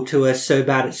sequel to a so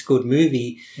bad it's good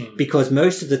movie, because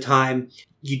most of the time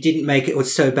you didn't make it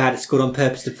was so bad it's good on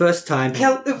purpose the first time.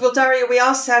 Well, Daria, we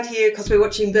are sat here because we're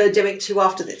watching Birdemic 2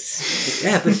 after this.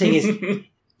 Yeah, but the thing is,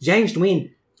 James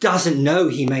Nguyen doesn't know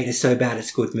he made a so bad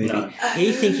it's good movie. No.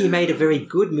 He thinks he made a very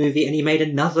good movie and he made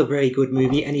another very good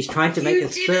movie and he's trying to make a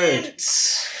third.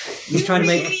 He's trying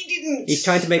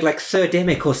to make like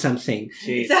Thirdemic or something.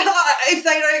 If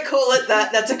they don't call it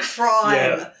that, that's a crime.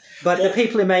 Yeah. But the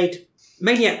people who made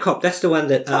Maniac Cop, that's the one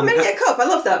that... Maniac Cop, I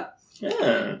love that.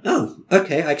 Yeah. Oh,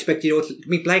 okay. I expected you all to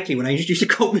meet blankly when I introduced a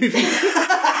cult movie.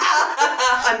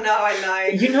 I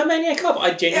know. You know Maniac Cop?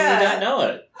 I genuinely don't know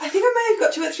it. I think I may have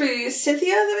got to it through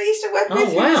Cynthia that I used to work with,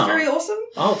 who was very awesome.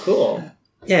 Oh, cool.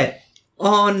 Yeah.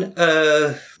 On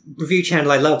a review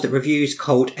channel I love that reviews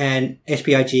cult and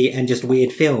SPIG and just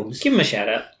weird films. Give him a shout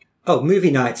out. Oh,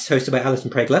 Movie Nights, hosted by Alison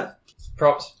Pregler.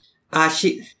 Props.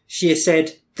 She has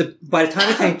said that by the time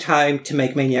it came time to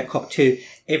make Maniac Cop 2,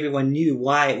 everyone knew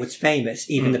why it was famous,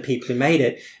 even the people who made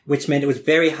it, which meant it was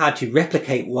very hard to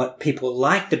replicate what people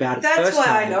liked about it. That's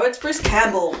why I know it's Bruce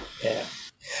Campbell. Yeah.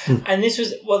 And this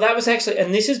was,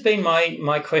 and this has been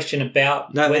my question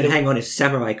about... No, hang on, it's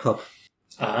Samurai Cop.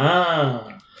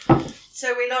 Ah.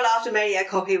 So we're not after Maniac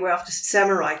Cop here, we're after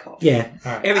Samurai Cop. Yeah.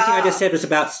 Right. Everything I just said was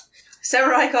about...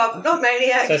 Samurai Cop, not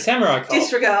Maniac. So Samurai Cop.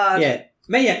 Disregard. Yeah.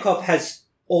 Maniac Cop has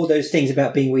all those things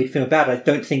about being a weird film about it. I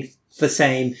don't think the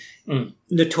same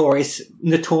notoriety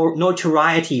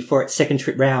for its second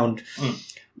trip round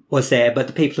was there, but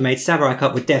the people who made Samurai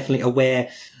Cop were definitely aware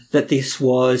that this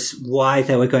was why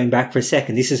they were going back for a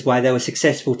second. This is why they were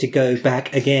successful to go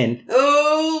back again.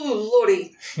 Oh,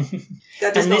 lordy.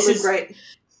 That does not look great.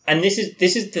 And this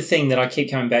is the thing that I keep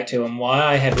coming back to and why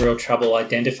I have real trouble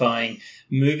identifying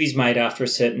movies made after a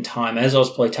certain time as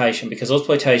Ozploitation, because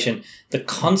Ozploitation, the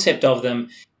concept of them,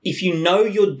 if you know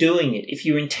you're doing it, if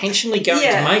you're intentionally going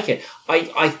to make it,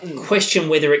 I question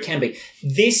whether it can be.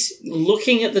 This,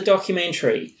 looking at the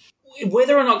documentary,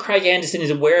 whether or not Craig Anderson is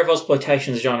aware of Ozploitation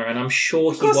as a genre, and I'm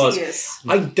sure he was, he is.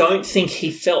 I don't think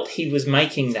he felt he was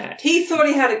making that. He thought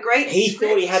he had a great script. He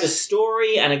thought he had a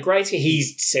story and a great... He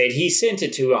said he sent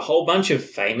it to a whole bunch of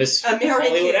famous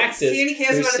Hollywood actors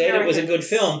who said it was a good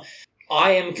film.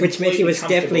 I am completely Which meant he was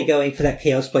definitely going for that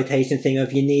chaos-exploitation thing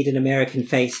of you need an American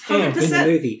face 100%. in the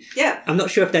movie. Yeah. I'm not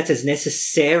sure if that's as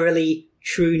necessarily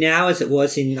true now as it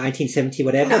was in 1970,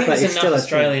 whatever, but it's still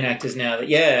Australian actors now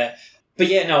that,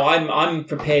 But I'm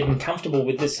prepared and comfortable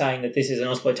with this saying that this is an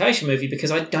Ozploitation movie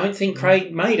because I don't think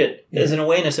Craig made it as an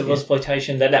awareness of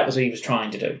Ozploitation that was what he was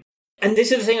trying to do. And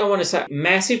this is the thing I want to say.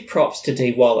 Massive props to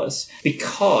Dee Wallace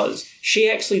because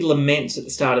she actually laments at the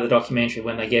start of the documentary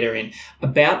when they get her in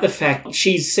about the fact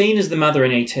she's seen as the mother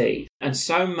in E.T. and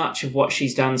so much of what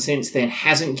she's done since then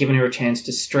hasn't given her a chance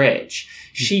to stretch.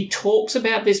 She talks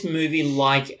about this movie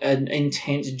like an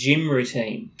intense gym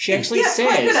routine. She actually says...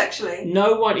 quite good, actually.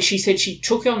 No one... She said she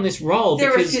took on this role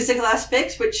there because... are physical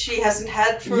aspects which she hasn't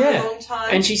had for a long time.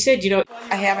 And she said,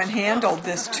 I haven't handled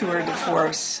this tour de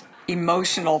force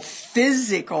emotional,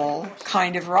 physical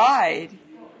kind of ride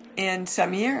in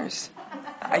some years.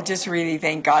 I just really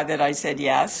thank God that I said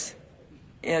yes.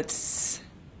 It's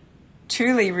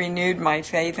truly renewed my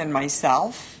faith in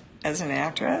myself as an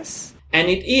actress. And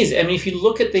it is. I mean, if you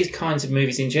look at these kinds of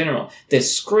movies in general,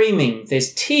 there's screaming,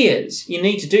 there's tears. You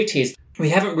need to do tears. We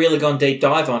haven't really gone deep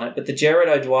dive on it, but the Gerard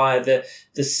O'Dwyer,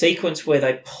 the sequence where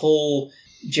they pull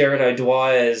Gerard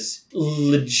O'Dwyer's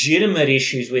legitimate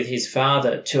issues with his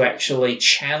father to actually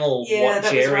channel what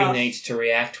Jerry needs to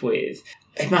react with.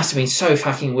 It must have been so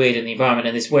fucking weird in the environment,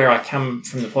 and this is where I come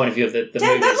from the point of view of the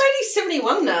Damn, movies. that lady's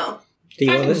 71 now. Dee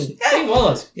Wallace. Dee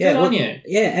Wallace. Good on you.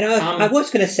 Yeah, and I was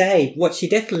going to say, what she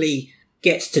definitely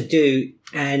gets to do,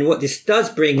 and what this does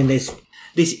bring, and this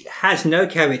has no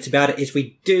caveats about it, is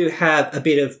we do have a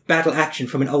bit of battle action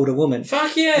from an older woman.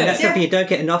 Fuck yeah. And that's something you don't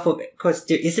get enough of, because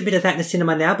there is a bit of that in the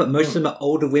cinema now, but most of them are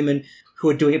older women who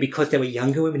are doing it because they were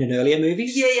younger women in earlier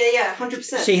movies. Yeah,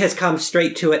 100%. She has come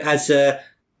straight to it as a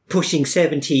pushing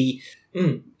 70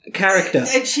 character.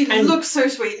 And she looks so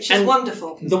sweet. She's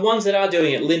wonderful. The ones that are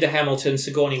doing it, Linda Hamilton,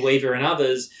 Sigourney Weaver and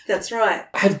others, that's right,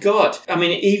 have got, I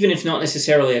mean, even if not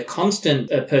necessarily a constant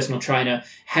personal trainer,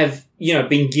 have,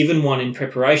 been given one in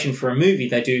preparation for a movie.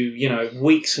 They do,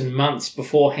 weeks and months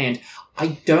beforehand.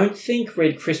 I don't think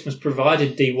Red Christmas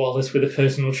provided Dee Wallace with a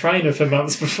personal trainer for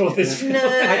months before this film. No.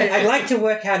 I'd like to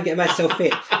work out and get myself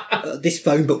fit. This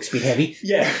phone book's be heavy.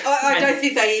 Yeah. I don't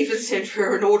think they even sent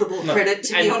her an Audible credit,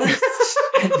 to be honest.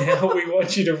 And now we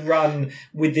want you to run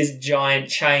with this giant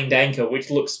chained anchor,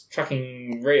 which looks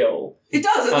fucking real. It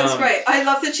does. It looks great. I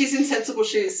love that she's in sensible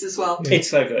shoes as well. It's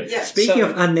so good. Yeah. Speaking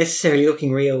of unnecessarily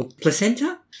looking real,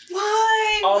 placenta?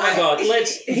 Why? Oh my God,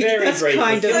 let's very briefly.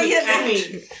 Kind of,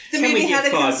 the movie had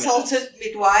a consultant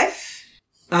midwife.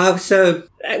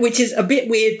 Which is a bit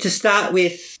weird to start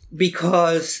with,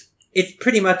 because it's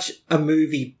pretty much a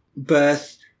movie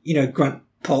birth, grunt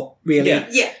pop, really.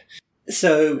 Yeah.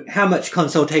 So how much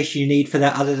consultation you need for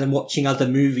that other than watching other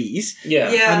movies? Yeah.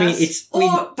 I mean, it's...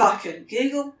 Or Buck and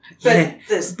Google.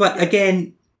 But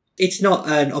again, it's not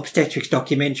an obstetrics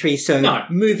documentary, so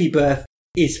movie birth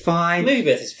is fine. Movie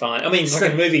birth is fine. I mean,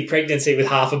 like a movie pregnancy with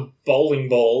half a bowling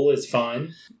ball is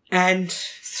fine. And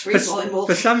for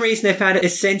some reason they found it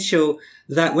essential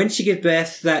that when she gives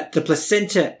birth, that the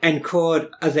placenta and cord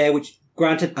are there, which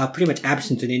granted are pretty much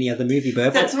absent in any other movie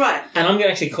birth. That's right. And I'm going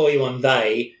to actually call you on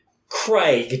they.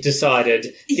 Craig decided...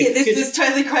 Yeah, this is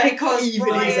totally Craig, because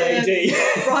Brian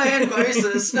AD.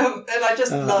 Moses. And I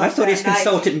just love I thought his name.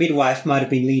 consultant midwife might have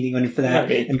been leaning on him for that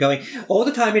and going, all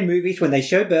the time in movies when they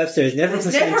show births, there's never a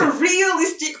placenta. Never a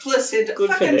realistic placenta. Good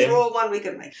Fucking for draw one we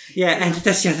can make. Yeah, and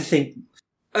that's the other thing.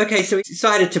 Okay, so he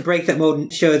decided to break that mold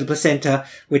and show the placenta,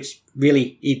 which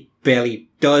really it barely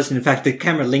does. In fact, the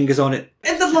camera lingers on it.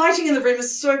 And the lighting in the room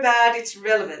is so bad, it's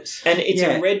relevant. And it's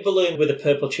a red balloon with a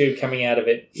purple tube coming out of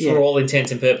it for all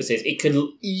intents and purposes. It could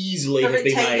easily have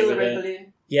been made with red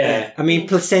balloon. Yeah. I mean,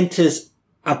 placentas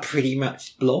are pretty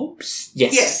much blobs.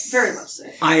 Yes. Yes, very much so.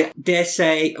 I dare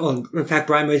say, in fact,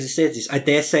 Brian Moses says this, I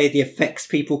dare say the effects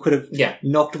people could have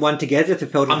knocked one together if it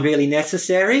felt really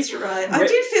necessary. That's right. I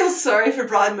did feel sorry for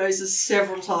Brian Moses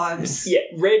several times. Yeah,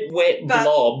 red wet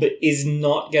blob is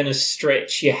not going to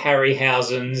stretch your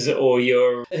Harryhausens or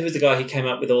your... Who was the guy who came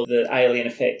up with all the alien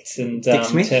effects and Dick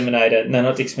Smith? Terminator? No,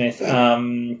 not Dick Smith.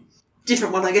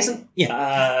 Different one, I guess.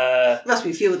 Must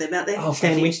be a few of them out there.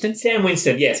 Stan Winston? Stan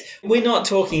Winston, yes. We're not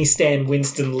talking Stan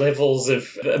Winston levels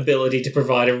of ability to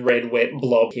provide a red wet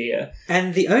blob here.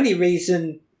 And the only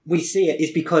reason we see it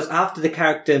is because after the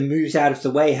character moves out of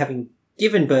the way, having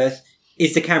given birth,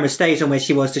 is the camera stays on where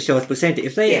she was to show us placenta.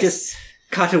 If they had just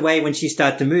cut away when she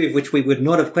started to move, which we would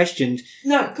not have questioned,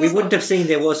 we wouldn't have seen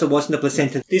there was or wasn't a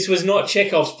placenta. This was not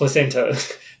Chekhov's placenta.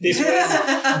 This was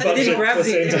they didn't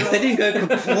placenta. They didn't go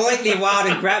completely wild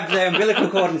and grab their umbilical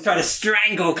cord and try to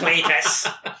strangle Cletus.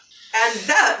 And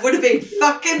that would have been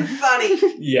fucking funny.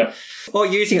 Yeah. Or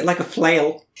using it like a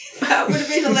flail. That would have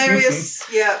been hilarious.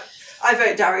 Yeah. I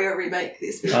vote Dario remake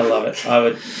this movie. I love it. I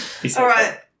would be so All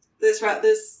right. Let's wrap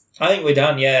this. I think we're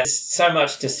done, yeah. There's so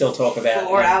much to still talk about.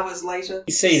 4 hours later.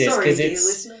 You see this because it's...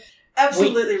 listener.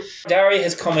 Absolutely. Daria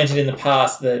has commented in the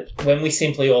past that when we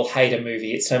simply all hate a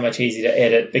movie, it's so much easier to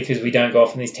edit because we don't go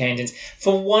off on these tangents.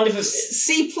 For wonderful...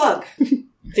 C plug.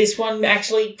 This one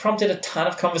actually prompted a ton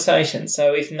of conversation,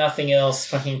 so if nothing else,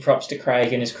 fucking props to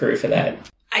Craig and his crew for that.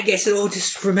 I guess it all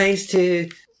just remains to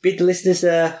bid the listeners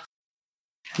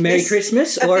Merry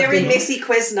Christmas. A very messy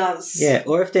Quiznos. Yeah,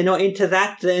 or if they're not into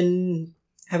that, then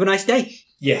have a nice day.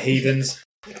 Yeah, heathens.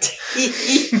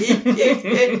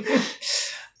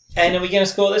 And are we going to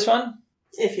score this one?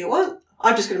 If you want.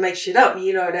 I'm just going to make shit up.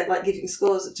 You know, I don't like giving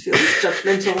scores. It feels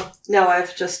judgmental. Now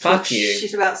I've just Fuck talked you.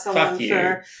 shit about someone Fuck you.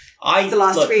 for the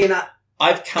last look, 3 and a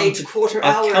I've come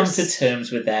hours. to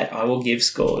terms with that. I will give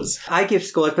scores. I give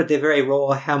scores, but they're very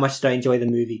raw. How much do I enjoy the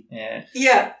movie? Yeah.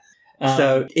 Yeah.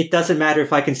 So it doesn't matter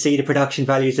if I can see the production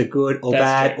values are good or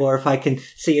bad, or if I can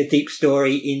see a deep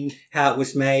story in how it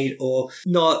was made or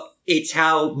not. It's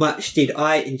how much did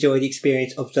I enjoy the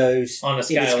experience of those, on a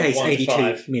scale in this case, of 1 to 82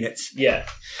 5. minutes. Yeah.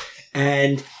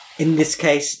 And in this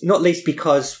case, not least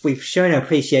because we've shown our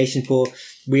appreciation for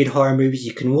weird horror movies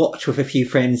you can watch with a few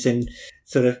friends and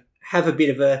sort of have a bit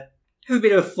of a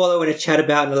follow and a chat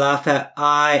about and a laugh at.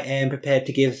 I am prepared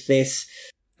to give this,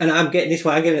 and I'm getting this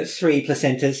one, I'm giving it 3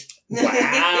 placentas.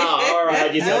 Wow,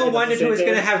 alright. No one wondered who was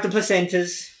going to have the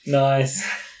placentas. Nice.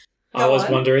 I was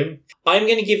wondering. I'm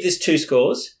going to give this 2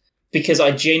 scores because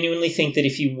I genuinely think that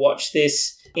if you watch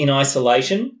this in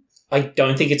isolation, I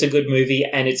don't think it's a good movie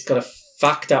and it's got a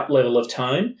fucked up level of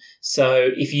tone. So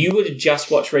if you were to just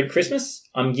watch Red Christmas,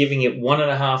 I'm giving it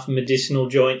 1.5 medicinal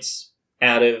joints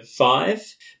out of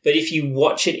 5. But if you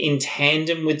watch it in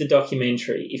tandem with the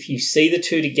documentary, if you see the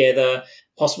two together,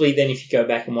 possibly then if you go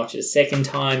back and watch it a second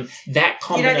time, that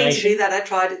combination... You don't need to do that. I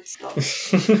tried it. Stop.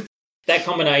 That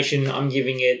combination, I'm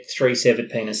giving it 3 severed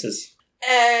penises.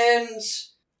 And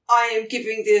I am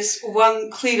giving this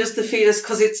 1 Cletus the Fetus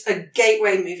because it's a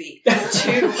gateway movie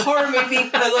to horror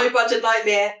movie, a low-budget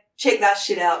nightmare. Check that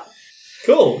shit out.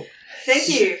 Cool. Thank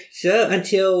you. So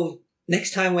until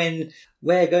next time when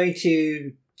we're going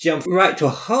to jump right to a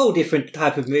whole different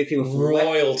type of movie with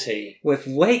royalty. With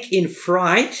Wake in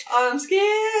Fright. I'm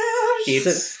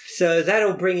scared. So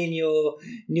that'll bring in your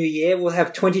new year. We'll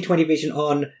have 2020 vision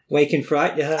on Wake in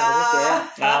Fright.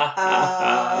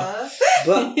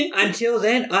 But until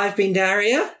then, I've been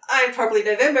Daria. I'm probably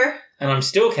November. And I'm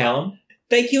still Callum.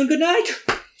 Thank you and good night.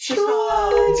 Good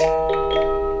night.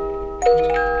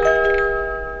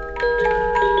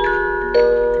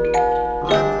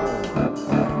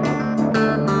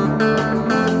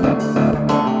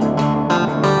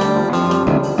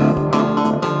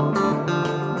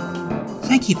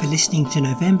 Thank you for listening to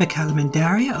November Callum and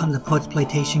Daria on the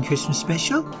Podsploitation Christmas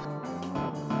Special.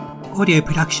 Audio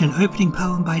production and opening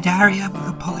poem by Daria with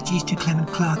apologies to Clement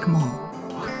Clark Moore.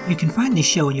 You can find this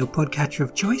show on your podcatcher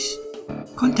of choice.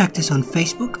 Contact us on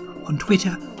Facebook, on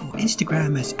Twitter or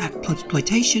Instagram as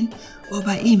 @Podsploitation or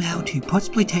by email to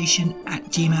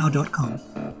podsploitation@gmail.com.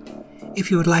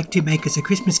 If you would like to make us a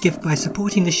Christmas gift by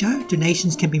supporting the show,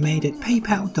 donations can be made at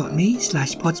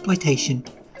paypal.me/podsploitation.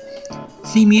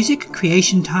 Theme music,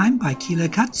 Creation Time by Kilo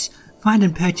Cuts. Find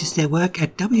and purchase their work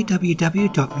at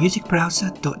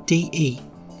www.musicbrowser.de.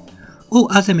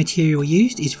 All other material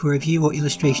used is for review or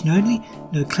illustration only.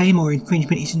 No claim or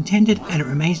infringement is intended and it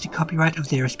remains the copyright of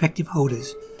their respective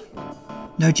holders.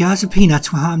 No jars of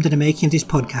peanuts were harmed in the making of this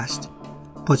podcast.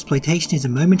 Podsploitation is a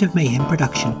Moment of Mayhem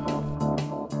production.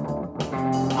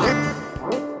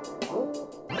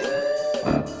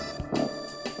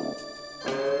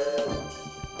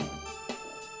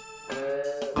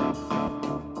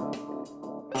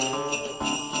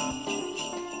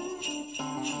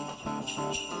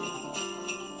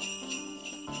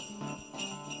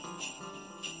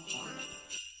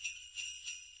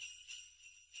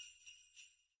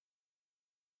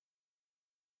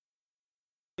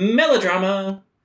 Melodrama.